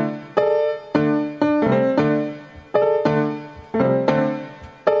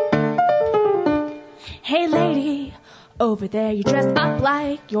 Hey lady, over there you dressed up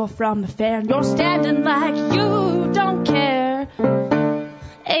like you're from the fair and you're standing like you don't care.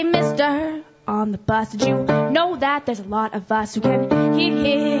 Hey mister, on the bus, did you know that there's a lot of us who can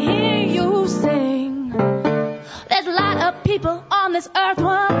hear you sing? There's a lot of people on this earth who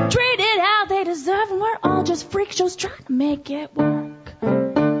are treated how they deserve, and we're all just freak shows trying to make it work.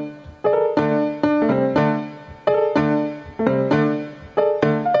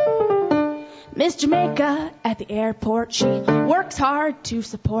 Miss Jamaica at the airport, she works hard to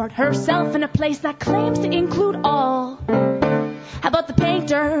support herself in a place that claims to include all. How about the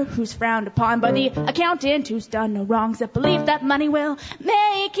painter who's frowned upon by the accountant who's done no wrongs that believe that money will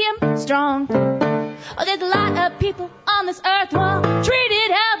make him strong? Oh, there's a lot of people on this earth who are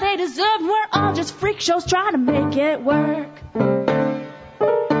treated how they deserve, and we're all just freak shows trying to make it work.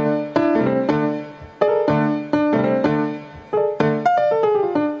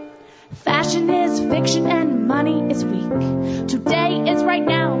 Fashion is fiction and money is weak. Today is right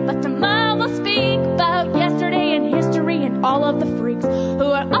now, but tomorrow will speak about yesterday and history and all of the freaks who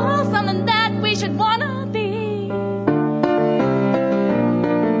are all something that we should wanna be.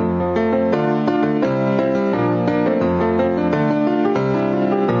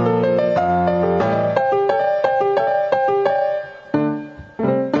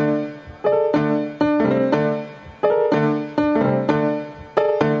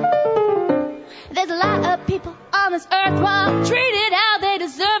 There's a lot of people on this earth who are treated how they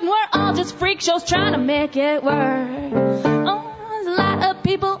deserve, and we're all just freak shows trying to make it work. Oh, there's a lot of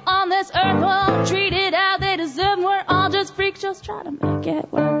people on this earth who are treated how they deserve, and we're all just freak shows trying to make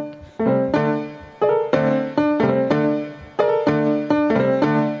it work.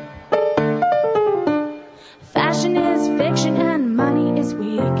 Fashion is fiction and money is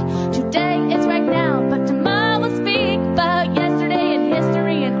weak. Today is right now, but tomorrow will speak about yesterday and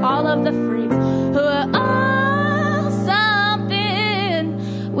history and all of the freaks who are all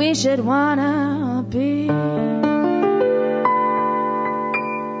something we should wanna be.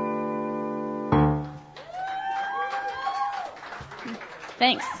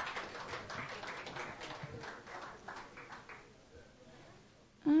 Thanks.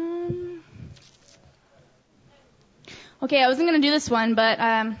 Okay, I wasn't going to do this one, but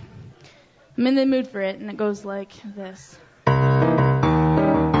I'm in the mood for it, and it goes like this.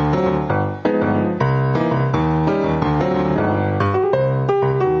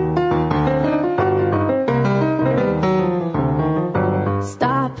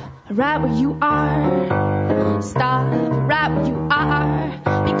 right where you are. Stop right where you are.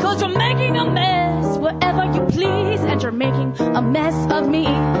 Because you're making a mess wherever you please, and you're making a mess of me.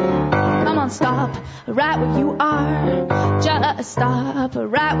 Come on, stop right where you are. Just stop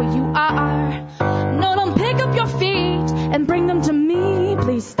right where you are. No, don't pick up your feet and bring them to me.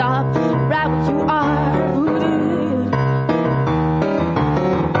 Please stop right where you are. Ooh.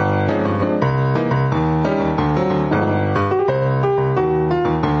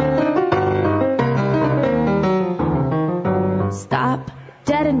 Stop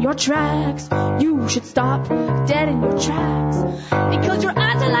dead in your tracks. You should stop dead in your tracks. Because your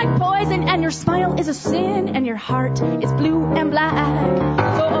eyes are like poison, and your smile is a sin, and your heart is blue and black.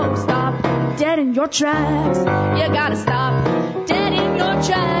 So stop dead in your tracks. You gotta stop dead in your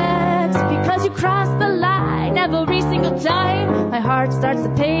tracks. Because you cross the line every single time my heart starts to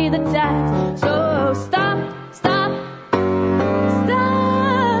pay the tax. So stop, stop,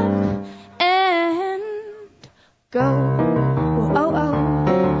 stop, and go.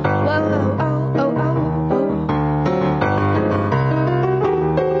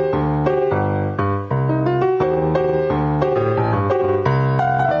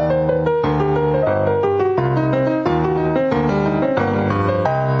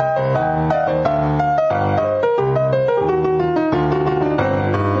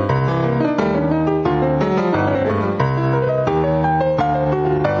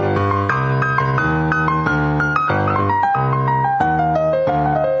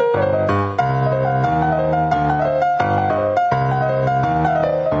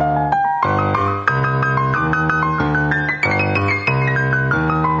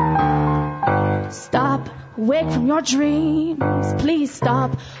 Dreams, please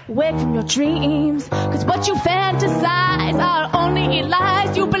stop, wake from your dreams. Cause what you fantasize are only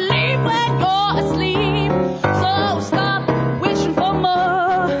lies you believe when you're asleep. So stop wishing for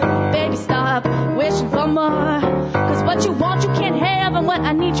more, baby, stop wishing for more. Cause what you want you can't have, and what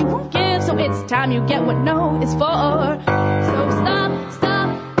I need you won't give. So it's time you get what no is for. So stop,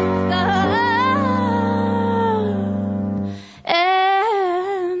 stop, stop,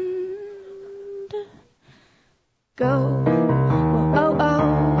 and go.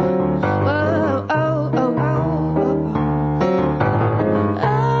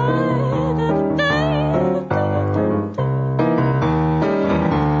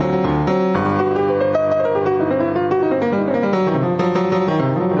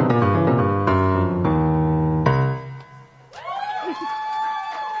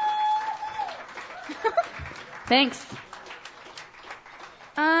 Thanks.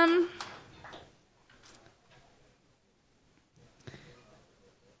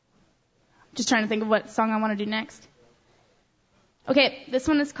 Just trying to think of what song I want to do next. Okay, this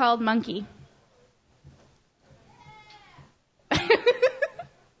one is called Monkey.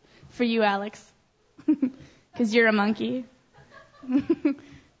 For you, Alex. Because you're a monkey.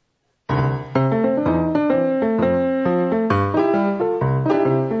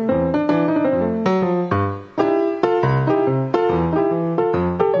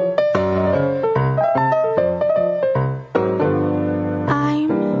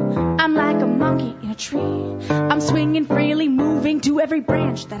 Every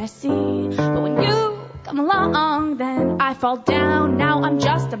branch that I see. But when you come along, then I fall down. Now I'm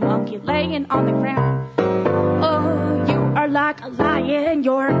just a monkey laying on the ground. Oh, you are like a lion,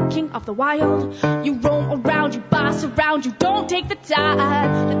 you're king of the wild. You roam around, you boss around, you don't take the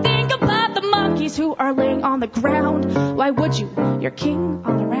time to think about the monkeys who are laying on the ground. Why would you? You're king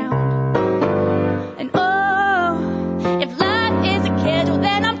all around. And oh, if life is a cage, well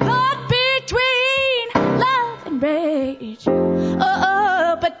then I'm caught between love and rage.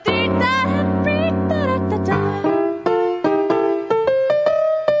 Oh, but did that break da-da-da-da.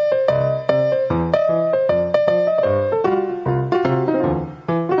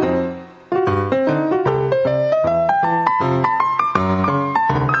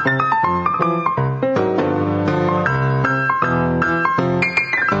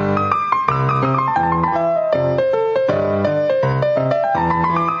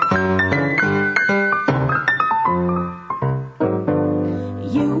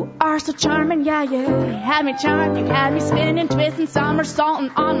 Charming, yeah, you had me charmed. You had me spinning, twisting, somersaulting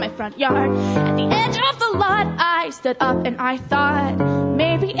on my front yard. At the edge of the lot, I stood up and I thought,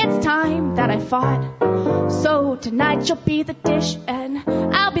 maybe it's time that I fought. So tonight you'll be the dish and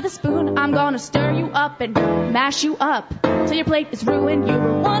I'll be the spoon. I'm gonna stir you up and mash you up till your plate is ruined. You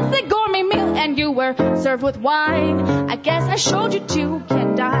were once a gourmet meal and you were served with wine. I guess I showed you two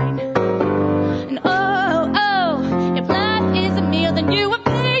can dine. And oh, if life is a meal, then you have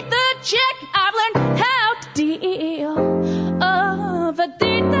paid the check. I've learned how to deal. Oh, but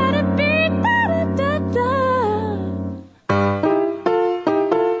did that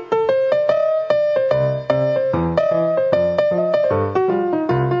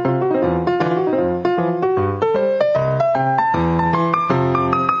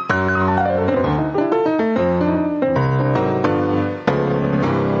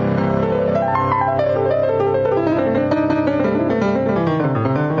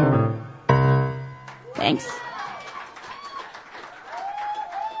Thanks.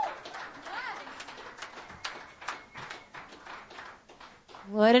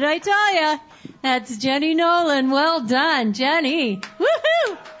 What did I tell you? That's Jenny Nolan. Well done, Jenny.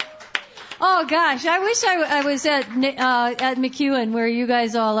 Woohoo! Oh gosh, I wish I was at McEwen where you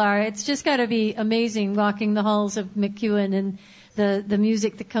guys all are. It's just got to be amazing walking the halls of McEwen and the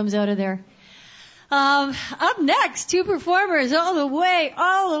music that comes out of there. Up next, two performers all the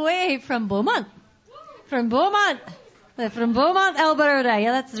way from Beaumont. From Beaumont, Alberta.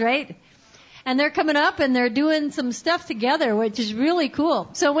 Yeah, that's right. And they're coming up and they're doing some stuff together, which is really cool.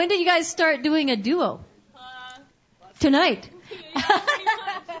 So when did you guys start doing a duo? Tonight.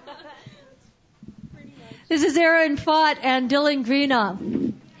 This is Erin Faught and Dylan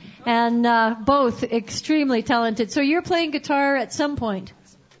Greenhough. And both extremely talented. So you're playing guitar at some point.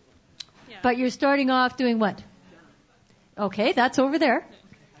 Yeah. But you're starting off doing what? Okay, that's over there.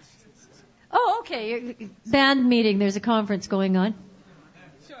 Oh, okay. Band meeting. There's a conference going on.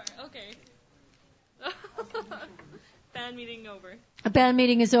 Sure, okay. Band meeting over. A band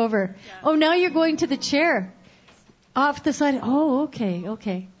meeting is over. Yeah. Oh, now you're going to the chair. Off the side. Oh,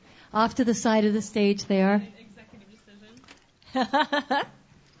 okay. Off to the side of the stage there. Executive decision.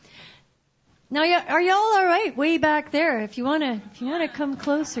 Now, are y'all all right? Way back there. If you wanna come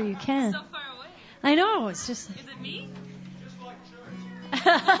closer, you can. So far away. I know. It's just. Is it me? Just like church.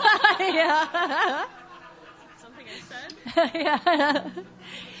 Yeah. Something I said. Yeah.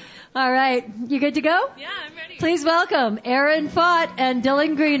 All right. You good to go? Yeah, I'm ready. Please welcome Erin Faught and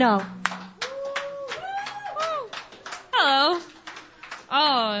Dylan Greenhough. Hello.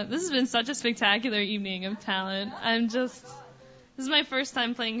 Oh, this has been such a spectacular evening of talent. This is my first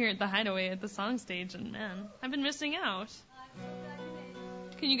time playing here at the Hideaway at the song stage, and man, I've been missing out.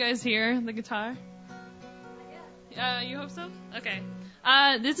 Can you guys hear the guitar? You hope so? Okay.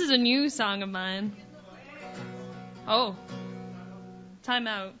 This is a new song of mine. Oh. Time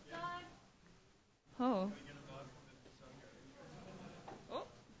out. Oh. Oh.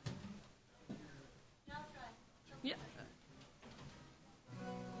 Yeah.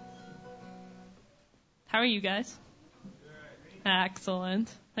 How are you guys?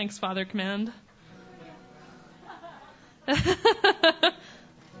 Excellent. Thanks, Father Command. Yeah.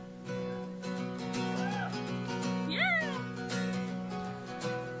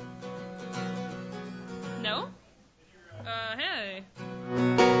 No? Hey.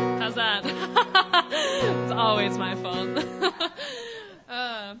 How's that? It's always my fault.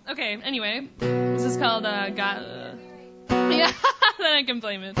 Okay, anyway. This is called, God... yeah, then I can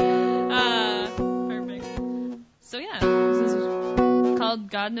blame it. Perfect. So yeah, this is called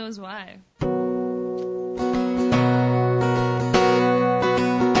God Knows Why.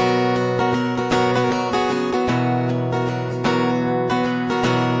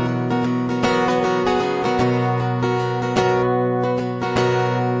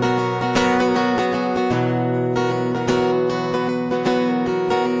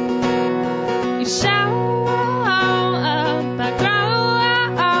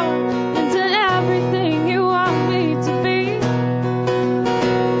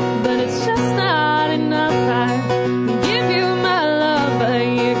 But it's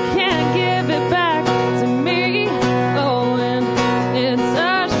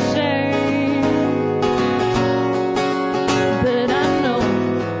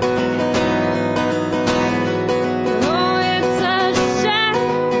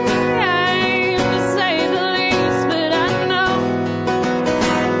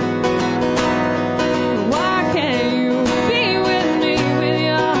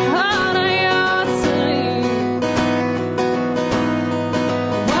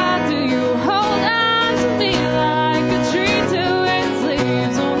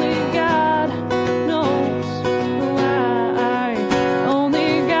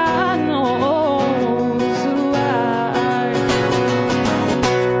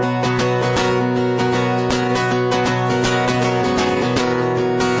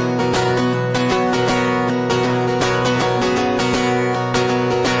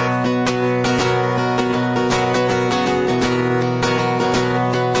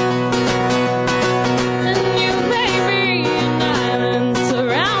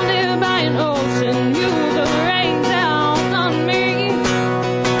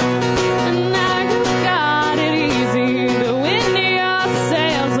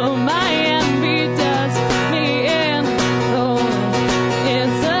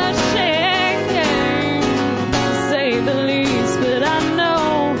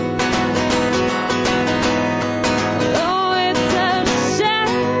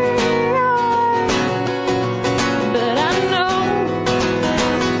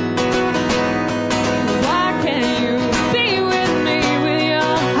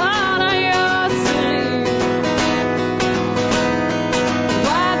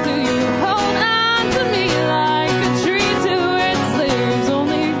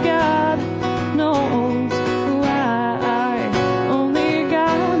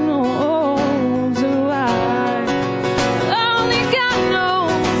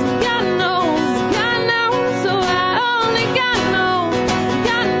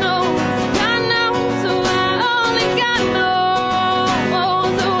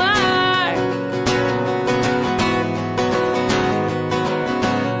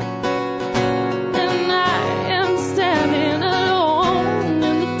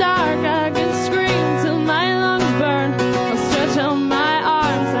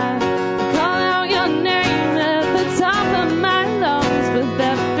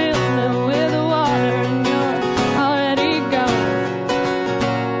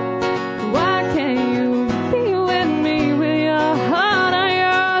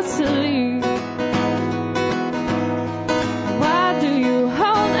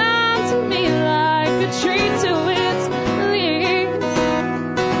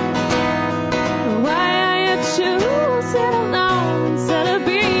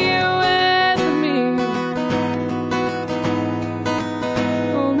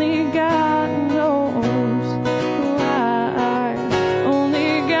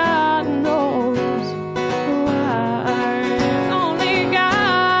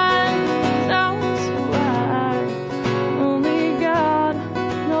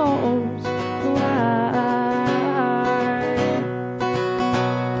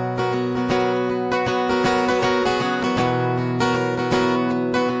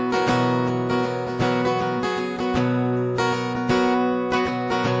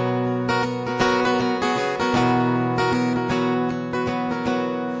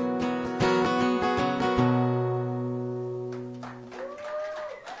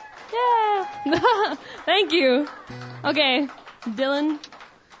Thank you. Okay, Dylan,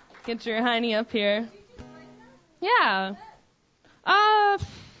 get your hiney up here. Yeah. I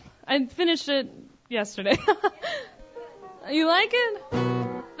finished it yesterday. You like it?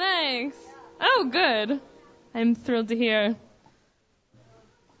 Thanks. Oh, good. I'm thrilled to hear.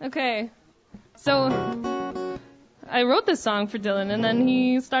 Okay. So, I wrote this song for Dylan, and then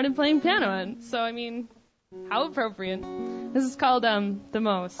he started playing piano on it. So, I mean, how appropriate. This is called, The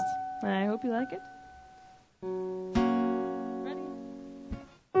Most. And I hope you like it. Ready?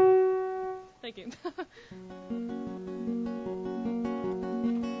 Thank you.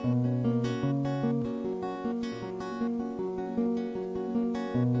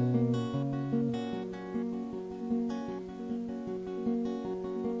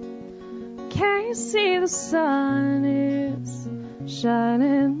 Can't you see the sun is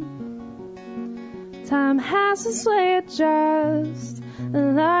shining? Time has its way of just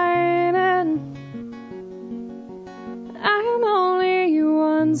aligning. I am only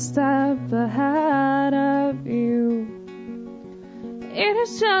one step ahead of you. It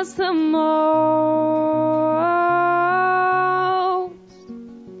is just the most.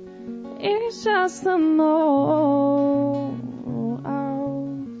 It is just the most.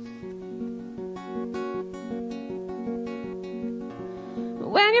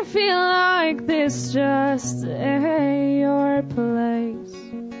 When you feel like this just ain't your place,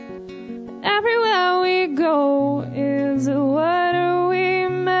 everywhere we go is what we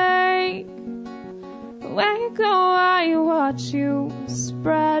make. When you go, I watch you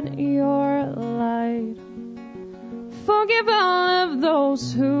spread your light. Forgive all of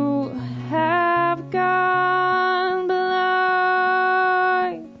those who have gone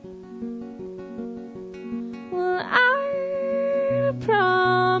blind. Well, I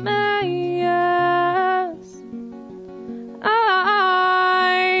promise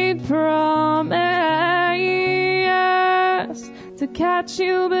to catch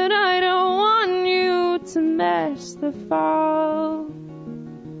you, but I don't want you to miss the fall.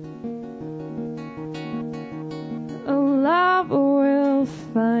 Oh, love will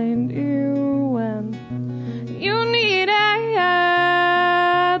find you when you need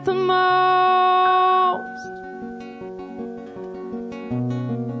it the most.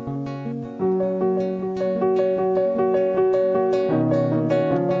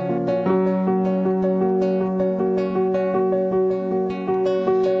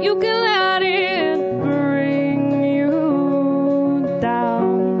 You can let it bring you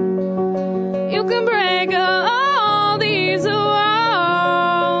down. You can break all these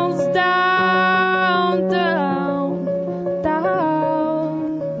walls down, down,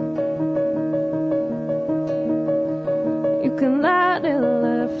 down. You can let it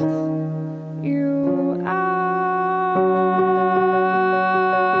lift you out.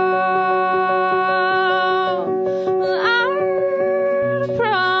 Well, I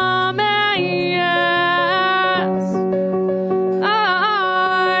promise,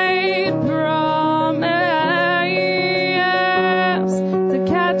 I promise to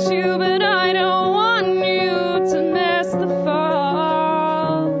catch you, but I don't want you to miss the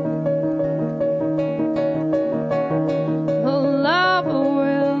fall. Oh, love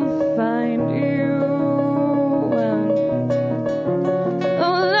will find you when,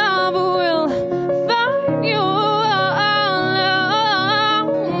 oh, love will find you.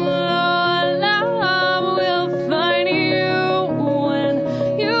 Love will find you when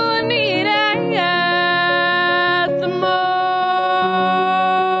you need it the most.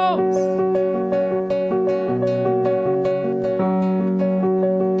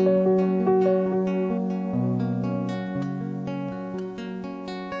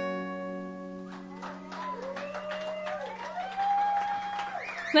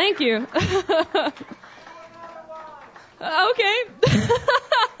 Thank you. Okay.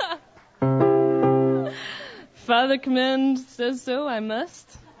 Father command says so, I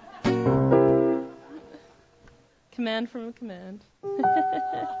must. Command from a command.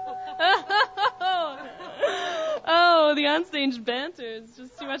 Oh, the onstage banter is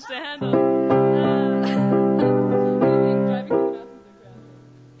just too much to handle.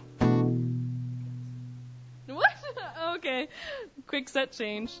 What? Okay. Quick set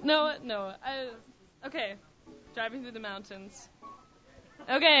change. No. Okay. Driving through the mountains.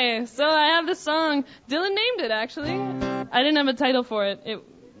 Okay, so I have this song. Dylan named it, actually. I didn't have a title for it.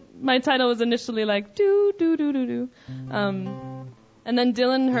 My title was initially like, do, do, do, do, do. And then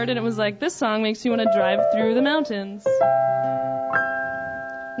Dylan heard it and was like, this song makes you want to drive through the mountains.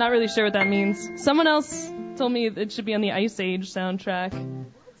 Not really sure what that means. Someone else told me it should be on the Ice Age soundtrack.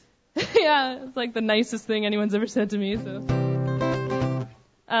 Yeah, it's like the nicest thing anyone's ever said to me, so.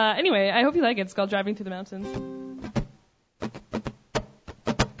 Anyway, I hope you like it. It's called Driving Through the Mountains.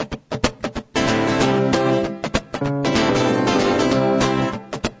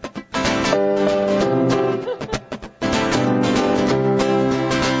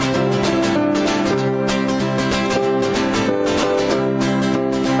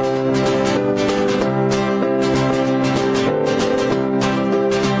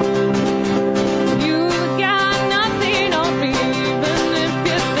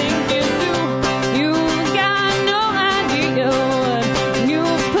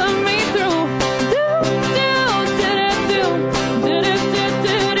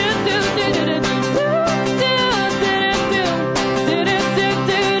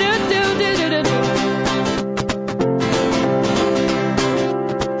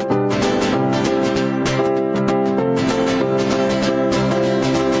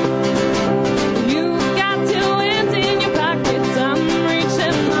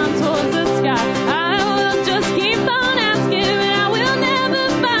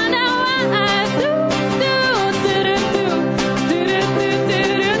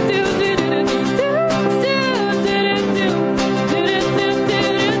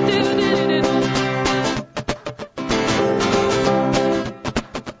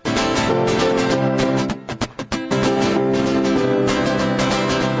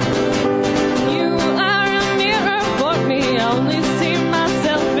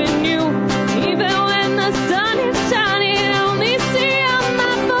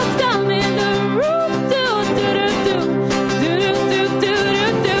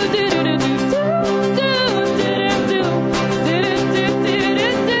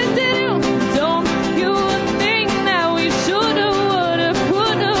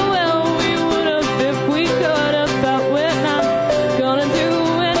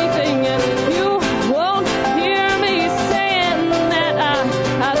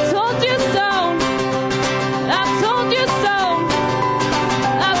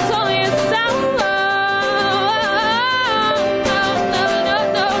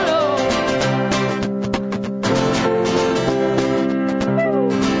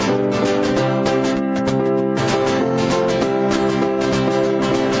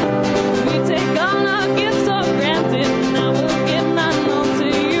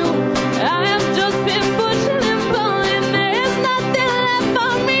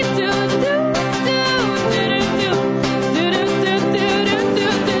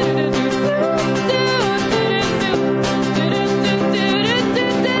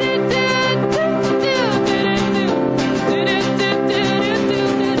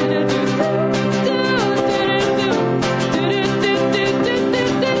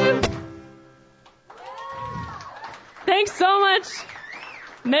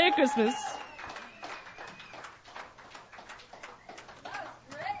 Merry Christmas.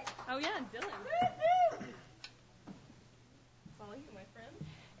 Oh, yeah, Dylan. Follow you, my friend.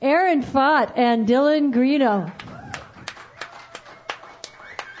 Erin Faught and Dylan Greenhough.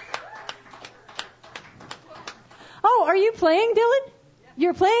 Oh, are you playing, Dylan?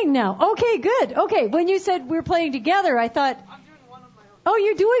 You're playing now. Okay, good. Okay, when you said we're playing together, I thought, oh,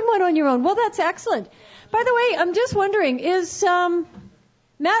 you're doing one on your own. Well, that's excellent. By the way, I'm just wondering, is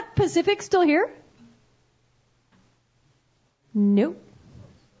Matt Pacific still here? Nope.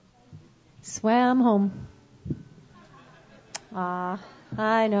 Swam home. I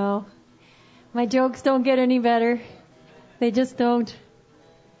know. My jokes don't get any better. They just don't.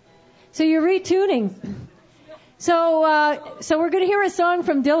 So you're retuning. So we're going to hear a song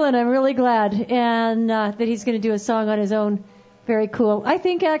from Dylan. I'm really glad, and that he's going to do a song on his own. Very cool. I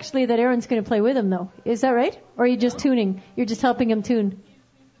think actually that Erin's going to play with him, though. Is that right? Or are you just tuning? You're just helping him tune.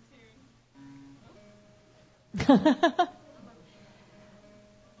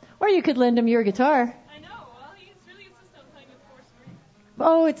 Or you could lend him your guitar. I know. Well, he's really insistent on playing with 4 strings.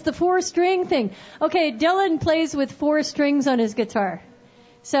 Oh, it's the 4-string thing. Okay, Dylan plays with 4 strings on his guitar.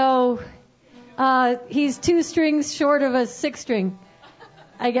 So he's 2 strings short of a 6-string,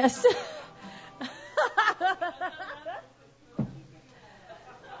 I guess.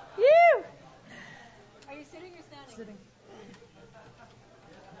 You. Are you sitting or standing? Sitting.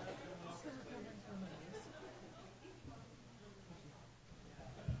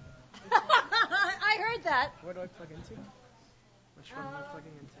 I heard that. Where do I plug into? Which one am I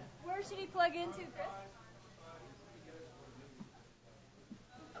plugging into? Where should he plug into, Chris?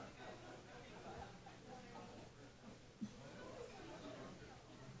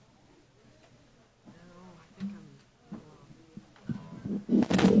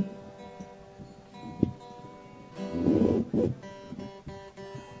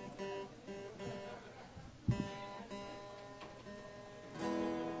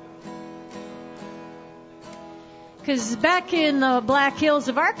 Because back in the Black Hills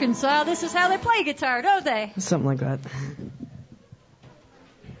of Arkansas, this is how they play guitar, don't they? Something like that.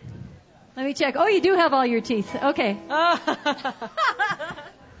 Let me check. Oh, you do have all your teeth. Okay.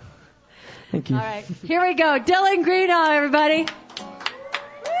 Thank you. All right. Here we go. Dylan Greenhough, everybody.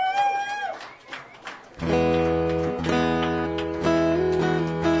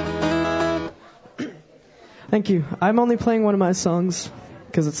 Thank you. I'm only playing one of my songs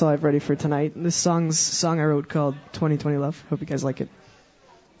because it's all I've ready for tonight. This song I wrote called 2020 Love. Hope you guys like it.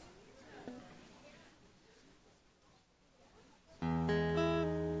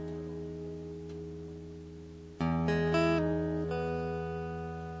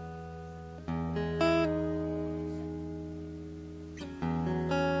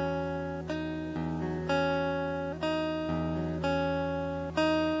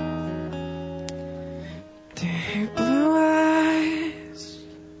 Deep blue eyes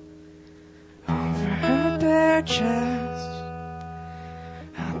over her bare chest.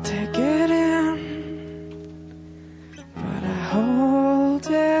 I'll take it in, but I hold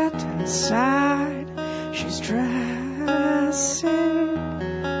it inside. She's dressing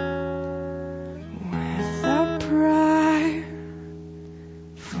with a pride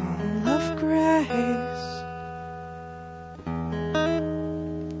full of grace.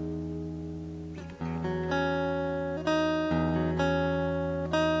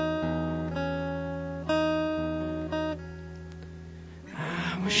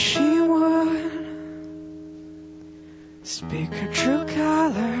 She would speak her true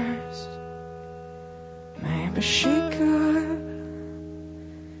colors. Maybe she could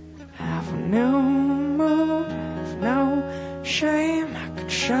have a new motive, no shame. I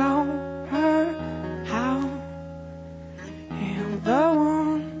could show her how heal the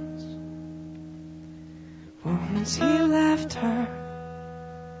wounds he left her.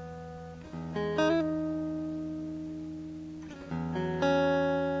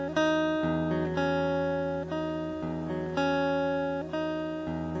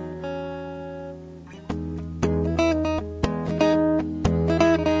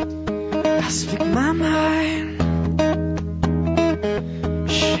 Speak my mind.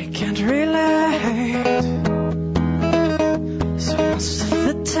 She can't relate. So most of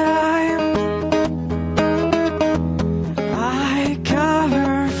the time I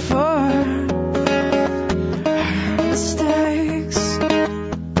cover for her mistakes.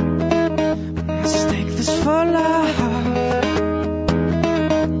 Mistake this for love.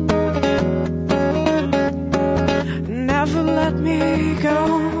 Never let me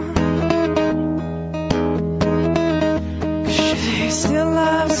go. Still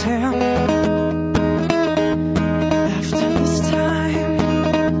loves him after this time.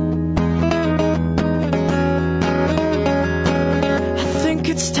 I think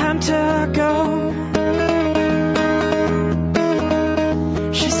it's time to go.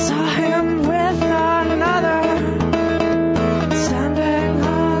 She saw him with another, standing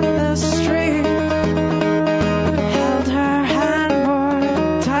on the street, held her hand more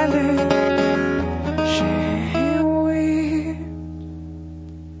tightly. She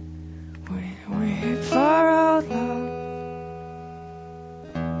wait for our love.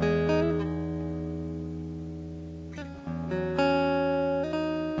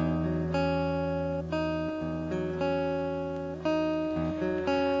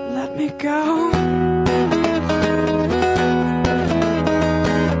 Let me go.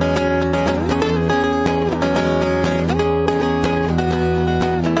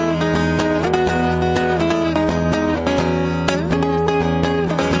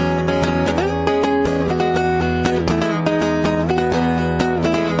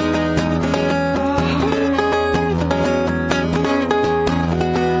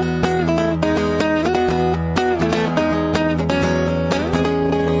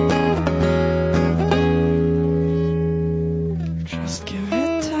 Just give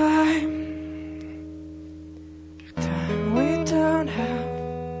it time. Time we don't have.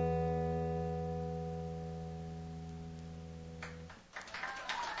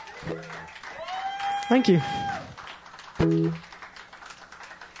 Thank you.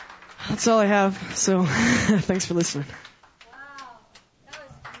 That's all I have, so thanks for listening.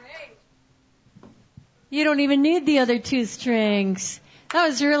 You don't even need the other two strings. That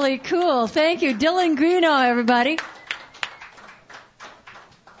was really cool. Thank you. Dylan Greenhough, everybody.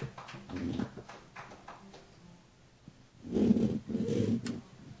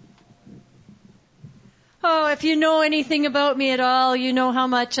 Oh, if you know anything about me at all, you know how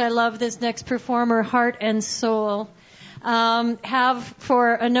much I love this next performer, heart and soul. Have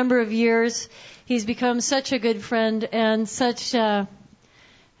for a number of years. He's become such a good friend and such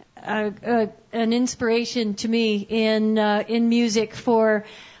an inspiration to me in music for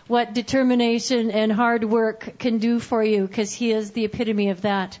what determination and hard work can do for you, because he is the epitome of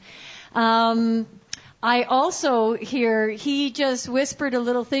that. I also hear he just whispered a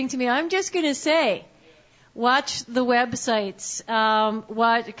little thing to me. I'm just going to say, watch the websites,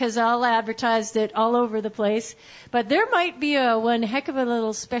 because I'll advertise it all over the place. But there might be one heck of a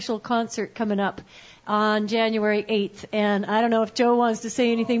little special concert coming up on January 8th. And I don't know if Joe wants to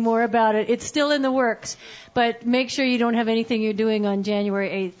say anything more about it. It's still in the works. But make sure you don't have anything you're doing on January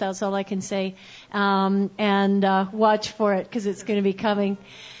 8th. That's all I can say. And watch for it, because it's going to be coming.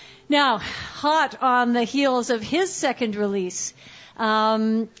 Now, hot on the heels of his second release,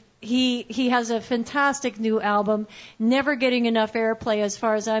 he has a fantastic new album, never getting enough airplay as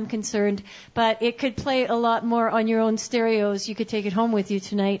far as I'm concerned, but it could play a lot more on your own stereos. You could take it home with you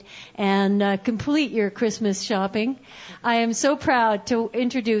tonight and complete your Christmas shopping. I am so proud to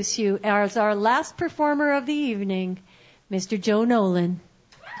introduce you as our last performer of the evening, Mr. Joe Nolan.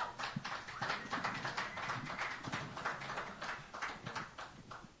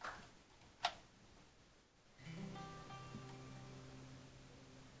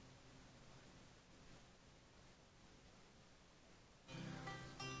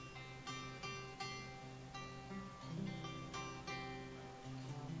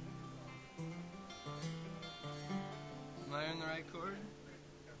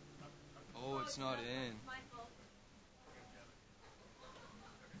 It's not in.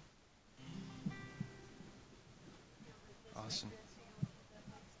 Awesome.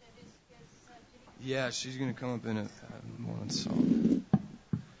 Yeah, she's gonna come up in a one song.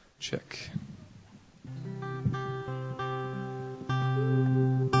 Check.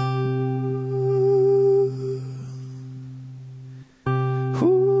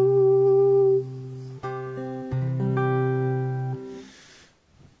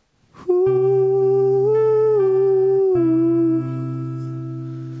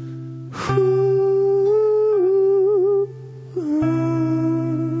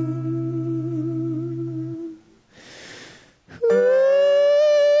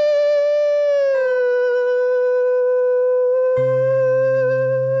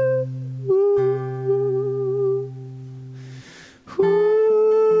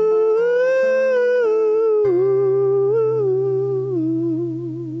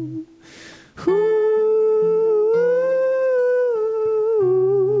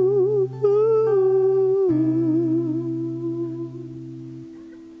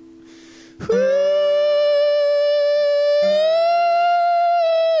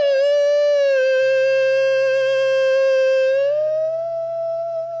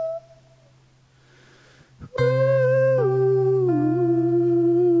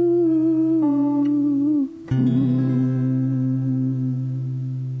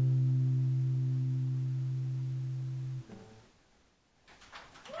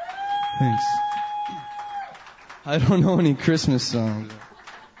 Thanks. I don't know any Christmas songs.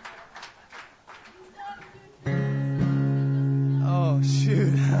 Oh,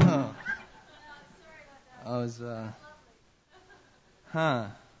 shoot. Oh. I was, I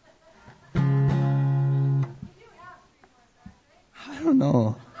don't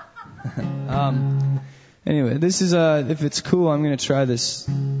know. Anyway, this is, if it's cool, I'm going to try this.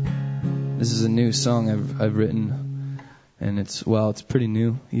 This is a new song I've written. And it's pretty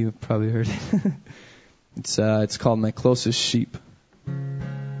new. You've probably heard it. It's called My Closest Sheep.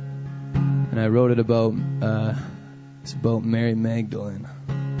 And I wrote it about, it's about Mary Magdalene.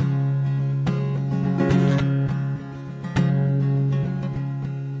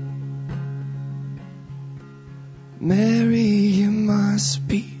 Mary, you must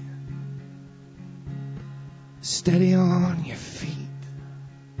be steady on your feet.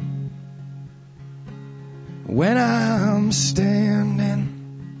 When I'm standing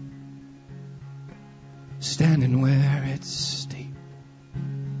where it's steep.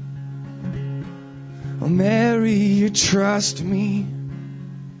 Oh, Mary, you trust me.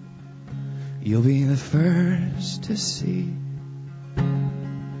 You'll be the first to see.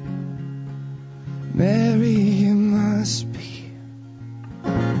 Mary, you must be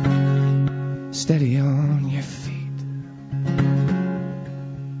steady on your feet.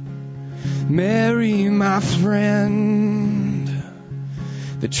 Mary, my friend,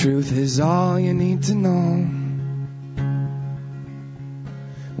 the truth is all you need to know.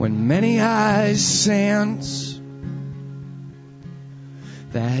 When many eyes sense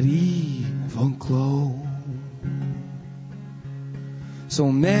that evil glow.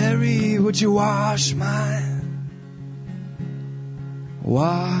 So Mary, would you wash my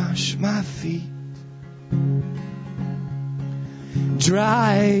feet?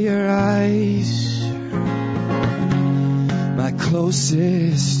 dry your eyes, my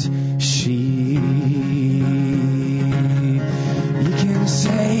closest sheep. You can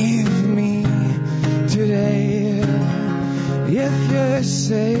save me today if you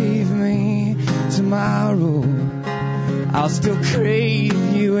save me tomorrow. I'll still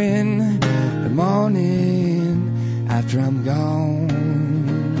crave you in the morning after I'm gone.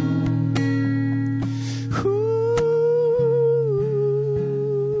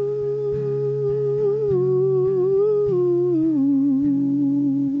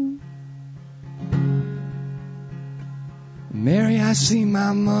 Mary, I see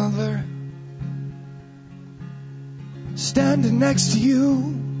my mother standing next to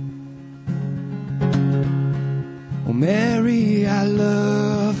you. Oh, Mary, I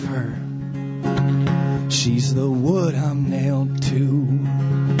love her. She's the wood I'm nailed to.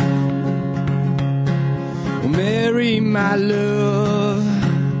 Oh, Mary, my love,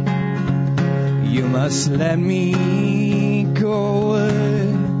 you must let me go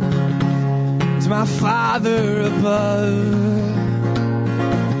to my Father above.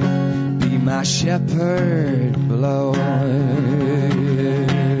 Be my shepherd below.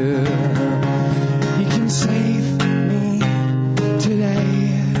 You can save me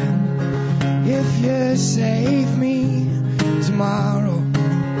today if you save me tomorrow.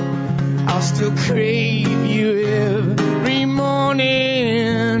 I'll still crave you every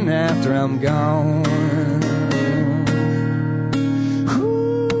morning after I'm gone.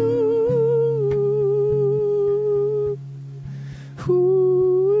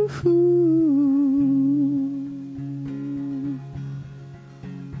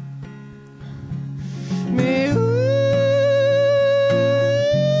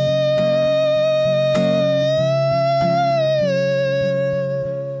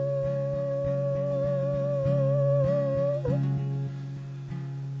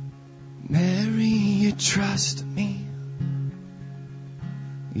 Trust me,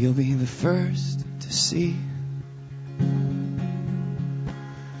 you'll be the first to see.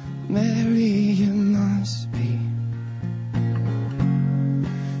 Mary, you must be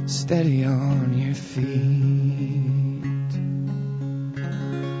steady on your feet.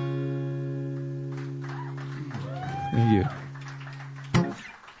 Thank you.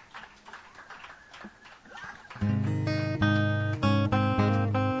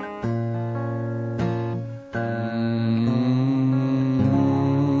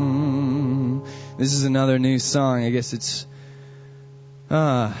 This is another new song. I guess it's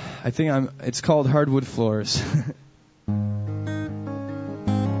it's called Hardwood Floors.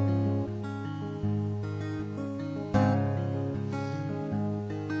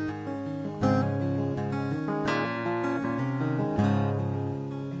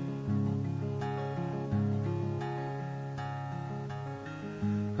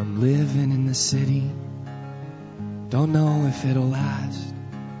 I'm living in the city. Don't know if it'll last.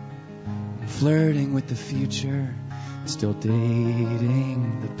 Flirting with the future, still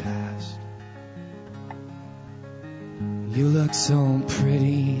dating the past. You looked so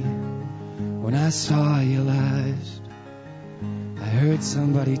pretty when I saw you last. I heard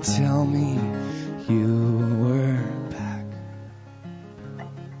somebody tell me you were back.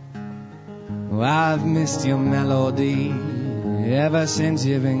 Well, I've missed your melody ever since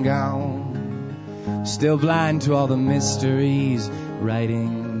you've been gone. Still blind to all the mysteries,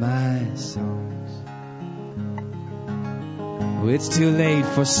 writing my songs. Oh, it's too late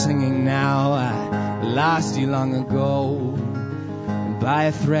for singing now. I lost you long ago. And by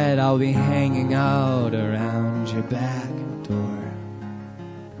a thread I'll be hanging out around your back door.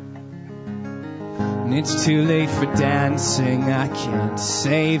 And it's too late for dancing. I can't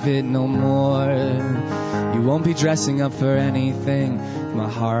save it no more. You won't be dressing up for anything. My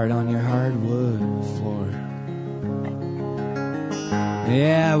heart on your hardwood floor.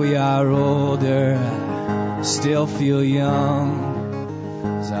 Yeah, we are older, I still feel young,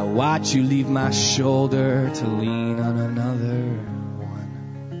 as I watch you leave my shoulder to lean on another one.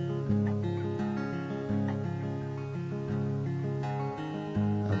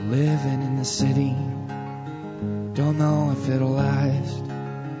 I'm living in the city, don't know if it'll last.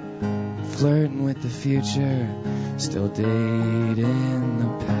 I'm flirting with the future, still dating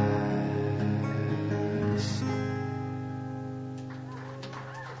the past.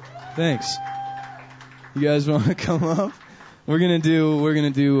 Thanks. You guys want to come up? We're gonna do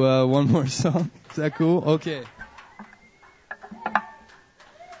one more song. Is that cool? Okay.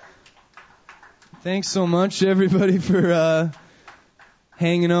 Thanks so much, everybody, for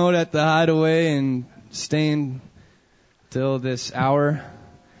hanging out at the Hideaway and staying till this hour.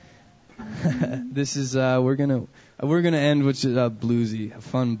 This is we're gonna end with a bluesy, a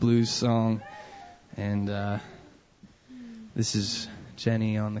fun blues song, and this is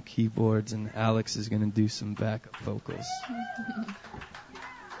Jenny on the keyboards, and Alex is gonna do some backup vocals.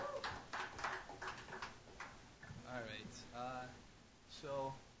 All right,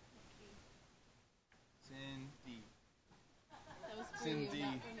 so Cindy.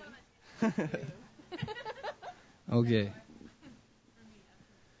 Okay.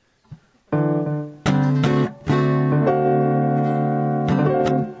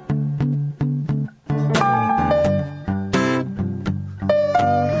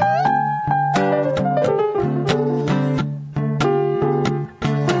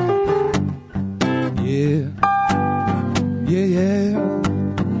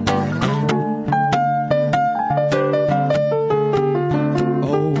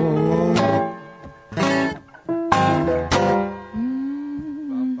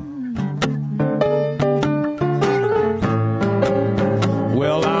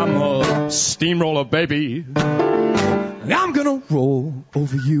 Steamroller, baby. I'm gonna roll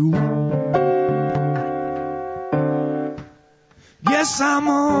over you. Yes, I'm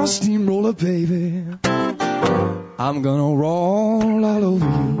a steamroller, baby. I'm gonna roll all over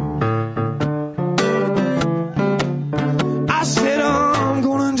you. I said I'm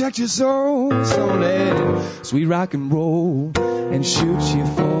gonna inject your soul, some of that sweet rock and roll, and shoot you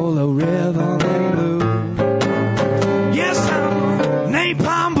full of rhythm and blues. Yes, I'm a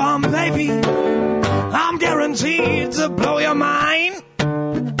napalm bomb, baby. I'm guaranteed to blow your mind.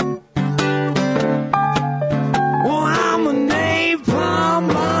 Oh, I'm a napalm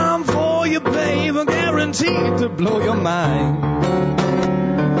bomb for you, babe. I'm guaranteed to blow your mind.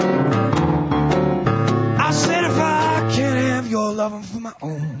 I said if I can't have your loving for my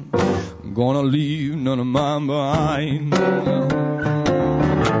own, I'm gonna leave none of mine behind.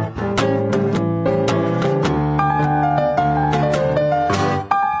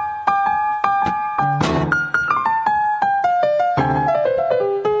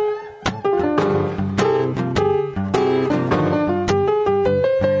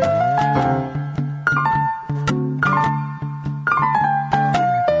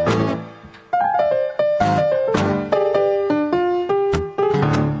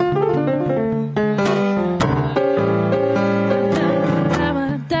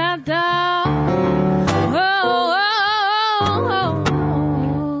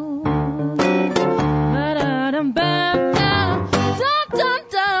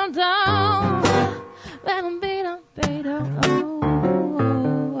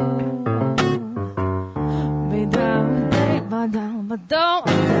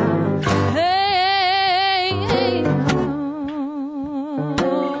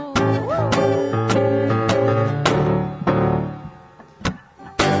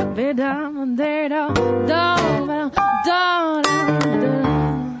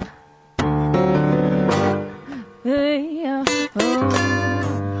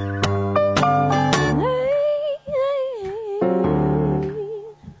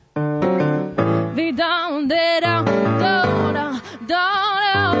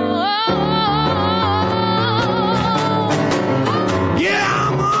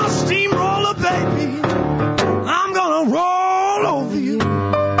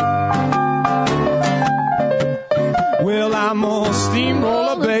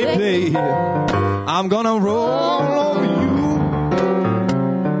 I'm gonna roll over you.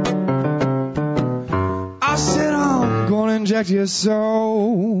 I said I'm gonna inject your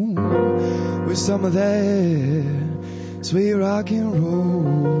soul with some of that sweet rock and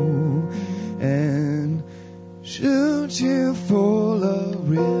roll and shoot you full of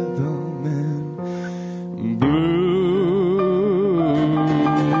rhythm and blues.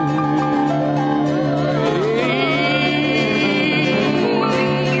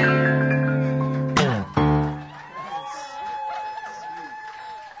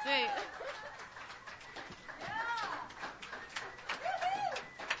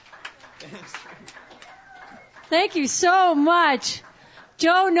 Thank you so much,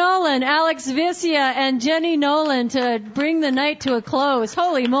 Joe Nolan, Alex Vicia, and Jenny Nolan, to bring the night to a close.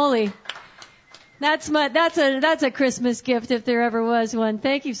 Holy moly. That's a Christmas gift if there ever was one.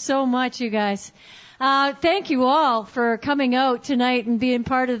 Thank you so much, you guys. Thank you all for coming out tonight and being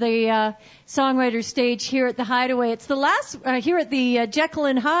part of the Songwriter stage here at the Hideaway. It's the last here at the Jekyll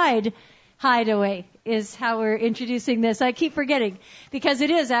and Hyde Hideaway is how we're introducing this. I keep forgetting because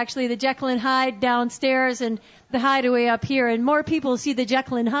it is actually the Jekyll and Hyde downstairs and the Hideaway up here, and more people see the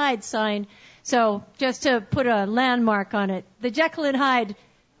Jekyll and Hyde sign. So just to put a landmark on it, the Jekyll and Hyde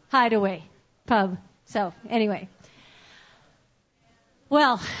Hideaway pub. So anyway,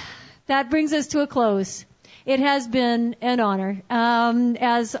 well, that brings us to a close. It has been an honor,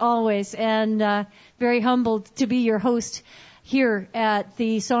 as always, and very humbled to be your host here at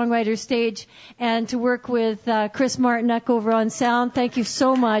the Songwriter stage and to work with Chris Martinuck over on sound. Thank you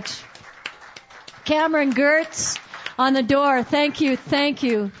so much. Cameron Gertz on the door. Thank you.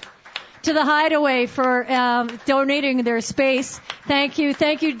 To the Hideaway for donating their space. Thank you.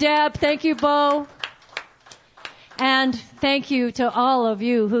 Thank you, Deb. Thank you, Bo. And thank you to all of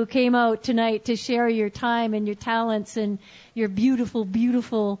you who came out tonight to share your time and your talents and your beautiful,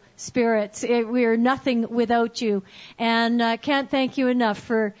 beautiful spirits. We are nothing without you. And can't thank you enough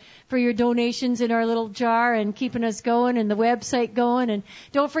for your donations in our little jar and keeping us going and the website going. And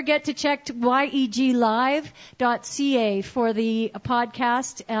don't forget to check yeglive.ca for the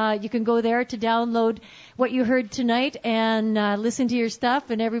podcast. You can go there to download what you heard tonight and listen to your stuff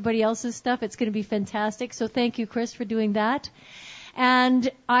and everybody else's stuff. It's going to be fantastic. So thank you, Chris, for doing that. And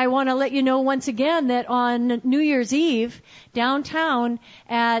I want to let you know once again that on New Year's Eve, downtown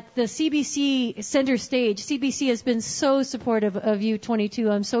at the CBC Center Stage, CBC has been so supportive of U22.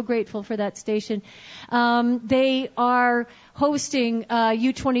 I'm so grateful for that station. They are hosting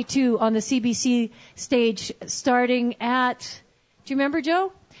U22 on the CBC stage starting at, do you remember,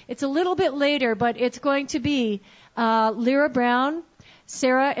 Joe? It's a little bit later, but it's going to be Lyra Brown,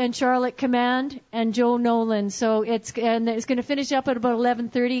 Sarah and Charlotte Command, and Joe Nolan. So it's going to finish up at about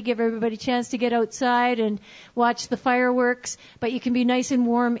 11:30. Give everybody a chance to get outside and watch the fireworks. But you can be nice and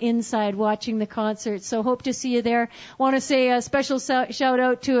warm inside watching the concert. So hope to see you there. Want to say a special shout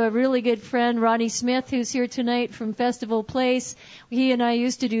out to a really good friend, Ronnie Smith, who's here tonight from Festival Place. He and I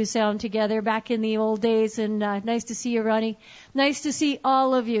used to do sound together back in the old days, and nice to see you, Ronnie. Nice to see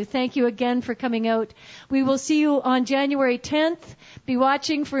all of you. Thank you again for coming out. We will see you on January 10th. Be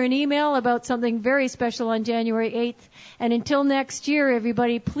watching for an email about something very special on January 8th. And until next year,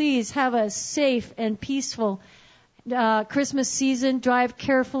 everybody, please have a safe and peaceful Christmas season. Drive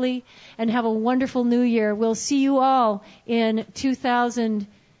carefully and have a wonderful New Year. We'll see you all in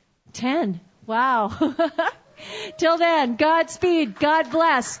 2010. Wow. Till then, Godspeed. God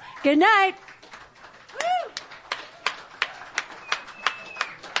bless. Good night.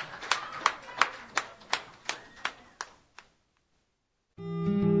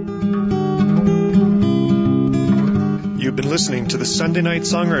 You've been listening to the Sunday Night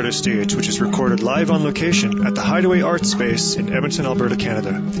Songwriter Stage, which is recorded live on location at the Hideaway Arts Space in Edmonton, Alberta,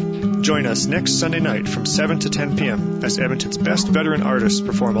 Canada. Join us next Sunday night from 7 to 10 p.m. as Edmonton's best veteran artists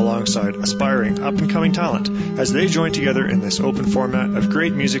perform alongside aspiring up-and-coming talent as they join together in this open format of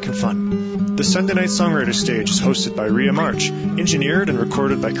great music and fun. The Sunday Night Songwriter Stage is hosted by Rhea March, engineered and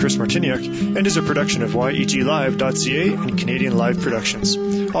recorded by Chris Martiniuk, and is a production of yeglive.ca and Canadian Live Productions.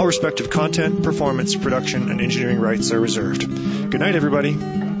 All respective content, performance, production, and engineering rights are reserved. Good night,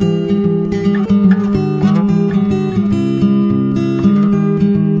 everybody.